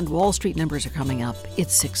stories and Wall Street numbers are coming up.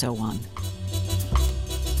 It's 6:01.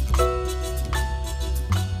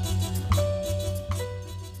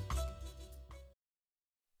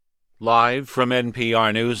 Live from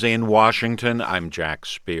NPR News in Washington, I'm Jack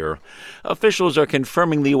Speer. Officials are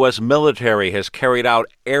confirming the U.S. military has carried out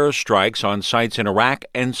airstrikes on sites in Iraq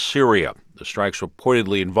and Syria. The strikes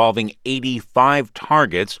reportedly involving 85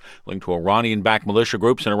 targets linked to Iranian-backed militia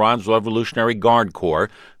groups and Iran's Revolutionary Guard Corps.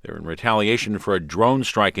 They're in retaliation for a drone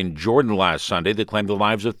strike in Jordan last Sunday that claimed the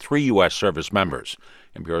lives of 3 U.S. service members.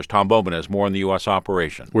 NPR's Tom Bowman has more on the U.S.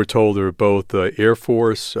 operation. We're told there are both Air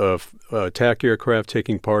Force attack aircraft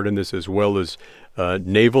taking part in this, as well as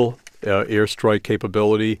naval airstrike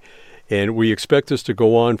capability. And we expect this to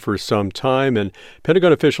go on for some time. And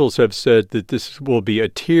Pentagon officials have said that this will be a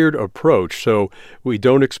tiered approach. So we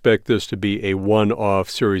don't expect this to be a one-off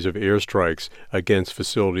series of airstrikes against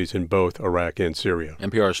facilities in both Iraq and Syria.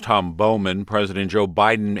 NPR's Tom Bowman. President Joe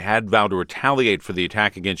Biden had vowed to retaliate for the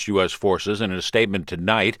attack against U.S. forces, and in a statement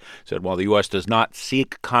tonight said while the U.S. does not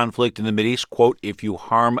seek conflict in the Mideast, quote, if you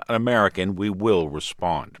harm an American, we will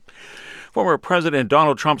respond. Former President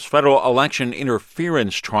Donald Trump's federal election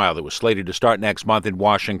interference trial that was slated to start next month in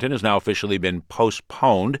Washington has now officially been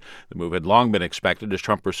postponed. The move had long been expected as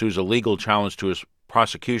Trump pursues a legal challenge to his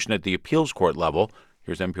prosecution at the appeals court level.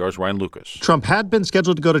 Here's NPR's Ryan Lucas. Trump had been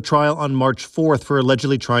scheduled to go to trial on March 4th for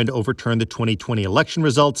allegedly trying to overturn the 2020 election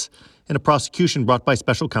results in a prosecution brought by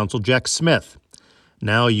special counsel Jack Smith.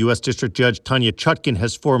 Now, U.S. District Judge Tanya Chutkan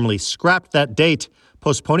has formally scrapped that date,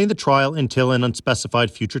 postponing the trial until an unspecified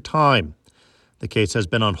future time. The case has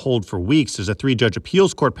been on hold for weeks as a 3-judge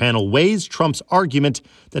appeals court panel weighs Trump's argument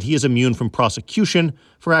that he is immune from prosecution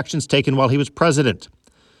for actions taken while he was president.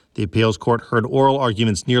 The appeals court heard oral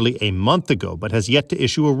arguments nearly a month ago, but has yet to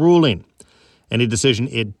issue a ruling. Any decision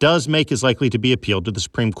it does make is likely to be appealed to the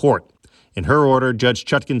Supreme Court. In her order, Judge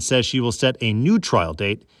Chutkan says she will set a new trial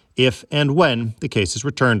date if and when the case is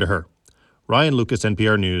returned to her. Ryan Lucas,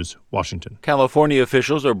 NPR News, Washington. California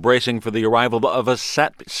officials are bracing for the arrival of a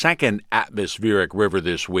second atmospheric river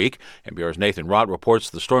this week. NPR's Nathan Rott reports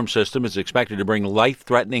the storm system is expected to bring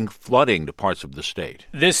life-threatening flooding to parts of the state.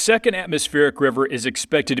 This second atmospheric river is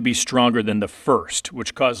expected to be stronger than the first,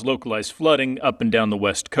 which caused localized flooding up and down the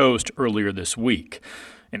West Coast earlier this week.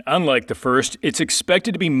 And unlike the first, it's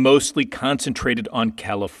expected to be mostly concentrated on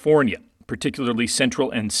California, particularly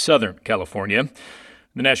central and southern California.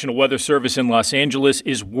 The National Weather Service in Los Angeles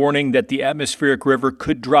is warning that the atmospheric river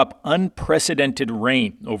could drop unprecedented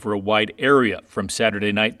rain over a wide area from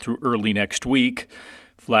Saturday night through early next week.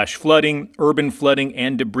 Flash flooding, urban flooding,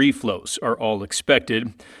 and debris flows are all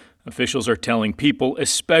expected. Officials are telling people,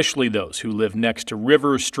 especially those who live next to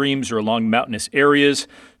rivers, streams, or along mountainous areas,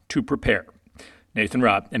 to prepare. Nathan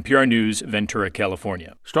Rott, NPR News, Ventura,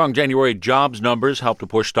 California. Strong January jobs numbers helped to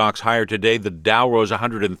push stocks higher today. The Dow rose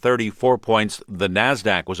 134 points. The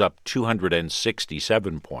Nasdaq was up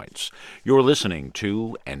 267 points. You're listening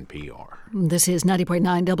to NPR. This is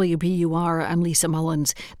 90.9 WBUR. I'm Lisa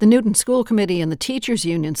Mullins. The Newton School Committee and the Teachers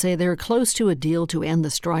Union say they're close to a deal to end the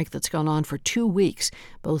strike that's gone on for 2 weeks.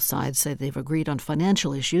 Both sides say they've agreed on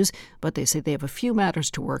financial issues, but they say they have a few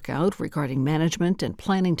matters to work out regarding management and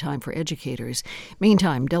planning time for educators.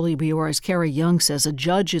 Meantime, WBUR's Carrie Young says a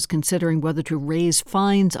judge is considering whether to raise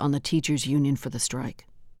fines on the teachers' union for the strike.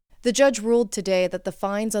 The judge ruled today that the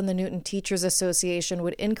fines on the Newton Teachers Association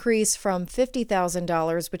would increase from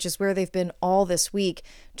 $50,000, which is where they've been all this week,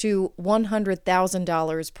 to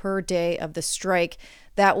 $100,000 per day of the strike.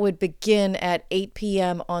 That would begin at 8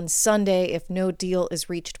 p.m. on Sunday if no deal is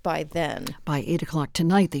reached by then. By 8 o'clock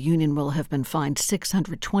tonight, the union will have been fined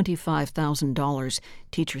 $625,000.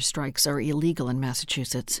 Teacher strikes are illegal in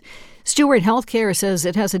Massachusetts. Stewart Healthcare says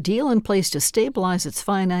it has a deal in place to stabilize its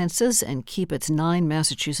finances and keep its 9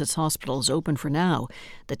 Massachusetts hospitals open for now.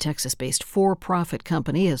 The Texas-based for-profit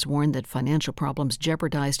company has warned that financial problems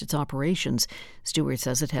jeopardized its operations. Stewart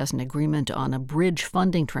says it has an agreement on a bridge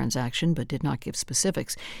funding transaction but did not give specifics.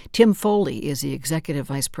 Tim Foley is the executive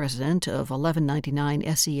vice president of 1199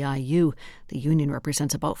 SEIU. The union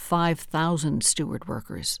represents about 5,000 Stewart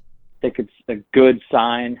workers. I think it's a good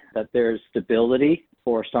sign that there's stability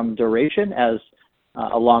for some duration as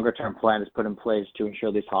a longer-term plan is put in place to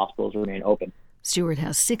ensure these hospitals remain open. Stewart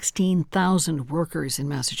has 16,000 workers in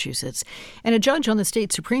Massachusetts. And a judge on the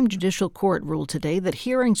state Supreme Judicial Court ruled today that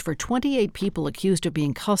hearings for 28 people accused of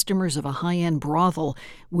being customers of a high-end brothel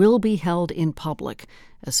will be held in public.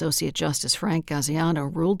 Associate Justice Frank Gaziano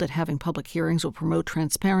ruled that having public hearings will promote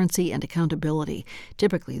transparency and accountability.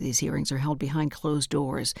 Typically, these hearings are held behind closed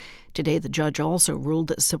doors. Today, the judge also ruled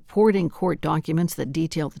that supporting court documents that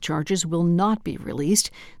detail the charges will not be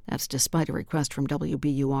released. That's despite a request from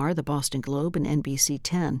WBUR, the Boston Globe, and NBC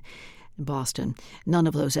 10. In Boston, none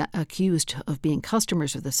of those accused of being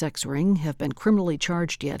customers of the sex ring have been criminally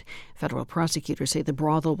charged yet. Federal prosecutors say the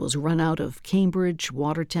brothel was run out of Cambridge,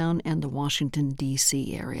 Watertown, and the Washington,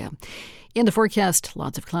 D.C. area. In the forecast,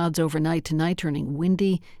 lots of clouds overnight tonight, turning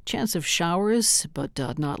windy. Chance of showers, but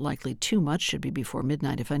not likely too much. Should be before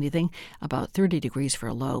midnight, if anything. About 30 degrees for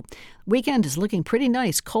a low. Weekend is looking pretty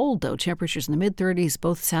nice. Cold, though. Temperatures in the mid-30s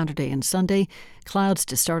both Saturday and Sunday. Clouds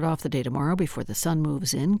to start off the day tomorrow before the sun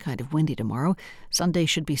moves in. Kind of windy tomorrow. Sunday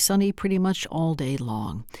should be sunny pretty much all day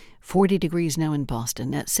long. 40 degrees now in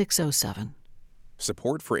Boston at 6:07.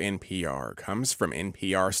 Support for NPR comes from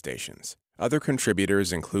NPR stations. Other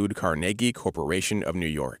contributors include Carnegie Corporation of New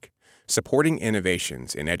York, supporting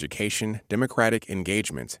innovations in education, democratic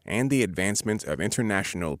engagement, and the advancement of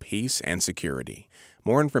international peace and security.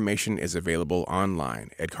 More information is available online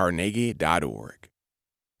at carnegie.org.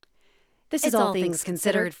 This is All Things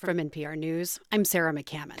Considered from NPR News. I'm Sarah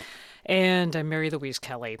McCammon. And I'm Mary Louise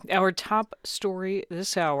Kelly. Our top story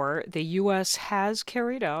this hour, the U.S. has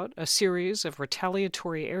carried out a series of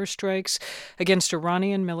retaliatory airstrikes against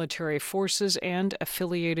Iranian military forces and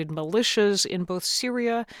affiliated militias in both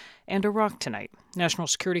Syria and Iraq tonight. National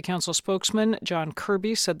Security Council spokesman John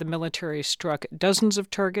Kirby said the military struck dozens of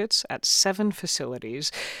targets at 7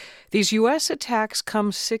 facilities. These U.S. attacks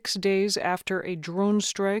come 6 days after a drone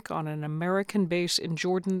strike on an American base in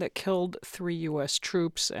Jordan that killed 3 U.S.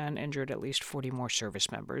 troops and injured at least 40 more service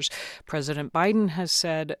members. President Biden has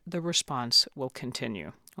said the response will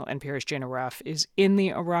continue. Well, NPR's Jane Arraf is in the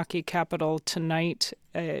Iraqi capital tonight.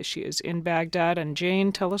 She is in Baghdad. And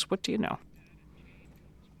Jane, tell us, what do you know?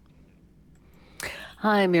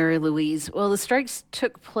 Hi, Mary Louise. Well, the strikes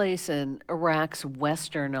took place in Iraq's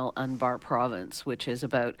western Al Anbar province, which is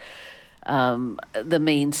about the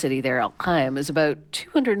main city there, Al Qaim, is about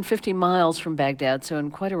 250 miles from Baghdad, so in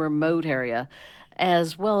quite a remote area,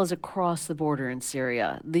 as well as across the border in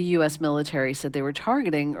Syria. The U.S. military said they were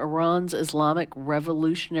targeting Iran's Islamic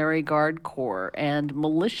Revolutionary Guard Corps and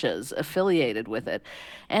militias affiliated with it.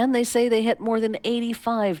 And they say they hit more than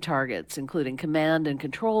 85 targets, including command and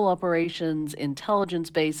control operations,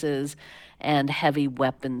 intelligence bases, and heavy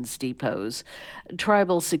weapons depots.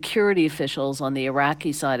 Tribal security officials on the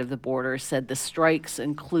Iraqi side of the border said the strikes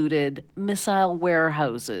included missile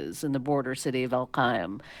warehouses in the border city of Al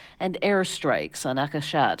Qaim and airstrikes on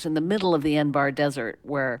Akashat in the middle of the Anbar Desert,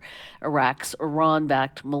 where Iraq's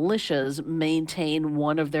Iran-backed militias maintain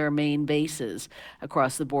one of their main bases.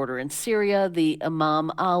 Across the border in Syria, the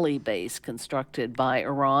Imam Ali base, constructed by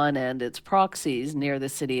Iran and its proxies near the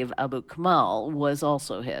city of Abu Kamal, was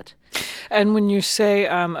also hit. And when you say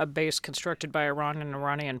a base constructed by Iran and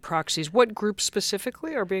Iranian proxies, what groups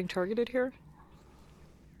specifically are being targeted here?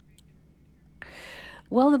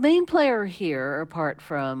 Well, the main player here, apart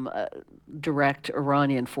from direct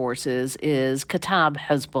Iranian forces, is Kataib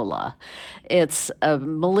Hezbollah. It's a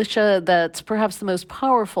militia that's perhaps the most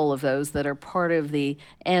powerful of those that are part of the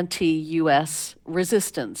anti-U.S.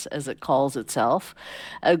 resistance, as it calls itself,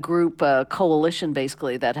 a group, a coalition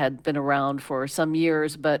basically, that had been around for some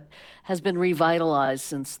years but has been revitalized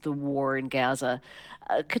since the war in Gaza.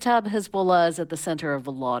 Kataib Hezbollah is at the center of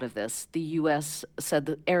a lot of this. The U.S. said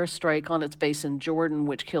the airstrike on its base in Jordan,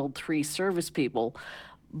 which killed 3 service people,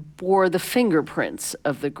 bore the fingerprints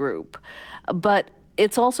of the group. But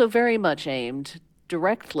it's also very much aimed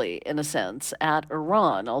directly, in a sense, at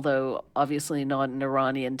Iran, although obviously not in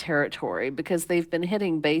Iranian territory, because they've been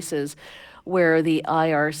hitting bases where the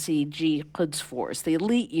IRCG Quds Force, the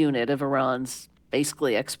elite unit of Iran's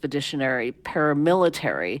basically expeditionary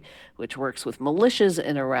paramilitary, which works with militias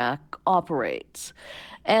in Iraq, operates.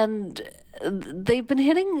 And they've been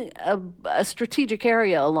hitting a strategic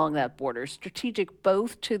area along that border, strategic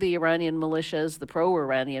both to the Iranian militias, the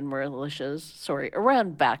pro-Iranian militias,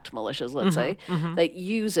 Iran-backed militias, let's say, that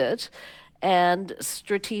use it, and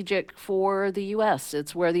strategic for the U.S.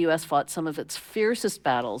 It's where the U.S. fought some of its fiercest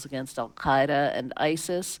battles against al-Qaeda and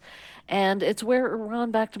ISIS. And it's where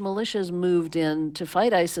Iran-backed militias moved in to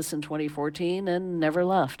fight ISIS in 2014 and never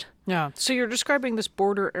left. Yeah. So you're describing this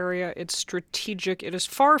border area. It's strategic. It is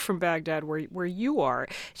far from Baghdad, where you are.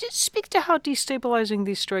 Just speak to how destabilizing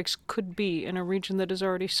these strikes could be in a region that is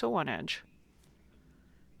already so on edge.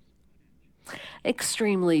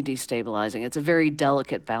 Extremely destabilizing. It's a very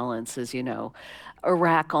delicate balance, as you know.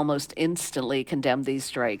 Iraq almost instantly condemned these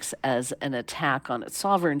strikes as an attack on its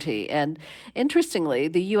sovereignty. And interestingly,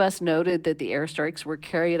 the U.S. noted that the airstrikes were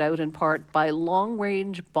carried out in part by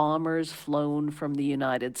long-range bombers flown from the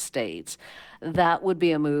United States. That would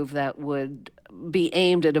be a move that would be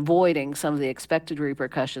aimed at avoiding some of the expected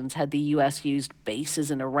repercussions had the U.S. used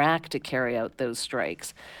bases in Iraq to carry out those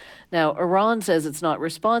strikes. Now, Iran says it's not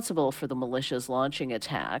responsible for the militias launching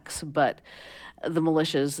attacks, but the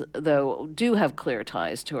militias, though, do have clear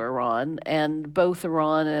ties to Iran, and both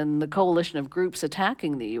Iran and the coalition of groups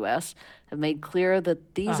attacking the U.S. have made clear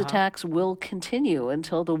that these attacks will continue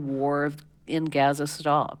until the war in Gaza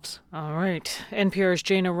stops. All right. NPR's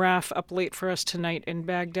Jane Arraf up late for us tonight in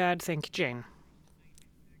Baghdad. Thank you, Jane.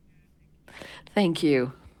 Thank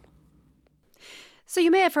you. So you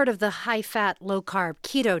may have heard of the high-fat, low-carb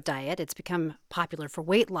keto diet. It's become popular for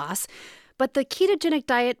weight loss. But the ketogenic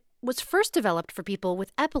diet was first developed for people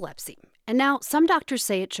with epilepsy. And now some doctors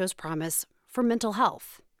say it shows promise for mental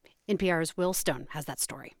health. NPR's Will Stone has that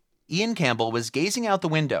story. Ian Campbell was gazing out the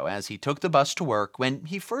window as he took the bus to work when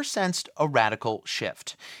he first sensed a radical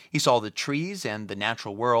shift. He saw the trees and the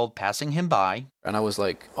natural world passing him by. And I was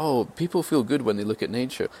like, oh, people feel good when they look at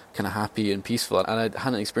nature, kind of happy and peaceful. And I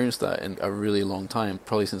hadn't experienced that in a really long time,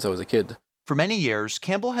 probably since I was a kid. For many years,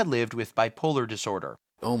 Campbell had lived with bipolar disorder.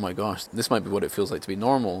 Oh my gosh, this might be what it feels like to be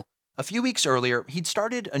normal. A few weeks earlier, he'd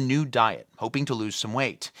started a new diet, hoping to lose some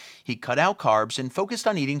weight. He cut out carbs and focused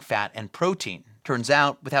on eating fat and protein. Turns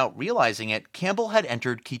out, without realizing it, Campbell had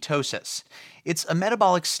entered ketosis. It's a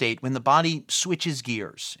metabolic state when the body switches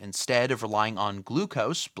gears. Instead of relying on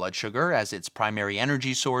glucose, blood sugar, as its primary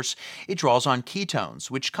energy source, it draws on ketones,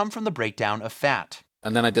 which come from the breakdown of fat.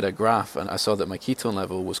 And then I did a graph, and I saw that my ketone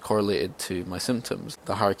level was correlated to my symptoms.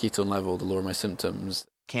 The higher ketone level, the lower my symptoms.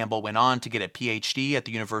 Campbell went on to get a PhD at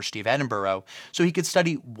the University of Edinburgh so he could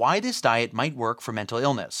study why this diet might work for mental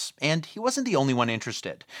illness. And he wasn't the only one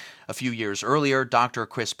interested. A few years earlier, Dr.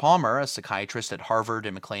 Chris Palmer, a psychiatrist at Harvard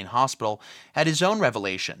and McLean Hospital, had his own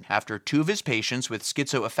revelation after 2 of his patients with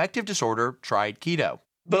schizoaffective disorder tried keto.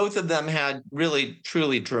 Both of them had really,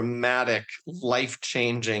 truly dramatic,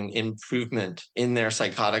 life-changing improvement in their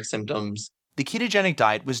psychotic symptoms. The ketogenic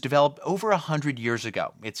diet was developed over 100 years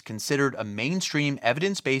ago. It's considered a mainstream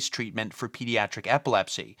evidence-based treatment for pediatric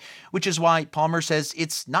epilepsy, which is why Palmer says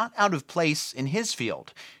it's not out of place in his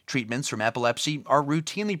field. Treatments from epilepsy are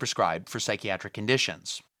routinely prescribed for psychiatric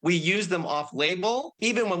conditions. We use them off-label,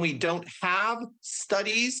 even when we don't have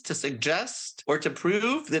studies to suggest or to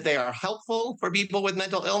prove that they are helpful for people with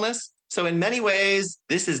mental illness. So in many ways,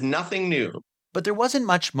 this is nothing new. But there wasn't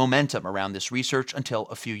much momentum around this research until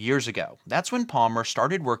a few years ago. That's when Palmer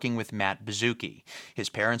started working with Matt Bazuki. His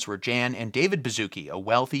parents were Jan and David Bazuki, a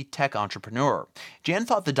wealthy tech entrepreneur. Jan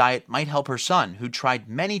thought the diet might help her son, who'd tried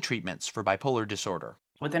many treatments for bipolar disorder.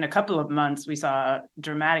 Within a couple of months, we saw a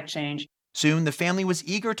dramatic change. Soon, the family was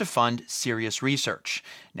eager to fund serious research.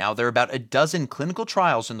 Now there are about a dozen clinical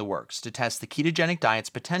trials in the works to test the ketogenic diet's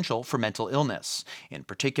potential for mental illness, in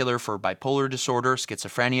particular for bipolar disorder,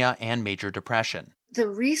 schizophrenia, and major depression. The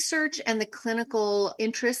research and the clinical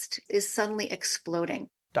interest is suddenly exploding.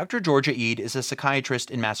 Dr. Georgia Eade is a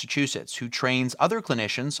psychiatrist in Massachusetts who trains other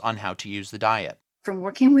clinicians on how to use the diet. From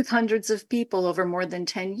working with hundreds of people over more than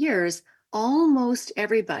 10 years, almost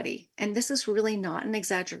everybody, and this is really not an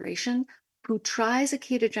exaggeration, who tries a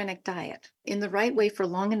ketogenic diet in the right way for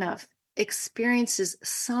long enough experiences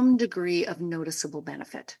some degree of noticeable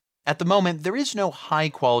benefit. At the moment, there is no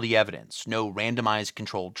high-quality evidence, no randomized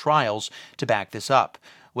controlled trials to back this up.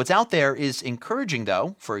 What's out there is encouraging,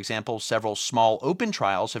 though. For example, several small open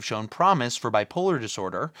trials have shown promise for bipolar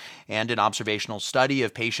disorder, and an observational study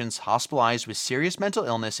of patients hospitalized with serious mental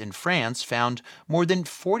illness in France found more than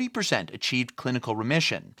 40% achieved clinical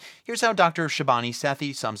remission. Here's how Dr. Shabani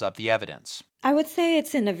Sethi sums up the evidence. I would say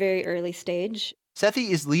it's in a very early stage. Sethi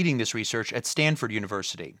is leading this research at Stanford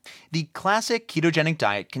University. The classic ketogenic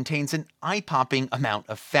diet contains an eye-popping amount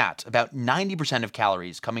of fat, about 90% of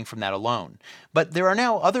calories coming from that alone. But there are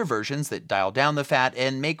now other versions that dial down the fat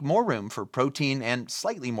and make more room for protein and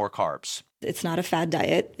slightly more carbs. It's not a fad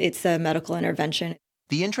diet, it's a medical intervention.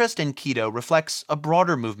 The interest in keto reflects a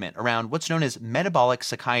broader movement around what's known as metabolic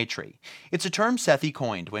psychiatry. It's a term Sethi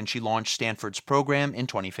coined when she launched Stanford's program in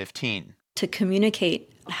 2015. To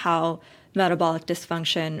communicate how metabolic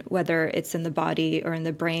dysfunction, whether it's in the body or in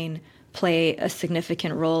the brain, play a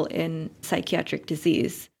significant role in psychiatric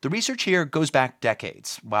disease. The research here goes back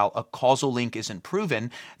decades. While a causal link isn't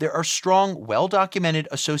proven, there are strong, well-documented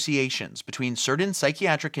associations between certain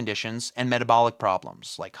psychiatric conditions and metabolic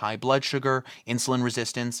problems, like high blood sugar, insulin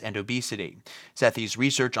resistance, and obesity. Sethi's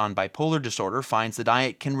research on bipolar disorder finds the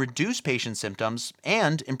diet can reduce patients' symptoms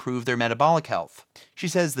and improve their metabolic health. She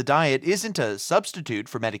says the diet isn't a substitute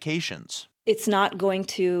for medications. It's not going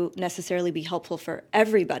to necessarily be helpful for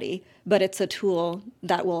everybody, but it's a tool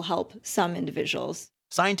that will help some individuals.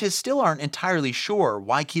 Scientists still aren't entirely sure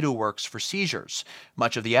why keto works for seizures.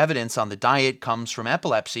 Much of the evidence on the diet comes from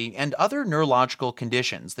epilepsy and other neurological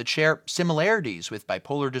conditions that share similarities with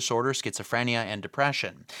bipolar disorder, schizophrenia, and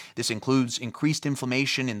depression. This includes increased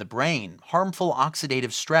inflammation in the brain, harmful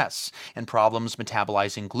oxidative stress, and problems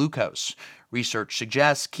metabolizing glucose. Research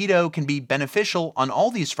suggests keto can be beneficial on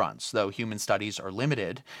all these fronts, though human studies are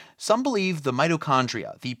limited. Some believe the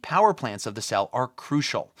mitochondria, the power plants of the cell, are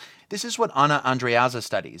crucial. This is what Anna Andreazza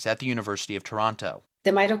studies at the University of Toronto.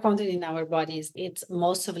 The mitochondria in our bodies, it's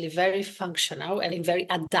mostly very functional and very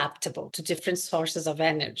adaptable to different sources of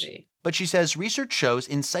energy. But she says research shows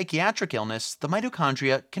in psychiatric illness, the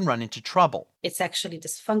mitochondria can run into trouble. It's actually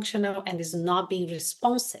dysfunctional and is not being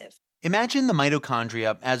responsive. Imagine the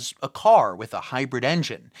mitochondria as a car with a hybrid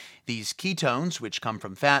engine. These ketones, which come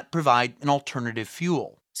from fat, provide an alternative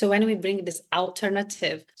fuel. So when we bring this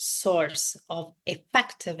alternative source of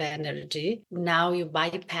effective energy, now you're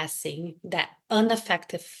bypassing that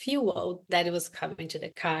ineffective fuel that was coming to the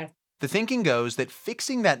car. The thinking goes that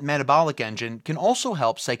fixing that metabolic engine can also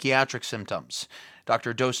help psychiatric symptoms.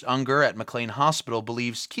 Dr. Dost Unger at McLean Hospital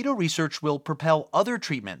believes keto research will propel other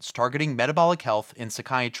treatments targeting metabolic health in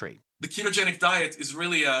psychiatry. The ketogenic diet is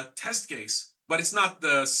really a test case, but it's not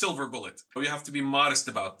the silver bullet. We have to be modest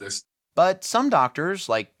about this. But some doctors,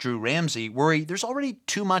 like Drew Ramsey, worry there's already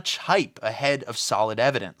too much hype ahead of solid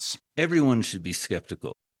evidence. Everyone should be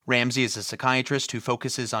skeptical. Ramsey is a psychiatrist who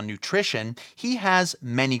focuses on nutrition. He has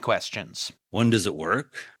many questions. When does it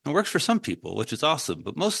work? It works for some people, which is awesome,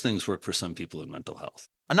 but most things work for some people in mental health.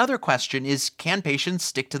 Another question is, can patients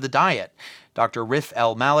stick to the diet? Dr. Rif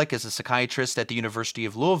El Malik is a psychiatrist at the University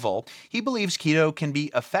of Louisville. He believes keto can be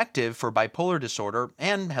effective for bipolar disorder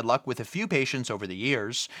and had luck with a few patients over the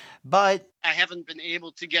years, but I haven't been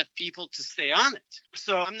able to get people to stay on it.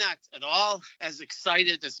 So I'm not at all as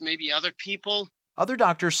excited as maybe other people. other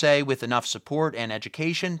doctors say with enough support and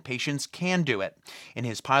education, patients can do it. In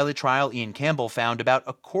his pilot trial, Ian Campbell found about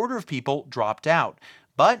a quarter of people dropped out.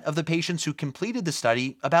 But of the patients who completed the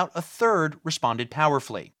study, about a third responded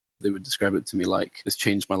powerfully. They would describe it to me like, it's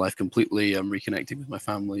changed my life completely, I'm reconnecting with my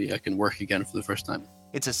family, I can work again for the first time.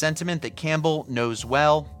 It's a sentiment that Campbell knows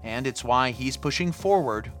well, and it's why he's pushing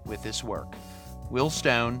forward with this work. Will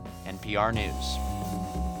Stone, NPR News.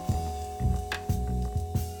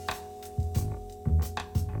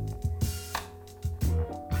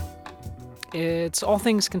 It's All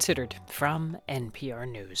Things Considered from NPR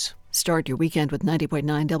News. Start your weekend with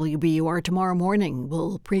 90.9 WBUR tomorrow morning.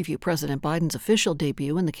 We'll preview President Biden's official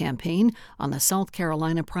debut in the campaign on the South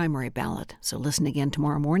Carolina primary ballot. So listen again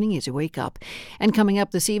tomorrow morning as you wake up. And coming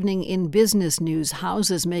up this evening in business news,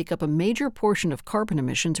 houses make up a major portion of carbon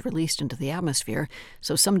emissions released into the atmosphere.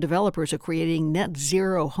 So some developers are creating net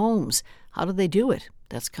zero homes. How do they do it?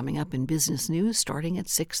 That's coming up in business news starting at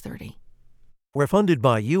 6:30. We're funded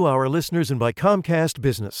by you, our listeners, and by Comcast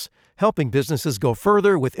Business, helping businesses go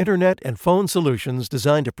further with internet and phone solutions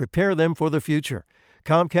designed to prepare them for the future.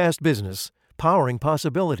 Comcast Business, powering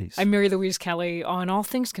possibilities. I'm Mary Louise Kelly. On All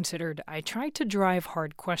Things Considered, I try to drive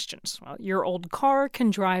hard questions. Well, your old car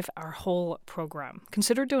can drive our whole program.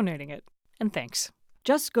 Consider donating it, and thanks.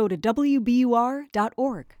 Just go to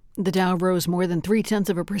WBUR.org. The Dow rose more than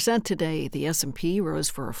 0.3% today. The S&P rose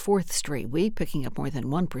for a fourth straight week, picking up more than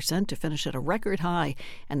 1% to finish at a record high,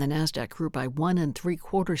 and the Nasdaq grew by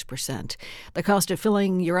 1.75%. The cost of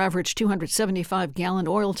filling your average 275-gallon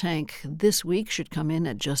oil tank this week should come in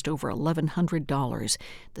at just over $1,100.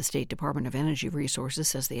 The State Department of Energy Resources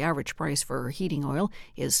says the average price for heating oil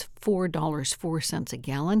is $4.04 a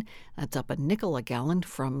gallon. That's up a nickel a gallon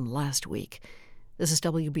from last week. This is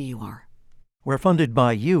WBUR. We're funded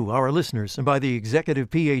by you, our listeners, and by the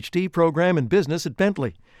Executive PhD program in business at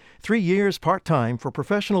Bentley. 3 years part-time for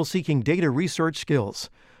professionals seeking data research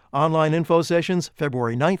skills. Online info sessions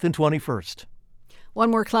February 9th and 21st.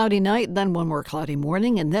 One more cloudy night, then one more cloudy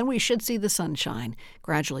morning, and then we should see the sunshine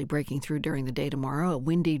gradually breaking through during the day tomorrow. A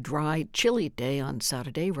windy, dry, chilly day on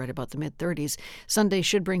Saturday, right about the mid-30s. Sunday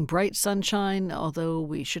should bring bright sunshine, although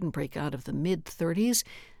we shouldn't break out of the mid-30s.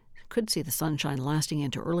 Could see the sunshine lasting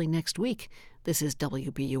into early next week. This is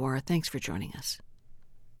WBUR. Thanks for joining us.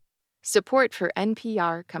 Support for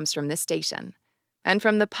NPR comes from this station and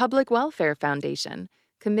from the Public Welfare Foundation,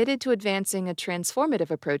 committed to advancing a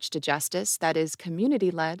transformative approach to justice that is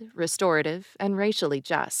community-led, restorative, and racially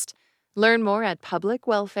just. Learn more at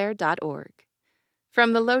publicwelfare.org.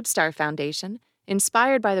 From the Lodestar Foundation,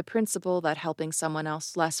 inspired by the principle that helping someone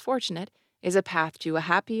else less fortunate is a path to a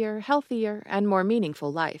happier, healthier, and more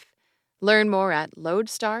meaningful life. Learn more at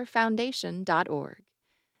lodestarfoundation.org.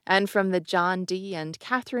 And from the John D. and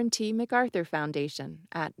Catherine T. MacArthur Foundation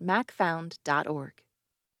at macfound.org.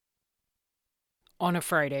 On a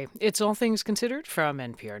Friday, it's All Things Considered from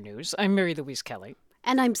NPR News. I'm Mary Louise Kelly.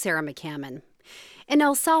 And I'm Sarah McCammon. In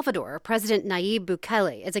El Salvador, President Nayib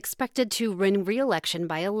Bukele is expected to win re-election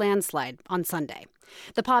by a landslide on Sunday.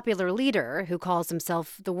 The popular leader, who calls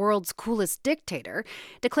himself the world's coolest dictator,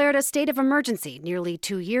 declared a state of emergency nearly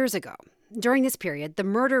 2 years ago. During this period, the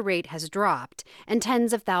murder rate has dropped, and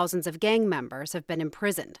tens of thousands of gang members have been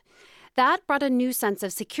imprisoned. That brought a new sense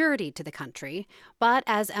of security to the country, but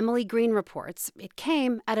as Emily Green reports, it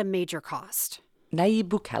came at a major cost. Nayib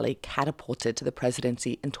Bukele catapulted to the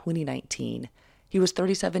presidency in 2019. He was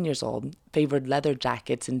 37 years old, favored leather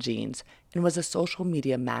jackets and jeans, and was a social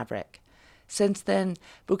media maverick. Since then,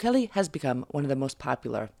 Bukele has become one of the most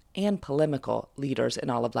popular and polemical leaders in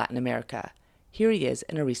all of Latin America. Here he is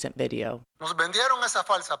in a recent video.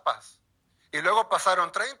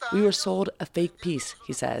 We were sold a fake peace,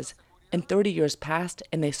 he says, and 30 years passed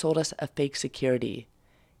and they sold us a fake security.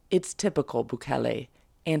 It's typical Bukele,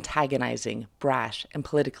 antagonizing, brash, and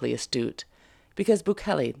politically astute, because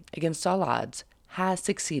Bukele, against all odds, has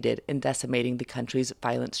succeeded in decimating the country's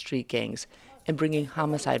violent street gangs and bringing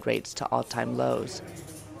homicide rates to all-time lows,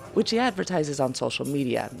 which he advertises on social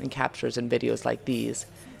media and captures in videos like these.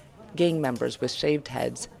 Gang members with shaved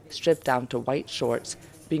heads, stripped down to white shorts,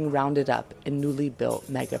 being rounded up in newly built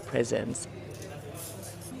mega prisons.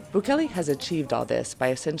 Bukele has achieved all this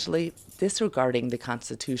by essentially disregarding the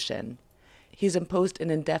Constitution. He's imposed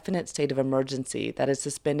an indefinite state of emergency that has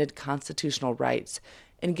suspended constitutional rights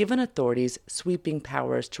and given authorities sweeping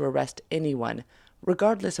powers to arrest anyone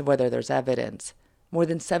Regardless of whether there's evidence, more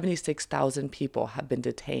than 76,000 people have been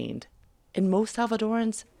detained. And most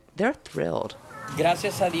Salvadorans, they're thrilled.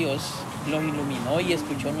 Gracias a Dios, los iluminó y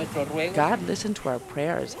escuchó nuestro ruego. God listened to our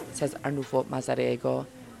prayers, says Arnulfo Mazariego.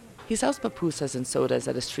 He sells pupusas and sodas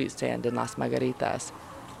at a street stand in Las Margaritas.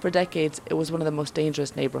 For decades, it was one of the most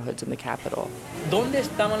dangerous neighborhoods in the capital. ¿Dónde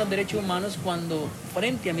estaban los derechos humanos cuando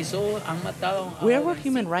frente a mis ojos han matado a... Where were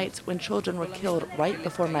human rights when children were killed right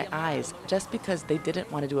before my eyes just because they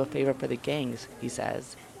didn't want to do a favor for the gangs, he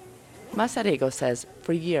says. Mazariego says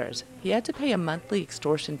for years, he had to pay a monthly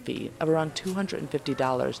extortion fee of around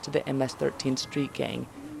 $250 to the MS-13 street gang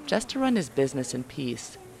just to run his business in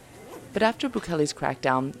peace. But after Bukele's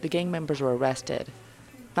crackdown, the gang members were arrested.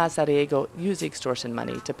 Mazariego used the extortion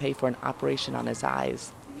money to pay for an operation on his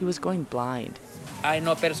eyes. He was going blind. En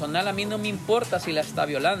lo personal, a mí no me importa si la está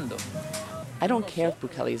violando. I don't care if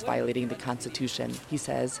Bukele is violating the Constitution, he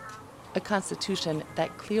says. A constitution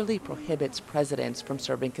that clearly prohibits presidents from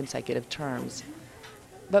serving consecutive terms.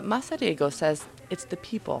 But Mazariego says it's the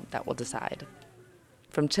people that will decide.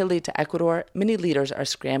 From Chile to Ecuador, many leaders are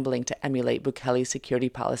scrambling to emulate Bukele's security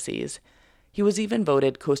policies. He was even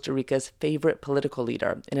voted Costa Rica's favorite political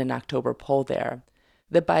leader in an October poll there.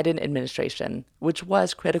 The Biden administration, which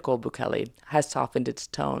was critical of Bukele, has softened its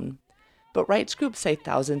tone. But rights groups say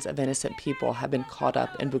thousands of innocent people have been caught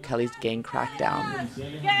up in Bukele's gang crackdown.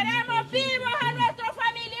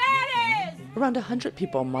 Around 100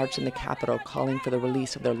 people marched in the capital calling for the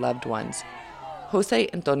release of their loved ones. Jose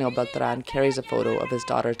Antonio Beltran carries a photo of his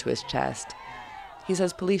daughter to his chest. He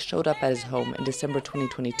says police showed up at his home in December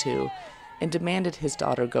 2022 and demanded his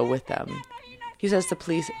daughter go with them. He says the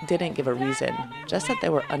police didn't give a reason, just that they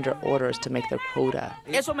were under orders to make their quota.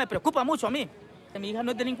 Eso me preocupa mucho a mí. Mi hija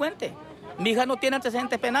no es delincuente. Mi hija no tiene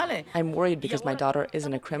antecedentes penales. I'm worried because my daughter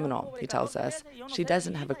isn't a criminal, he tells us. She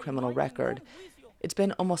doesn't have a criminal record. It's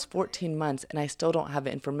been almost 14 months and I still don't have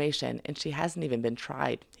information, and she hasn't even been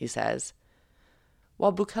tried, he says.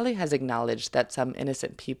 While Bukele has acknowledged that some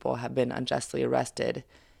innocent people have been unjustly arrested,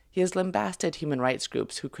 he has lambasted human rights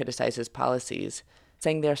groups who criticize his policies,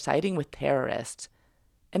 saying they're siding with terrorists.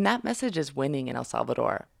 And that message is winning in El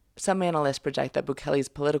Salvador. Some analysts project that Bukele's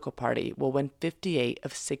political party will win 58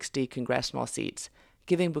 of 60 congressional seats,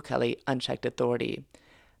 giving Bukele unchecked authority.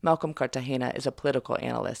 Malcolm Cartagena is a political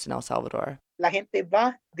analyst in El Salvador. La gente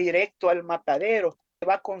va directo al matadero.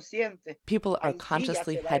 People are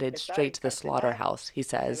consciously headed straight to the slaughterhouse, he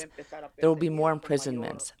says. There will be more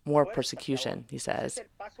imprisonments, more persecution, he says.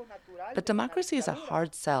 But democracy is a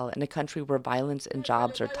hard sell in a country where violence and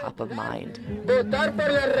jobs are top of mind.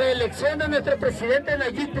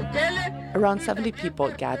 Around 70 people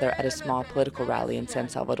gather at a small political rally in San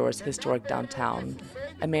Salvador's historic downtown.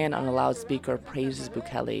 A man on a loudspeaker praises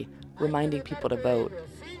Bukele, reminding people to vote.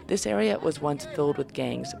 This area was once filled with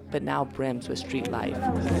gangs, but now brims with street life.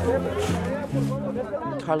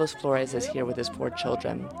 Carlos Flores is here with his 4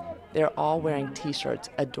 children. They're all wearing T-shirts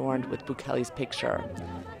adorned with Bukele's picture.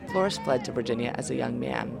 Flores fled to Virginia as a young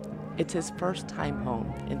man. It's his first time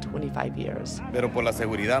home in 25 years.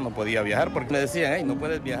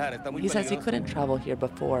 He says he couldn't travel here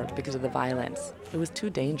before because of the violence. It was too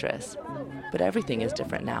dangerous. But everything is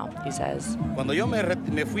different now, he says. When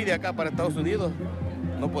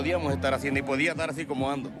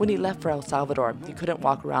he left for El Salvador, he couldn't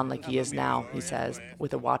walk around like he is now, he says,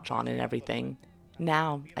 with a watch on and everything.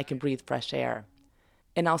 Now I can breathe fresh air.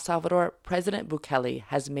 In El Salvador, President Bukele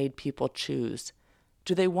has made people choose.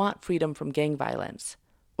 Do they want freedom from gang violence,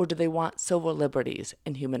 or do they want civil liberties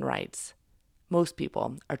and human rights? Most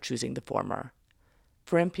people are choosing the former.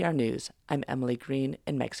 For NPR News, I'm Emily Green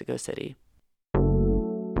in Mexico City.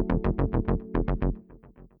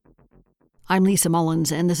 I'm Lisa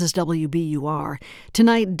Mullins, and this is WBUR.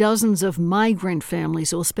 Tonight, dozens of migrant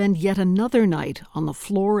families will spend yet another night on the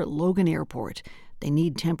floor at Logan Airport. They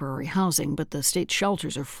need temporary housing, but the state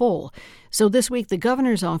shelters are full. So this week, the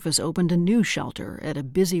governor's office opened a new shelter at a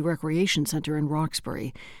busy recreation center in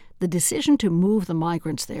Roxbury. The decision to move the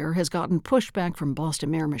migrants there has gotten pushback from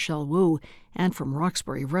Boston Mayor Michelle Wu and from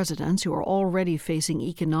Roxbury residents who are already facing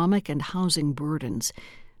economic and housing burdens.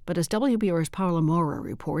 But as WBUR's Paula Mora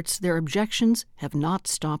reports, their objections have not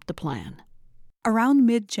stopped the plan. Around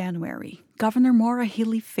mid-January, Governor Maura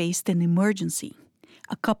Healey faced an emergency.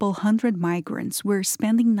 A couple hundred migrants were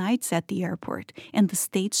spending nights at the airport, and the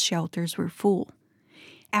state's shelters were full.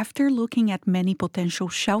 After looking at many potential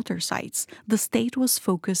shelter sites, the state was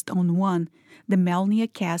focused on one, the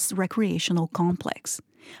Melnia Cass Recreational Complex,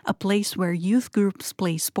 a place where youth groups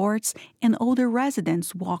play sports and older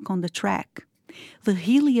residents walk on the track. The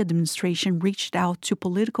Healey administration reached out to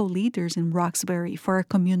political leaders in Roxbury for a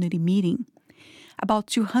community meeting. About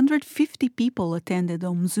 250 people attended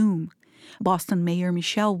on Zoom. Boston Mayor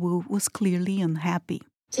Michelle Wu was clearly unhappy.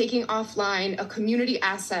 Taking offline a community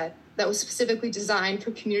asset that was specifically designed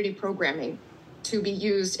for community programming to be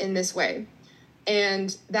used in this way.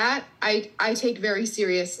 And that I take very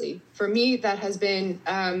seriously. For me, that has been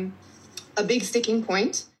a big sticking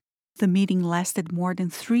point. The meeting lasted more than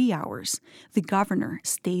 3 hours. The governor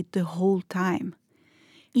stayed the whole time.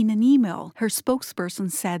 In an email, her spokesperson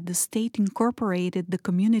said the state incorporated the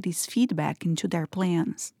community's feedback into their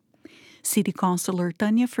plans. City Councilor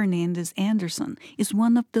Tania Fernandez Anderson is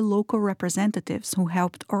one of the local representatives who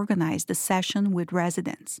helped organize the session with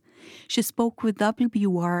residents. She spoke with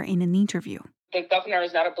WBUR in an interview. The governor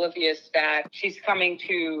is not oblivious that she's coming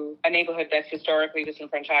to a neighborhood that's historically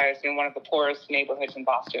disenfranchised in one of the poorest neighborhoods in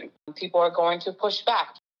Boston. People are going to push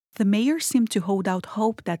back. The mayor seemed to hold out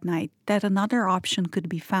hope that night that another option could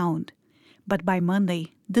be found. But by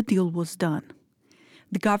Monday, the deal was done.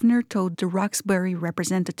 The governor told the Roxbury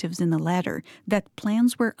representatives in a letter that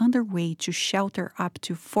plans were underway to shelter up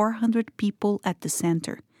to 400 people at the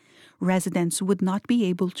center. Residents would not be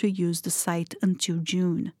able to use the site until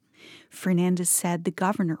June. Fernandez said the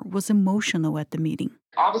governor was emotional at the meeting.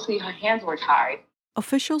 Obviously, her hands were tied.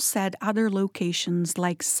 Officials said other locations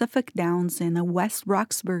like Suffolk Downs and a West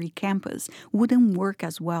Roxbury campus wouldn't work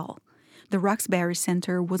as well. The Roxbury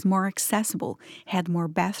Center was more accessible, had more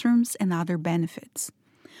bathrooms and other benefits.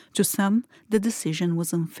 To some, the decision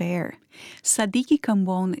was unfair. Sadiki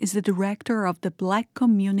Kambon is the director of the Black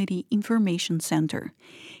Community Information Center.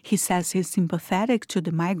 He says he's sympathetic to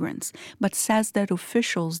the migrants, but says that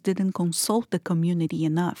officials didn't consult the community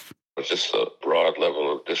enough. It's just a broad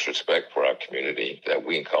level of disrespect for our community that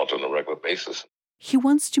we encounter on a regular basis. He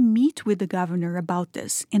wants to meet with the governor about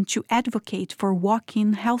this and to advocate for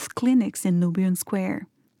walk-in health clinics in Nubian Square.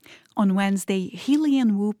 On Wednesday, Healy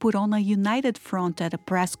and Wu put on a united front at a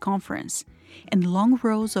press conference, and long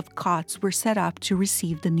rows of cots were set up to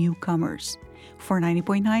receive the newcomers. For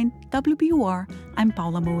 90.9 WBUR, I'm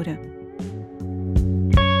Paula Moura.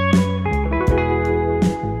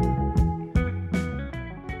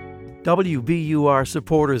 WBUR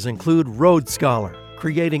supporters include Road Scholar,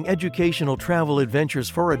 creating educational travel adventures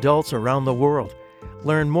for adults around the world.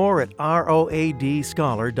 Learn more at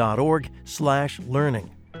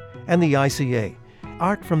roadscholar.org/learning. And the ICA,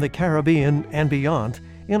 Art from the Caribbean and Beyond,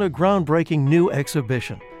 in a groundbreaking new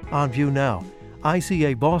exhibition. On view now,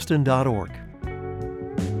 icaboston.org.